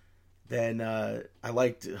then I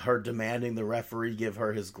liked her demanding the referee give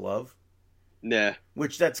her his glove. Yeah.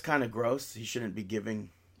 Which, that's kind of gross. He shouldn't be giving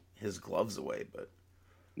his gloves away, but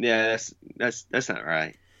yeah, that's not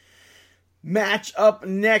right. Match up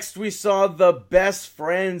next, we saw the Best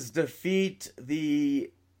Friends defeat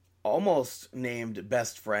the almost named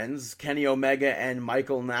Best Friends, Kenny Omega and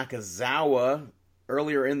Michael Nakazawa.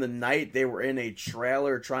 Earlier in the night, they were in a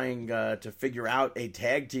trailer trying to figure out a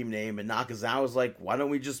tag team name, and Nakazawa's like, why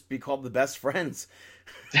don't we just be called the Best Friends?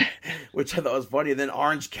 Which I thought was funny. And then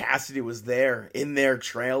Orange Cassidy was there in their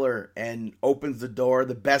trailer and opens the door.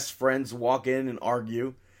 The Best Friends walk in and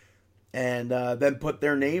argue, and then put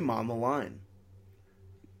their name on the line.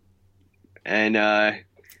 And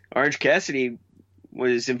Orange Cassidy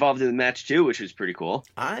was involved in the match too, which was pretty cool.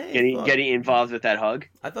 Getting involved with that hug.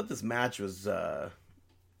 I thought this match was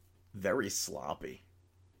very sloppy.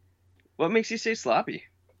 What makes you say sloppy?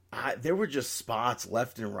 There were just spots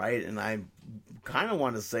left and right, and I kind of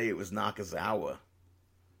want to say it was Nakazawa.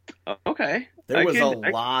 Okay. There was a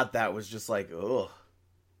lot that was just like, ugh.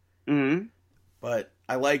 Mm-hmm. But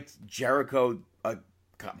I liked Jericho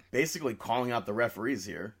basically calling out the referees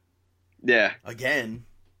here. Yeah. Again,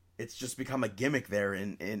 it's just become a gimmick there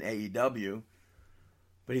in AEW.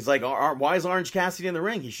 But he's like, why is Orange Cassidy in the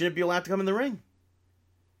ring? He shouldn't be allowed to come in the ring.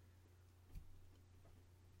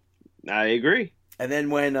 I agree. And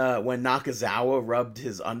then when Nakazawa rubbed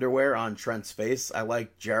his underwear on Trent's face, I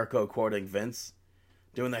liked Jericho quoting Vince,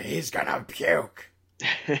 doing the "he's gonna puke."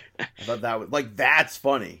 I thought that was like, that's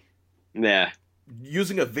funny. Yeah.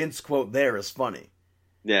 Using a Vince quote there is funny.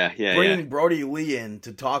 Yeah. Bringing Brody Lee in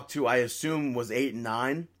to talk to, I assume, was 8 and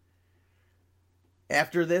 9.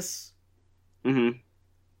 After this,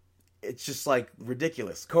 it's just like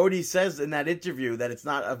ridiculous. Cody says in that interview that it's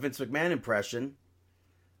not a Vince McMahon impression.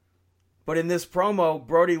 But in this promo,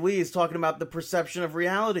 Brody Lee is talking about the perception of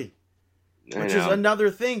reality, which is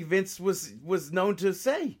another thing Vince was known to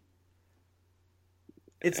say.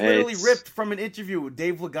 It's literally ripped from an interview with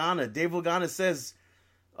Dave Lagana. Dave Lagana says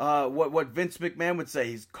what Vince McMahon would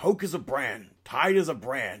say. Coke is a brand. Tide is a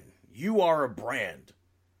brand. You are a brand.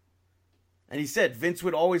 And he said Vince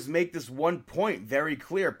would always make this one point very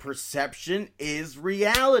clear. Perception is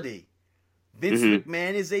reality. Vince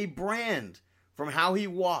McMahon is a brand. From how he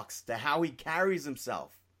walks, to how he carries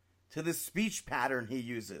himself, to the speech pattern he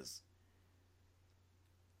uses.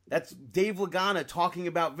 That's Dave Lagana talking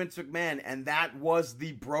about Vince McMahon, and that was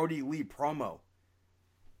the Brody Lee promo.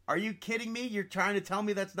 Are you kidding me? You're trying to tell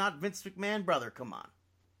me that's not Vince McMahon, brother? Come on.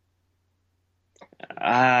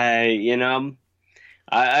 I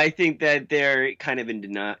think that they're kind of in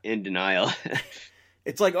denial.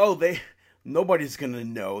 It's like, nobody's going to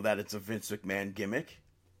know that it's a Vince McMahon gimmick.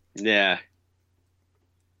 Yeah.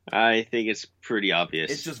 I think it's pretty obvious.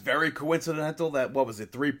 It's just very coincidental that,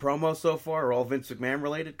 3 promos so far are all Vince McMahon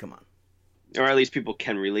related? Come on. Or at least people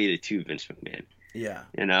can relate it to Vince McMahon. Yeah.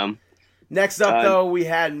 Next up, though, we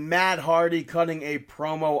had Matt Hardy cutting a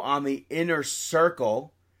promo on the Inner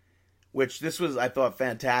Circle, which this was, I thought,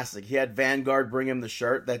 fantastic. He had Vanguard bring him the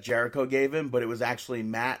shirt that Jericho gave him, but it was actually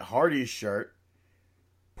Matt Hardy's shirt,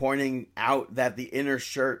 pointing out that the Inner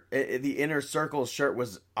Circle shirt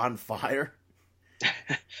was on fire.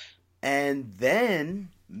 And then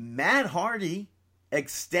Matt Hardy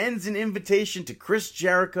extends an invitation to Chris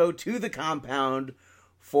Jericho to the compound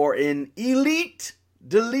for an Elite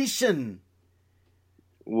Deletion,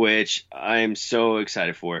 which I'm so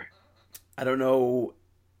excited for. I don't know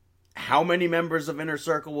how many members of Inner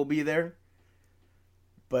Circle will be there,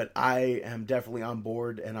 but I am definitely on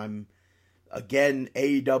board, and again,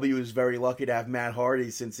 AEW is very lucky to have Matt Hardy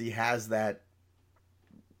since he has that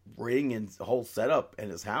ring and whole setup in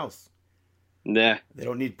his house. Yeah. They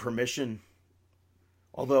don't need permission.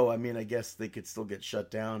 Although, I mean, I guess they could still get shut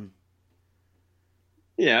down.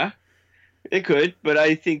 Yeah, it could, but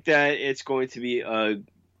I think that it's going to be a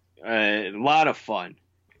lot of fun.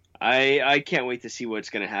 I can't wait to see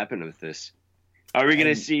what's going to happen with this. Are we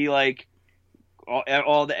going to see like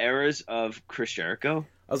all the eras of Chris Jericho?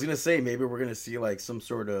 I was going to say maybe we're going to see like some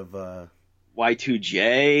sort of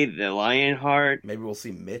Y2J, the Lionheart. Maybe we'll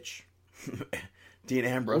see Mitch, Dean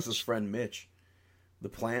Ambrose's friend Mitch, the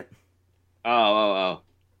Plant. Oh.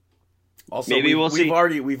 Also, maybe we'll see.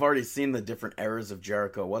 We've already seen the different eras of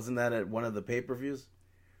Jericho. Wasn't that at one of the pay-per-views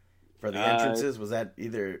for the entrances? Was that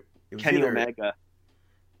either Kenny Omega?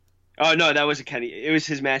 Oh no, that was Kenny. It was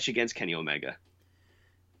his match against Kenny Omega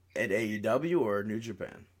at AEW or New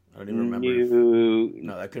Japan. I don't even remember.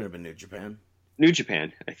 No, that couldn't have been New Japan. New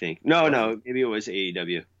Japan, I think. No, maybe it was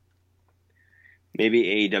AEW.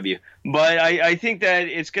 Maybe AEW. But I think that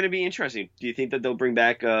it's going to be interesting. Do you think that they'll bring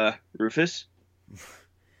back Rufus?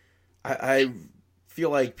 I feel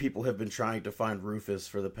like people have been trying to find Rufus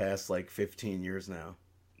for the past, 15 years now.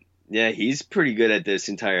 Yeah, he's pretty good at this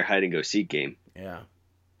entire hide-and-go-seek game. Yeah.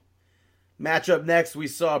 Match up next, we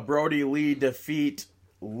saw Brody Lee defeat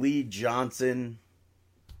Lee Johnson.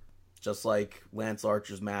 Just like Lance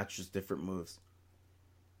Archer's match, just different moves.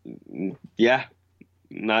 Yeah.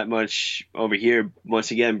 Not much over here.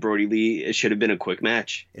 Once again, Brody Lee, it should have been a quick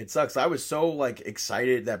match. It sucks. I was so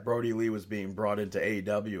excited that Brody Lee was being brought into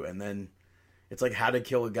AEW, and then it's like how to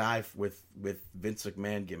kill a guy with Vince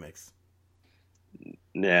McMahon gimmicks.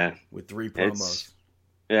 Yeah. With 3 promos.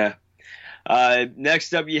 Yeah.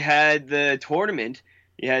 Next up, you had the tournament.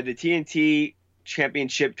 You had the TNT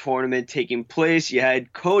Championship tournament taking place. You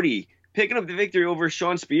had Cody picking up the victory over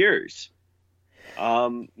Shawn Spears.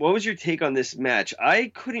 What was your take on this match?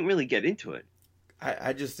 I couldn't really get into it.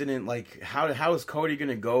 I just didn't how is Cody going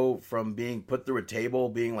to go from being put through a table,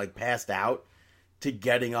 being passed out, to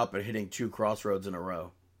getting up and hitting 2 crossroads in a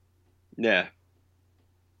row? Yeah.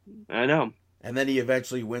 I know. And then he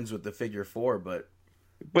eventually wins with the figure 4, but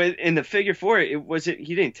in the figure 4,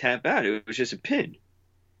 he didn't tap out. It was just a pin.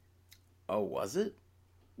 Oh, was it?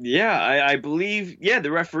 Yeah, I believe,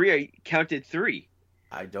 the referee counted 3.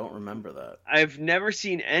 I don't remember that. I've never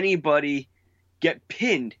seen anybody get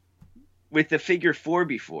pinned with the figure 4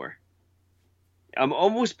 before. I'm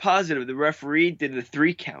almost positive the referee did the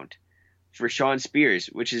 3 count for Shawn Spears,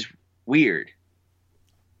 which is weird.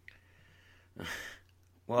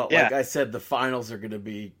 Well, like I said, the finals are going to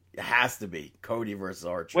be, has to be, Cody versus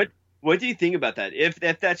Archer. What do you think about that?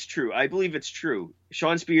 If that's true, I believe it's true.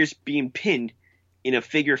 Shawn Spears being pinned in a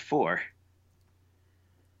figure 4.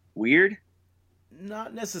 Weird?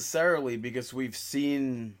 Not necessarily, because we've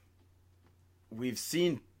seen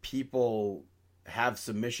people have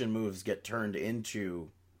submission moves get turned into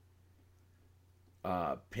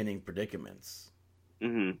pinning predicaments.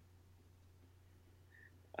 Mm-hmm.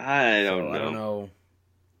 I don't know.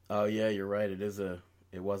 Oh yeah, you're right. It was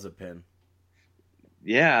a pin.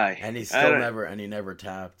 Yeah, and he still never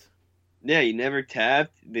tapped. Yeah, he never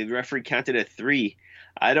tapped. The referee counted at 3.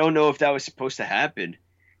 I don't know if that was supposed to happen.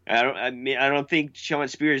 I don't think Shawn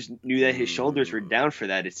Spears knew that his shoulders were down for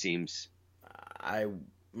that. It seems. I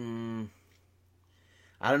don't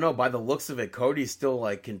know. By the looks of it, Cody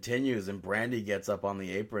still continues, and Brandy gets up on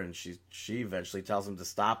the apron. She eventually tells him to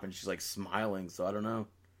stop, and she's smiling. So I don't know.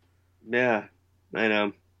 Yeah, I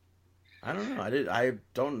know. I don't know. I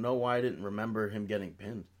don't know why I didn't remember him getting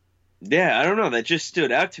pinned. Yeah, I don't know. That just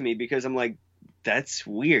stood out to me because I'm like, that's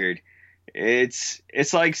weird. It's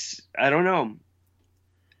like, I don't know.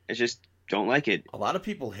 I just don't like it. A lot of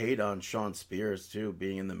people hate on Shawn Spears too,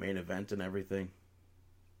 being in the main event and everything.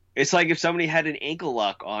 It's like if somebody had an ankle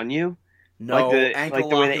lock on you. No, ankle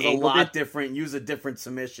lock is a lot different. Use a different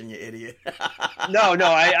submission, you idiot. No,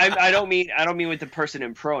 I don't mean with the person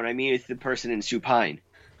in prone. I mean with the person in supine.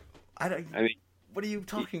 I mean, what are you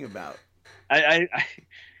talking about?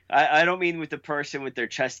 I don't mean with the person with their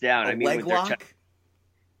chest down. I mean leg with their lock? chest.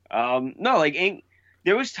 No, like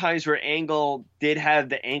there was times where Angle did have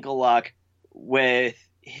the ankle lock with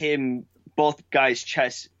him, both guys'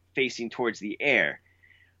 chests facing towards the air.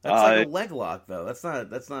 That's like a leg lock, though. That's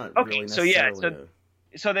not Okay, really so yeah,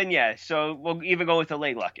 necessarily. So we'll even go with the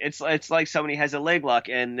leg lock. It's like somebody has a leg lock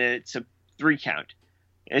and it's a 3 count.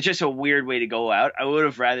 It's just a weird way to go out. I would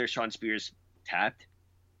have rather Shawn Spears tapped.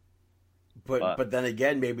 But then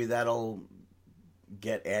again, maybe that'll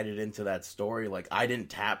get added into that story. Like, I didn't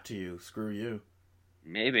tap to you. Screw you.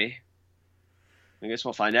 Maybe. I guess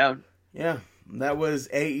we'll find out. Yeah, that was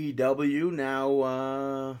AEW.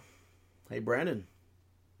 Now, hey, Brandon,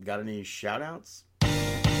 got any shout-outs?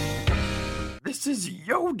 This is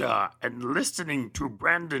Yoda, and listening to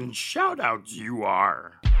Brandon's shout-outs you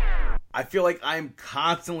are. I feel like I'm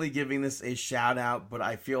constantly giving this a shout-out, but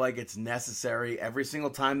I feel like it's necessary every single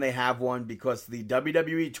time they have one because the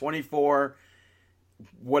WWE 24,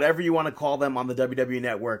 whatever you want to call them on the WWE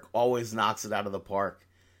Network, always knocks it out of the park.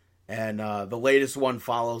 And the latest one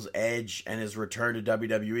follows Edge and his return to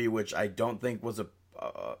WWE, which I don't think was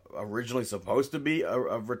originally supposed to be a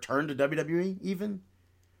return to WWE even.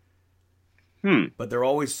 But they're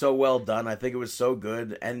always so well done. I think it was so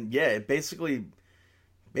good. And yeah, basically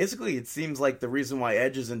it seems like the reason why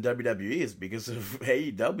Edge is in WWE is because of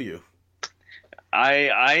AEW.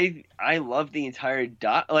 I love the entire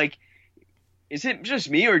like, is it just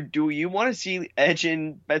me or do you want to see Edge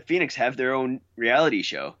and Beth Phoenix have their own reality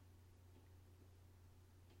show?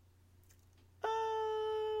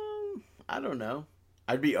 I don't know.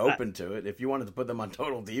 I'd be open to it if you wanted to put them on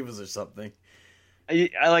Total Divas or something.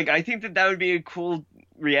 I think that would be a cool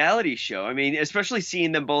reality show. I mean, especially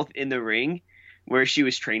seeing them both in the ring where she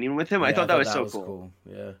was training with him. Yeah, I thought that was so cool.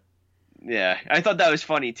 Yeah. Yeah. I thought that was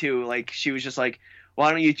funny too. Like, she was just like, why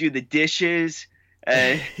don't you do the dishes?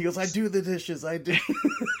 He goes, I do the dishes. I do.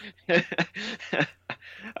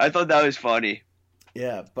 I thought that was funny.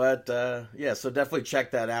 Yeah, but yeah, so definitely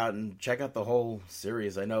check that out and check out the whole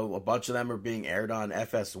series. I know a bunch of them are being aired on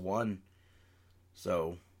FS1,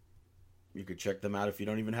 so you could check them out if you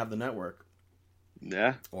don't even have the network.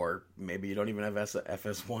 Yeah. Or maybe you don't even have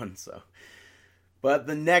FS1, so. But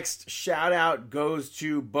the next shout out goes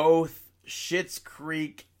to both Schitt's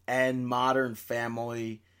Creek and Modern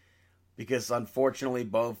Family, because unfortunately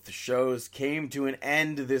both shows came to an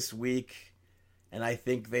end this week. And I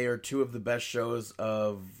think they are two of the best shows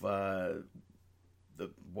of the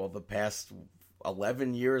past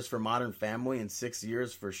 11 years for Modern Family and 6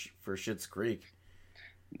 years for Schitt's Creek.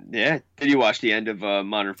 Yeah. Did you watch the end of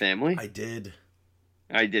Modern Family? I did.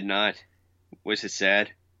 I did not. Was it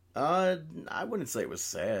sad? I wouldn't say it was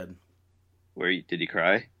sad. Did you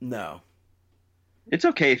cry? No. It's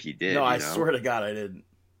okay if you did. No, I swear to God I didn't.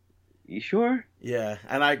 You sure? Yeah,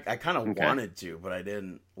 and I kind of wanted to, but I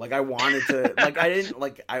didn't. Like, I wanted to, like, I didn't,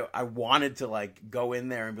 like, I wanted to, like, go in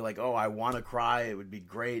there and be like, oh, I want to cry, it would be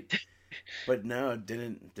great. But no, it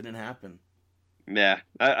didn't happen. Yeah,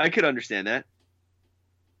 I could understand that.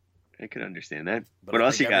 But what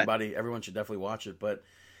else you got? Everyone should definitely watch it. But,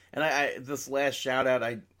 and I this last shout out,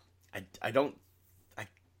 I don't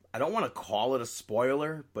want to call it a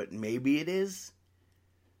spoiler, but maybe it is.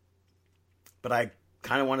 But I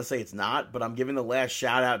kind of want to say it's not, but I'm giving the last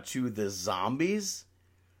shout out to the Zombies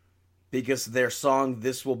because their song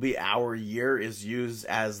 "This Will Be Our Year" is used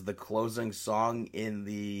as the closing song in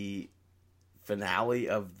the finale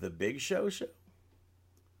of the Big Show.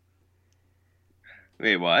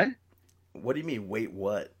 Wait, what? What do you mean? Wait,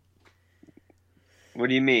 what? What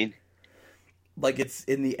do you mean? Like, it's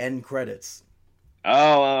in the end credits.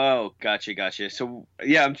 Oh, gotcha. So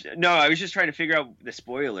yeah, I was just trying to figure out the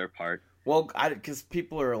spoiler part. Well, because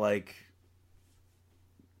people are like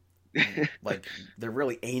they're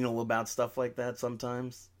really anal about stuff like that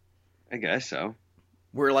sometimes. I guess so.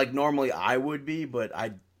 Where like normally I would be, but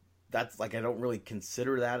I don't really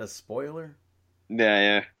consider that a spoiler.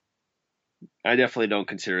 Yeah. I definitely don't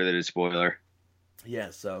consider that a spoiler.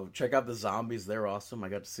 Yeah, so check out the Zombies. They're awesome. I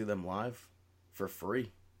got to see them live for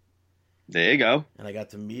free. There you go. And I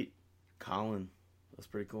got to meet Colin. That's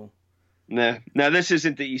pretty cool. Nah. Now, this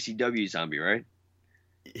isn't the ECW zombie, right?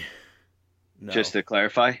 No. Just to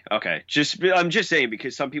clarify? Okay. I'm just saying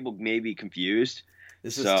because some people may be confused.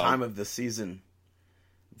 This is time of the season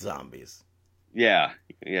zombies. Yeah.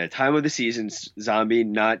 Time of the season zombie,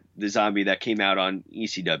 not the zombie that came out on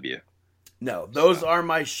ECW. No, those are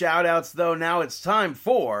my shout outs, though. Now it's time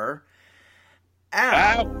for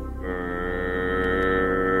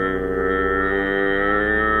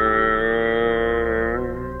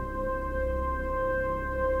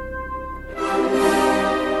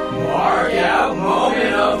Mark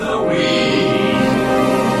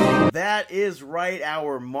right,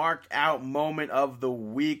 our Mark Out moment of the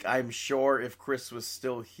week. I'm sure if Chris was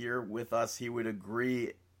still here with us, he would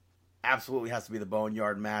agree. Absolutely has to be the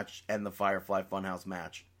Boneyard match and the Firefly Funhouse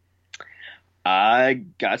match. I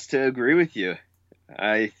got to agree with you.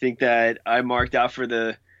 I think that I marked out for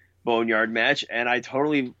the Boneyard match, and I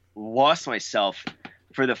totally lost myself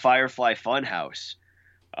for the Firefly Funhouse.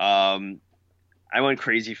 I went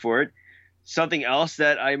crazy for it. Something else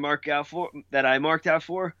that I marked out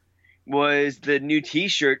for was the new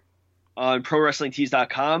T-shirt on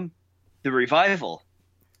ProWrestlingTees.com, The Revival.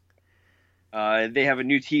 They have a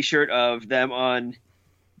new T-shirt of them on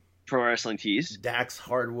Pro Wrestling Tees. Dax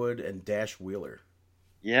Hardwood and Dash Wheeler.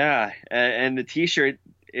 Yeah, and the T-shirt,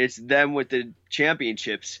 it's them with the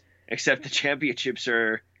championships, except the championships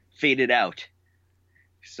are faded out.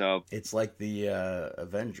 So it's like the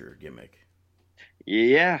Avenger gimmick.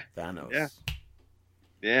 Yeah. Thanos.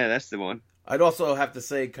 Yeah, that's the one. I'd also have to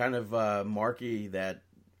say, kind of Marky, that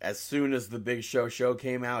as soon as the Big Show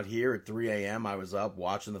came out here at 3 a.m., I was up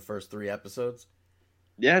watching the first 3 episodes.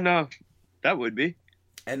 Yeah, no, that would be.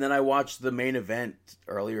 And then I watched the main event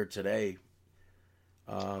earlier today.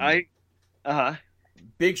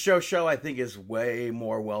 Big Show, I think, is way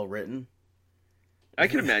more well written. I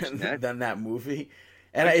can imagine that. Than that movie.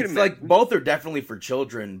 And it's like, both are definitely for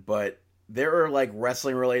children, but there are like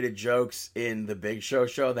wrestling related jokes in the Big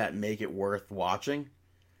Show that make it worth watching.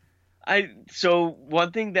 So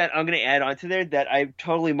one thing that I'm going to add on to there that I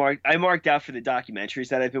totally marked out for the documentaries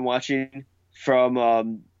that I've been watching from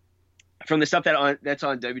the stuff that's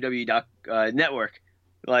on WWE Network,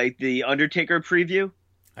 like the Undertaker preview.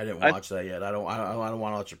 I didn't watch that yet. I don't want to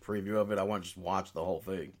watch a preview of it. I want to just watch the whole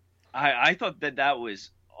thing. I thought that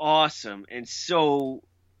was awesome and so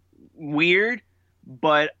weird,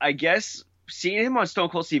 but I guess seeing him on Stone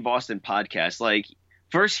Cold Steve Austin podcast, like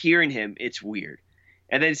first hearing him, it's weird.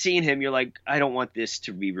 And then seeing him, you're like, I don't want this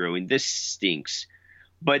to be ruined. This stinks.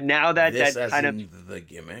 But now that the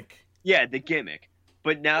gimmick? Yeah, the gimmick.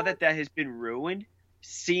 But now that has been ruined,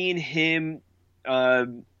 seeing him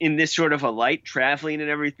in this sort of a light, traveling and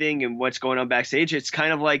everything and what's going on backstage, it's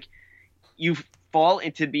kind of like you fall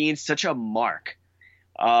into being such a mark.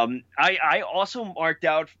 I also marked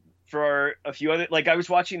out for a few other, like I was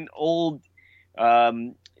watching old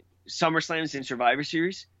SummerSlams and Survivor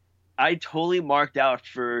Series. I totally marked out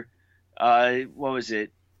for what was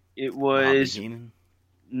it? It was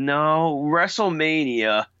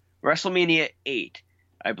WrestleMania 8,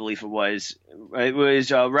 I believe it was. It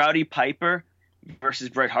was Rowdy Piper versus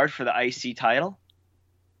Bret Hart for the IC title.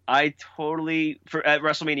 At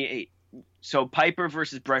WrestleMania 8. So Piper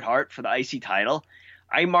versus Bret Hart for the IC title.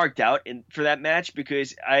 I marked out for that match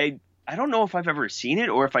because I don't know if I've ever seen it,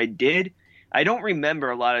 or if I did. I don't remember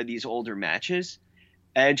a lot of these older matches.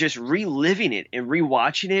 And just reliving it and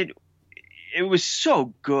rewatching it, it was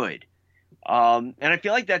so good. And I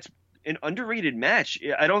feel like that's an underrated match.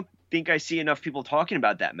 I don't think I see enough people talking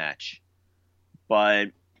about that match. But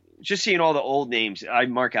just seeing all the old names, I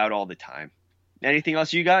mark out all the time. Anything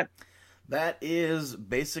else you got? That is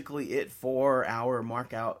basically it for our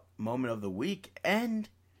Mark Out moment of the week and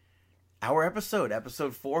our episode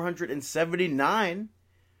 479.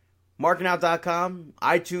 MarkinOut.com,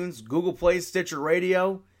 iTunes, Google Play, Stitcher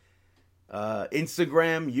Radio,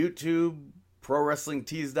 Instagram, YouTube,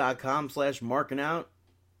 ProWrestlingTees.com/MarkinOut.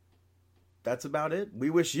 That's about it. We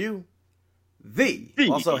wish you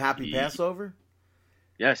also happy Passover.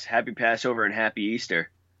 Yes, happy Passover and happy Easter.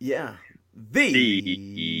 Yeah.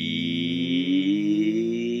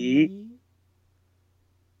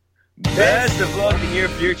 Best of luck in your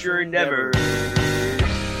future endeavors.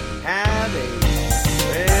 Have a